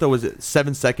favorite part though was a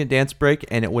 7-second dance break,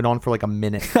 and it went on for like a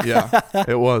minute. Yeah,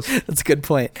 it was. That's a good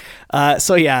point.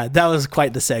 So yeah, that was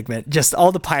quite the segment. Just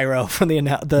all the pyro from the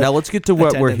Now let's get to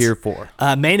what we're attendance. here for.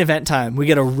 Main event time. We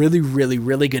get a really, really,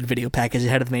 really good video package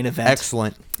ahead of main event.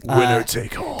 Excellent. Winner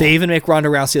take all. They even make Ronda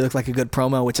Rousey look like a good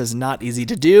promo, which is not easy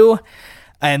to do.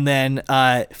 And then,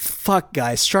 fuck,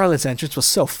 guys, Charlotte's entrance was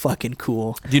so fucking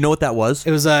cool. Do you know what that was?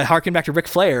 It was harking back to Ric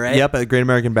Flair, right? Yep, at the Great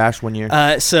American Bash one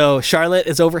year. So Charlotte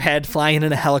is overhead flying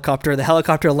in a helicopter. The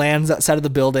helicopter lands outside of the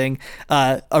building.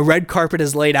 A red carpet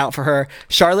is laid out for her.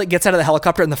 Charlotte gets out of the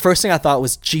helicopter, and the first thing I thought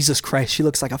was, Jesus Christ, she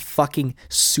looks like a fucking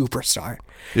superstar.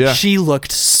 Yeah. She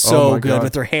looked Oh so my good God.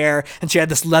 with her hair, and she had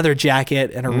this leather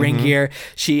jacket and her ring gear.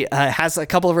 She has a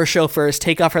couple of her chauffeurs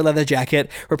take off her leather jacket,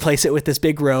 replace it with this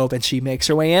big robe, and she makes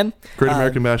her way in. Great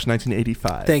American Bash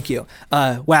 1985. Thank you.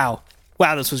 Wow,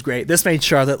 this was great. This made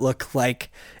Charlotte look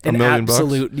like an $1 million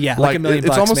absolute, bucks? yeah, like $1 million It's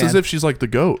bucks, almost man. as if she's like the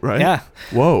GOAT, right? Yeah.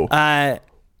 Whoa.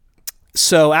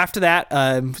 So after that,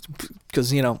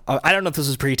 because I don't know if this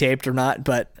was pre-taped or not,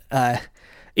 but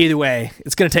either way,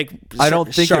 it's gonna take. I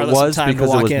don't think Charlotte it was some time to because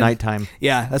it walk was in. nighttime.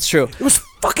 Yeah, that's true. It was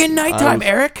fucking nighttime,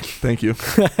 Eric. Thank you.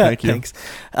 Thank you. Thanks.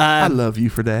 I love you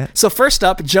for that. So first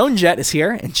up, Joan Jett is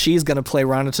here, and she's gonna play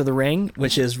Ronda to the ring,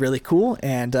 which is really cool.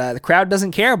 And the crowd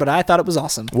doesn't care, but I thought it was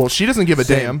awesome. Well, she doesn't give a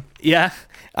damn. Yeah.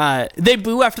 They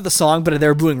boo after the song, but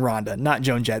they're booing Ronda, not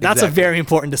Joan Jett. That's Exactly. a very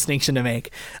important distinction to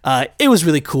make. It was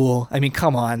really cool. I mean,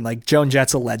 come on, like Joan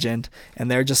Jett's a legend,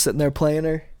 and they're just sitting there playing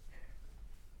her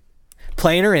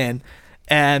in,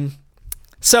 and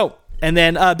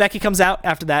then Becky comes out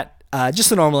after that.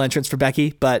 Just a normal entrance for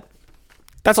Becky, but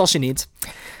that's all she needs.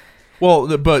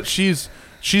 Well, but she's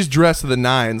dressed to the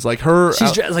nines. Like her.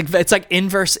 She's it's like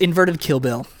inverted Kill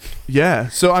Bill. Yeah.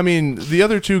 So I mean, the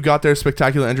other two got their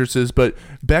spectacular entrances, but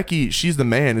Becky, she's the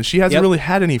man, and she hasn't Yep. really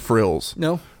had any frills.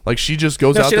 No. Like she just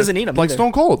goes No, out she there doesn't need 'em like either.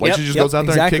 Stone Cold. Like Yep, she just yep, goes out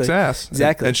there exactly. and kicks ass.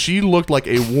 Exactly. And she looked like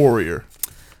a warrior.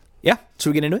 Yeah.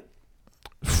 Should we get into it?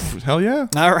 Hell yeah.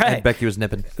 All right. And Becky was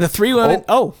nipping. The three women.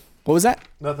 Oh, what was that?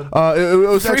 Nothing. It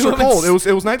was Three extra women- cold.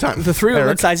 It was nighttime. The three women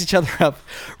Eric. size each other up.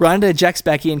 Ronda ejects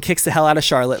Becky and kicks the hell out of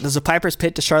Charlotte. There's a Piper's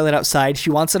Pit to Charlotte outside. She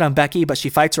wants it on Becky, but she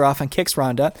fights her off and kicks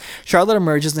Ronda. Charlotte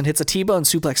emerges and hits a T-bone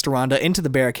suplex to Ronda into the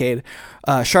barricade.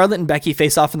 Charlotte and Becky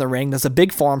face off in the ring. There's a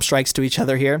big forearm strikes to each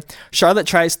other here. Charlotte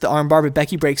tries the armbar, but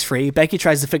Becky breaks free. Becky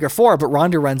tries the figure four, but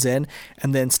Ronda runs in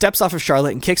and then steps off of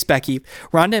Charlotte and kicks Becky.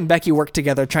 Ronda and Becky work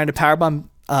together, trying to powerbomb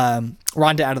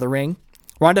Ronda out of the ring.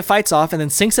 Ronda fights off and then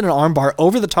sinks in an armbar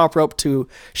over the top rope to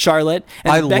Charlotte.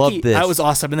 And I then Becky, love this. That was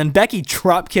awesome. And then Becky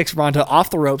drop kicks Ronda off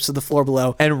the ropes to the floor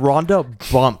below. And Ronda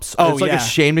bumps. Oh, it's like yeah. a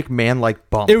Shane McMahon like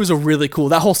bump. It was a really cool.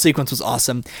 That whole sequence was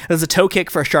awesome. There's a toe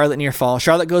kick for a Charlotte near fall.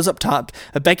 Charlotte goes up top.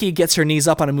 Becky gets her knees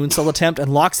up on a moonsault attempt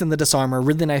and locks in the disarmer.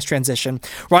 Really nice transition.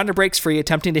 Ronda breaks free,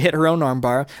 attempting to hit her own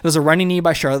armbar. There's a running knee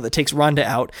by Charlotte that takes Ronda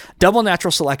out. Double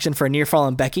natural selection for a near fall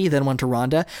on Becky, then one to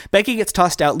Ronda. Becky gets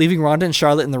tossed out, leaving Ronda and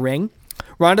Charlotte in the ring.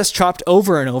 Ronda's chopped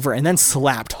over and over and then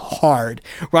slapped hard.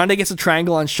 Ronda gets a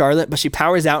triangle on Charlotte, but she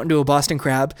powers out into a Boston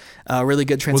Crab. Really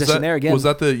good transition there again. Was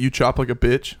that the you chop like a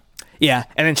bitch? Yeah,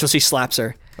 and then she slaps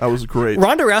her. That was great.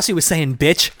 Ronda Rousey was saying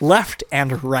bitch left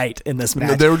and right in this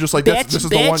match. They were just like, bitch, this is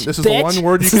the one. This is the bitch. one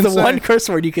word you This can is the say. one curse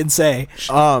word you can say.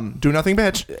 Do nothing,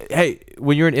 bitch. Hey,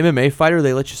 when you're an MMA fighter,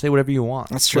 they let you say whatever you want.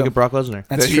 That's true. Look at Brock Lesnar.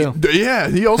 That's true. Yeah,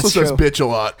 he also That's says true. bitch a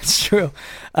lot. It's true.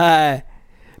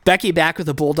 Becky back with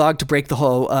a bulldog to break the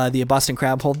whole the Boston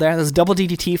Crab hold there. There's a double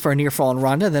DDT for a near fall on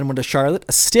Ronda, then one to Charlotte,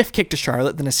 a stiff kick to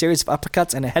Charlotte, then a series of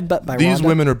uppercuts and a headbutt by These Ronda.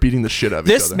 women are beating the shit out of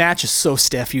each This other. match is so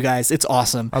stiff, you guys. It's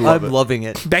awesome. I love I'm it. loving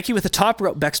it. Becky with a top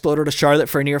rope Bexploder to Charlotte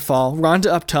for a near fall.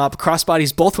 Ronda up top,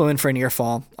 crossbodies both women for a near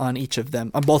fall on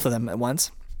both of them at once.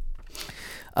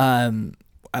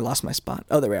 I lost my spot.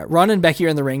 Oh, there we are. Ronda and Becky are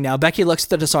in the ring now. Becky looks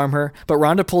to disarm her, but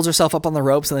Ronda pulls herself up on the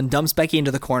ropes and then dumps Becky into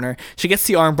the corner. She gets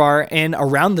the armbar in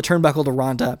around the turnbuckle to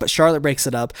Ronda, but Charlotte breaks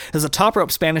it up. There's a top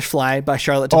rope Spanish fly by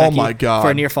Charlotte to Oh Becky my God.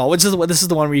 for a near fall, which is this is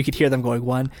the one where you could hear them going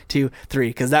 1, 2, 3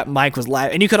 because that mic was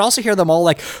live, and you could also hear them all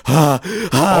like,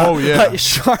 Oh, yeah.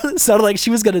 Charlotte sounded like she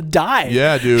was gonna die.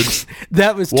 Yeah, dude.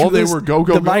 That was Well, too, they was- were go,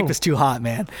 go, The go. mic was too hot,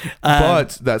 man.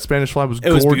 But that Spanish fly was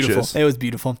It was gorgeous. beautiful. It was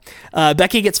beautiful.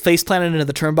 Becky gets face planted into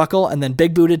the turnbuckle and then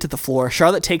big booted to the floor.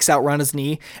 Charlotte takes out Ronda's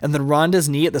knee, and then Ronda's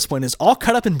knee at this point is all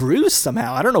cut up and bruised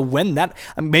somehow. I don't know when that.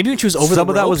 Maybe when she was over Some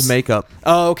the of that was ropes. makeup.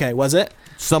 Oh, okay. Was it?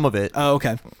 Some of it. Oh,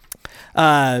 okay.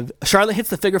 Charlotte hits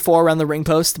the figure four around the ring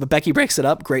post, but Becky breaks it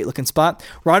up. Great looking spot.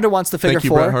 Ronda wants the figure Thank you,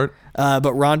 four. Bret Hart.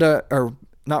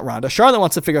 But Charlotte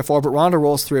wants the figure four, but Ronda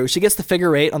rolls through. She gets the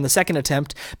figure eight on the second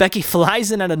attempt. Becky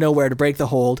flies in out of nowhere to break the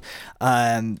hold.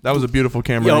 That was a beautiful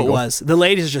camera It angle. was. The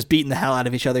ladies are just beating the hell out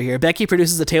of each other here. Becky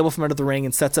produces a table from under the ring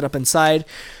and sets it up inside.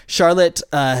 Charlotte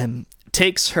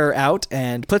takes her out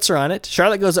and puts her on it.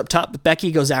 Charlotte goes up top, but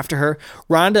Becky goes after her.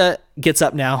 Ronda gets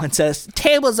up now and says,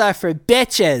 "Tables are for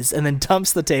bitches," and then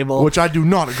dumps the table. Which I do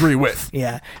not agree with.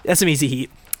 Yeah, that's some easy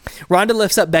heat. Ronda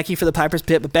lifts up Becky for the Piper's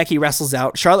Pit, but Becky wrestles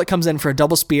out. Charlotte comes in for a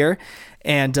double spear,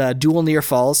 and dual near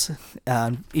falls.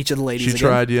 Each of the ladies. She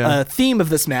tried, yeah. Theme of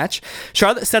this match: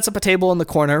 Charlotte sets up a table in the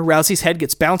corner. Rousey's head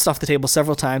gets bounced off the table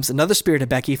several times. Another spear to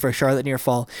Becky for a Charlotte near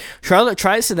fall. Charlotte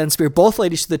tries to then spear both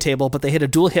ladies to the table, but they hit a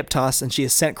dual hip toss, and she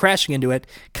is sent crashing into it.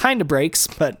 Kind of breaks,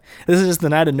 but this is just the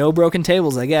night of no broken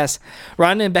tables, I guess.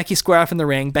 Ronda and Becky square off in the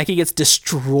ring. Becky gets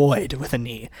destroyed with a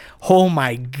knee. Oh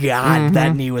my God,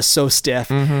 that knee was so stiff.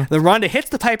 The Ronda hits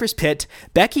the Piper's Pit.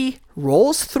 Becky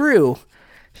rolls through,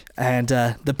 and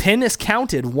the pin is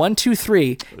counted 1, 2,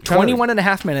 3, 21 and a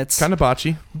half minutes. Kind of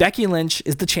botchy. Becky Lynch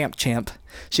is the champ.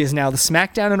 She is now the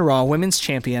SmackDown and Raw Women's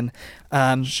Champion.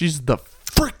 She's the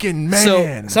freaking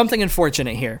man. So something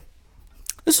unfortunate here.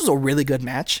 This was a really good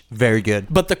match, Very good.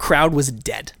 but the crowd was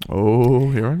dead.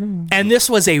 Oh, here I go. And this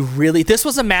was a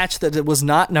match that it was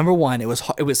not number one. It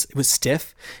was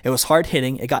stiff. It was hard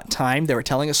hitting. It got time. They were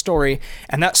telling a story,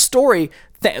 and that story,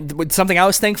 something I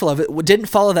was thankful of, it didn't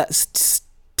follow that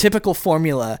typical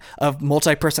formula of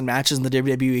multi-person matches in the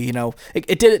WWE. You know,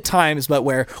 it did at times, but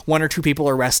where 1 or 2 people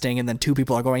are resting and then 2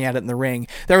 people are going at it in the ring.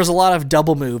 There was a lot of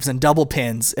double moves and double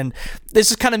pins, and this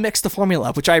just kind of mixed the formula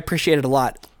up, which I appreciated a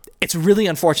lot. It's really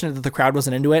unfortunate that the crowd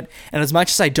wasn't into it, and as much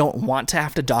as I don't want to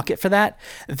have to dock it for that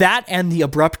and the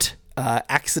abrupt,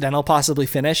 accidental possibly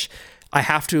finish, I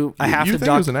have to You dock. think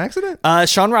it was an accident?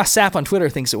 Sean Ross Sapp on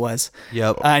Twitter thinks it was.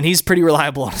 Yep. And he's pretty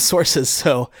reliable on his sources,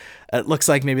 so it looks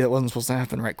like maybe that wasn't supposed to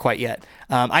happen right quite yet.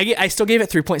 I still gave it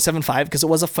 3.75 because it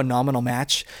was a phenomenal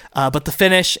match, but the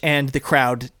finish and the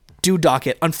crowd do dock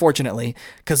it, unfortunately,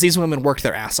 because these women worked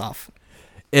their ass off.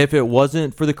 If it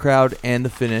wasn't for the crowd and the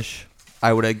finish,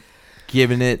 I would have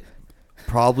given it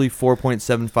probably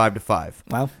 4.75 to 5.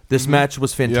 Wow. This match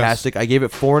was fantastic. I gave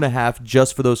it 4.5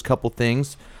 just for those couple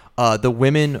things. The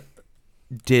women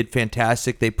did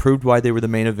fantastic. They proved why they were the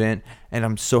main event, and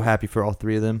I'm so happy for all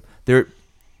 3 of them.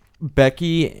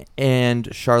 Becky and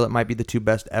Charlotte might be the 2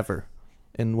 best ever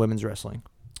in women's wrestling.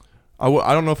 I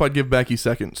don't know if I'd give Becky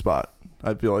second spot.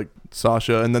 I feel like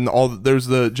Sasha, and then there's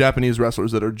the Japanese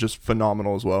wrestlers that are just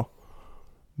phenomenal as well.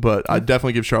 But I'd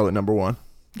definitely give Charlotte number 1.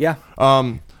 Yeah.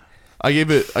 I gave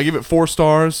it 4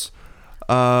 stars.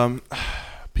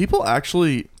 People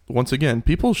actually, once again,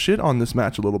 people shit on this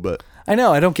match a little bit. I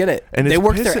know. I don't get it. And they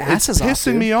worked their asses off. It's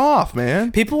pissing me off,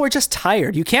 man. People were just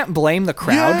tired. You can't blame the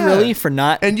crowd really for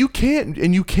not. And you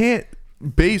can't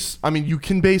base. I mean, you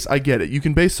can base. I get it. You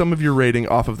can base some of your rating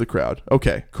off of the crowd.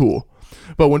 Okay, cool.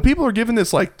 But when people are giving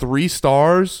this like 3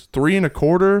 stars,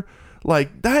 3.25,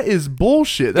 like that is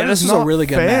bullshit. That is not a really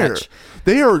fair. Good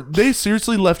match. They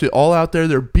seriously left it all out there.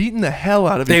 They're beating the hell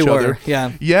out of each other.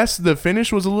 Yeah. Yes, the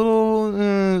finish was a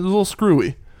little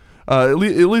screwy. At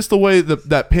least the way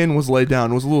that pin was laid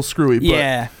down was a little screwy. But,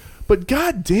 yeah. But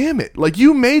god damn it. Like,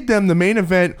 you made them the main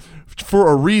event for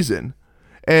a reason.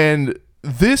 And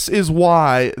this is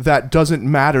why that doesn't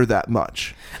matter that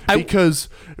much. Because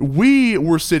we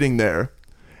were sitting there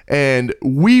and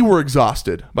we were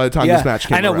exhausted by the time this match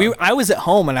came around. I know. I was at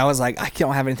home and I was like, I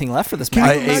don't have anything left for this match.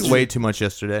 I ate way too much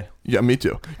yesterday. Yeah, me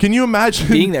too. Can you imagine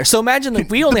being there? So imagine that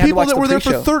we only had to watch the people that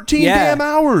were there for 13 damn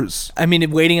hours. I mean,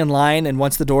 waiting in line, and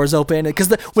once the doors open,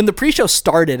 because when the pre-show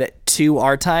started at 2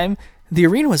 our time, the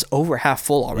arena was over half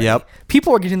full already. Yep.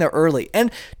 People were getting there early,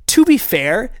 and to be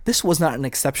fair, this was not an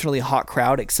exceptionally hot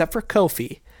crowd except for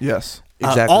Kofi. Yes.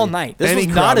 Exactly. All night. This was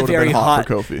not a very hot.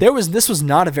 This was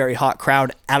not a very hot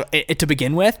crowd to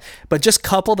begin with, but just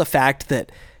couple the fact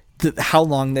that how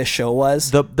long this show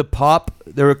was. The pop.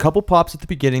 There were a couple pops at the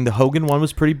beginning. The Hogan one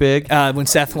was pretty big when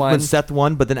Seth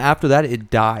won. But then after that,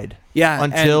 it died. Yeah,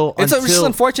 until it's just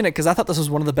unfortunate because I thought this was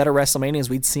one of the better WrestleManias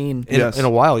we'd seen in a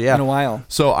while. Yeah, in a while.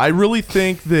 So I really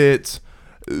think that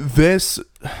this.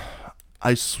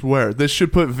 I swear, this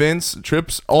should put Vince,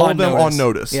 Trips, all of them on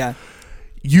notice. Yeah.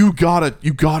 You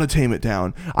gotta tame it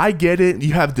down. I get it.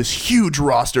 You have this huge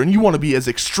roster and you want to be as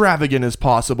extravagant as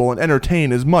possible and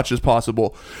entertain as much as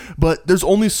possible. But there's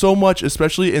only so much,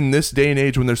 especially in this day and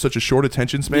age when there's such a short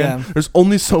attention span. Yeah. There's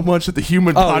only so much that the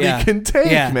human body can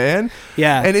take, man.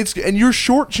 Yeah. And you're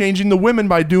shortchanging the women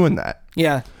by doing that.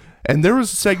 Yeah. And there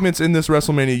was segments in this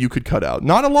WrestleMania you could cut out.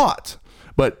 Not a lot,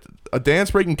 but a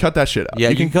dance break and cut that shit out. Yeah,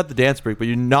 you can cut the dance break, but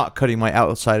you're not cutting my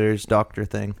Outsiders Doctor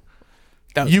thing.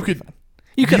 You could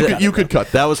cut that.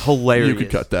 That was hilarious. You could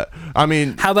cut that. I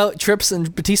mean, how about Trips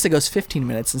and Batista goes 15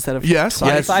 minutes instead of 5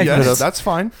 minutes? That's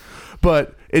fine.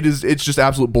 But it's just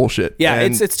absolute bullshit. Yeah,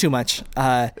 and it's too much.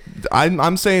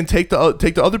 I'm saying take the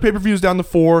other pay-per-views down to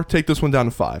 4, take this one down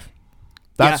to 5.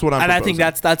 That's what I'm proposing. And I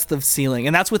think that's the ceiling,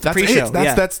 and that's with the pre-show.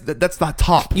 That's not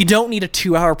top. You don't need a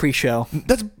 2-hour pre-show.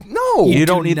 You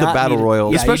don't need the battle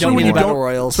royals, especially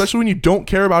when you don't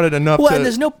care about it enough. Well, and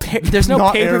there's no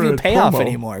pay-per-view payoff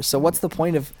anymore. So what's the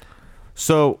point of?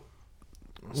 So,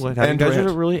 look, you And guys rant.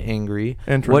 are really angry.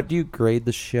 And What rant. do you grade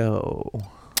the show?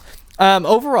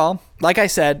 Overall, like I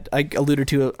said, I alluded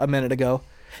to a minute ago,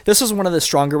 this was one of the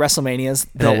stronger WrestleManias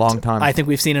In a long time. I think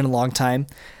we've seen in a long time.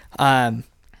 I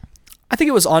think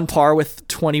it was on par with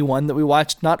 21 that we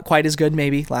watched. Not quite as good,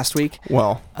 maybe, last week.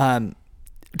 Well,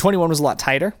 21 was a lot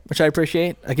tighter, which I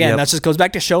appreciate. Again, Yep. that just goes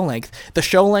back to show length. The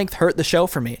show length hurt the show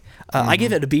for me. I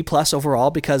give it a B+ overall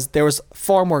because there was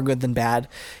far more good than bad.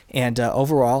 And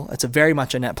overall, it's a very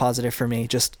much a net positive for me.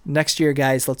 Just next year,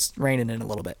 guys, let's rein it in a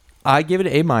little bit. I give it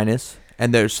an A-,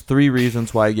 and there's 3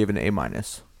 reasons why I gave it an A-.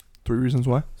 3 reasons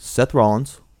why. Seth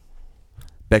Rollins,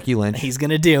 Becky Lynch, He's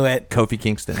going to do it. Kofi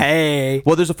Kingston. Hey.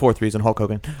 Well, there's a 4th reason, Hulk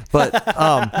Hogan. But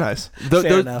Nice.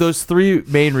 Fair enough. those 3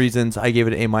 main reasons I gave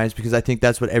it an A- because I think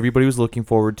that's what everybody was looking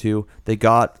forward to. You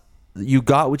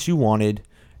got what you wanted,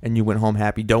 and you went home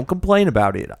happy. Don't complain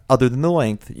about it. Other than the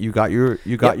length, you got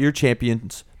your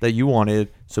champions that you wanted.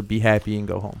 So be happy and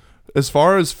go home. As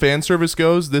far as fan service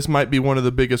goes, this might be one of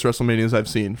the biggest WrestleManias I've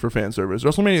seen for fan service.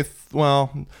 WrestleMania,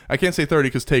 well, I can't say 30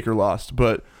 because Taker lost,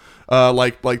 but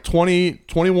like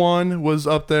 21 was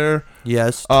up there.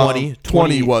 Yes, 20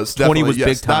 was 20 was yes,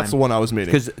 big time. That's the one I was meaning.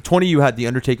 Because 20, you had the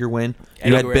Undertaker win. You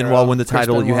Eddie had Guerrero, Benoit win the Chris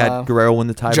title. You had Benoit, Guerrero win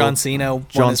the title. John Cena won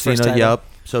John his first Cena. title. Yep.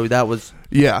 So that was.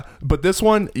 Yeah, but this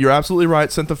one, you're absolutely right.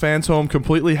 Sent the fans home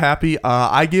completely happy.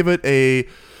 I give it a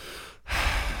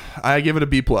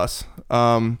B+.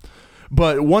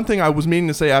 But one thing I was meaning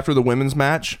to say after the women's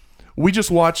match, we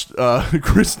just watched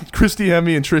Christy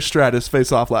Hemme and Trish Stratus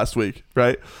face off last week,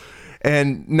 right?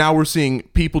 And now we're seeing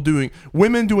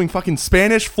women doing fucking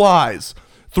Spanish flies,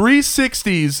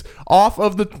 360s off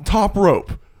of the top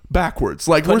rope backwards,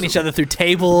 like Putting each other through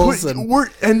tables.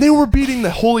 and they were beating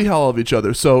the holy hell of each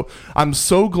other. So I'm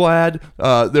so glad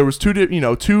there was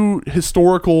two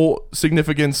historical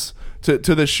significance to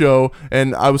this show,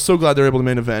 and I was so glad they're able to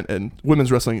main event. And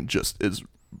women's wrestling just is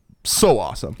so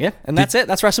awesome. Yeah, and that's it.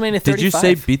 That's WrestleMania 35. Did you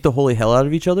say beat the holy hell out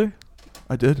of each other?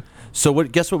 I did. So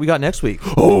what? Guess what we got next week?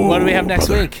 What do we have next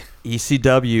week?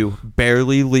 ECW,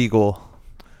 barely legal.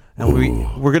 And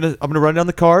I'm gonna run down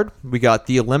the card. We got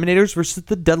the Eliminators versus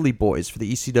the Dudley Boys for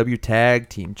the ECW Tag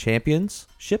Team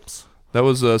Championships. That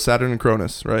was Saturn and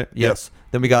Cronus, right? Yes.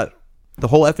 Then we got the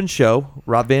whole effing show.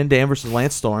 Rob Van Dam versus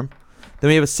Lance Storm. Then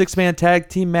we have a 6-man tag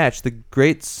team match. The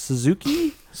Great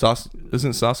Suzuki, Isn't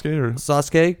it Sasuke or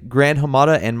Sasuke, Grand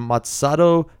Hamada, and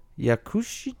Masato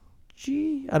Yakushi.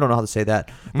 I don't know how to say that.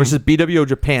 Versus BWO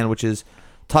Japan, which is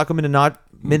Taka Michinoku,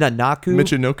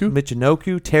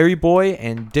 Terry Boy,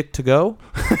 and Dick to Go.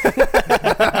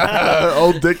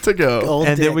 Old Dick to Go.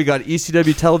 Then we got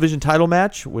ECW television title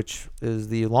match, which is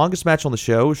the longest match on the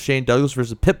show. Shane Douglas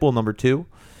versus Pitbull number 2.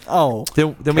 Oh,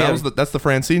 Then we have That's the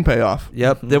Francine payoff.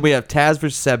 Yep. Then we have Taz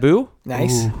versus Sabu.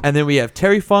 nice. Ooh. And then we have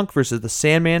Terry Funk versus the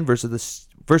Sandman versus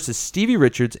Stevie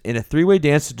Richards in a 3-way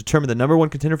dance to determine the number 1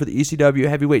 contender for the ECW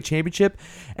Heavyweight Championship.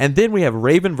 And then we have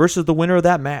Raven versus the winner of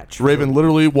that match. Raven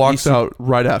literally walks out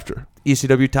right after.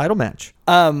 ECW title match.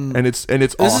 And it's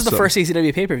This awesome. is the first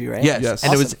ECW pay-per-view, right? Yes.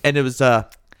 And Awesome. it was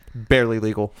barely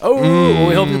legal. Oh, well,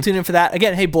 we hope you'll tune in for that.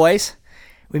 Again, hey, boys,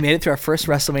 we made it through our first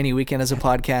WrestleMania weekend as a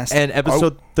podcast. And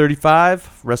episode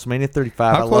 35, WrestleMania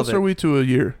 35. How I close love it. are we to a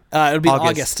year? It'll be August.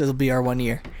 August. It'll be our 1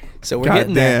 year. So we're God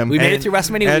getting there. damn. We made it through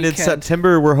WrestleMania And in weekend.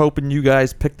 September, we're hoping you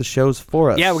guys pick the shows for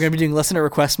us. Yeah, we're going to be doing Listener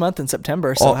Request Month in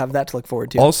September, so Oh. have that to look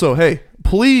forward to. Also, hey,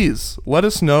 please let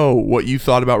us know what you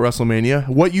thought about WrestleMania,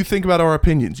 what you think about our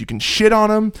opinions. You can shit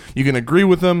on them, you can agree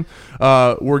with them.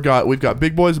 We've got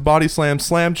Big Boys Body Slam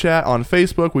Slam Chat on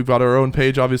Facebook. We've got our own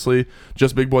page, obviously,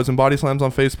 just Big Boys and Body Slams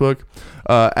on Facebook.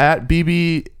 At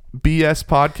BBBS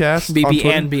Podcast. BB on Twitter.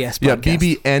 and BS Yeah,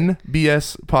 Podcast.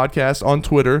 BBNBS Podcast on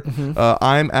Twitter.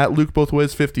 I'm at Luke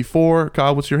Bothways 54.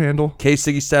 Kyle, what's your handle? K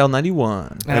Siggy Style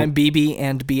 91. And I'm BB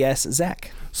and BS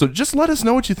Zach. So just let us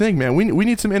know what you think, man. We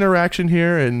need some interaction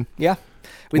here, and Yeah.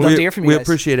 We'd love to hear from you We guys.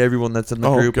 appreciate everyone that's in the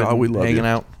Oh, group God, and we love hanging you.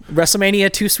 out. WrestleMania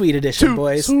 2 Sweet Edition,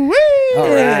 boys. Sweet. All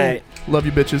right. Love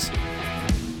you, bitches.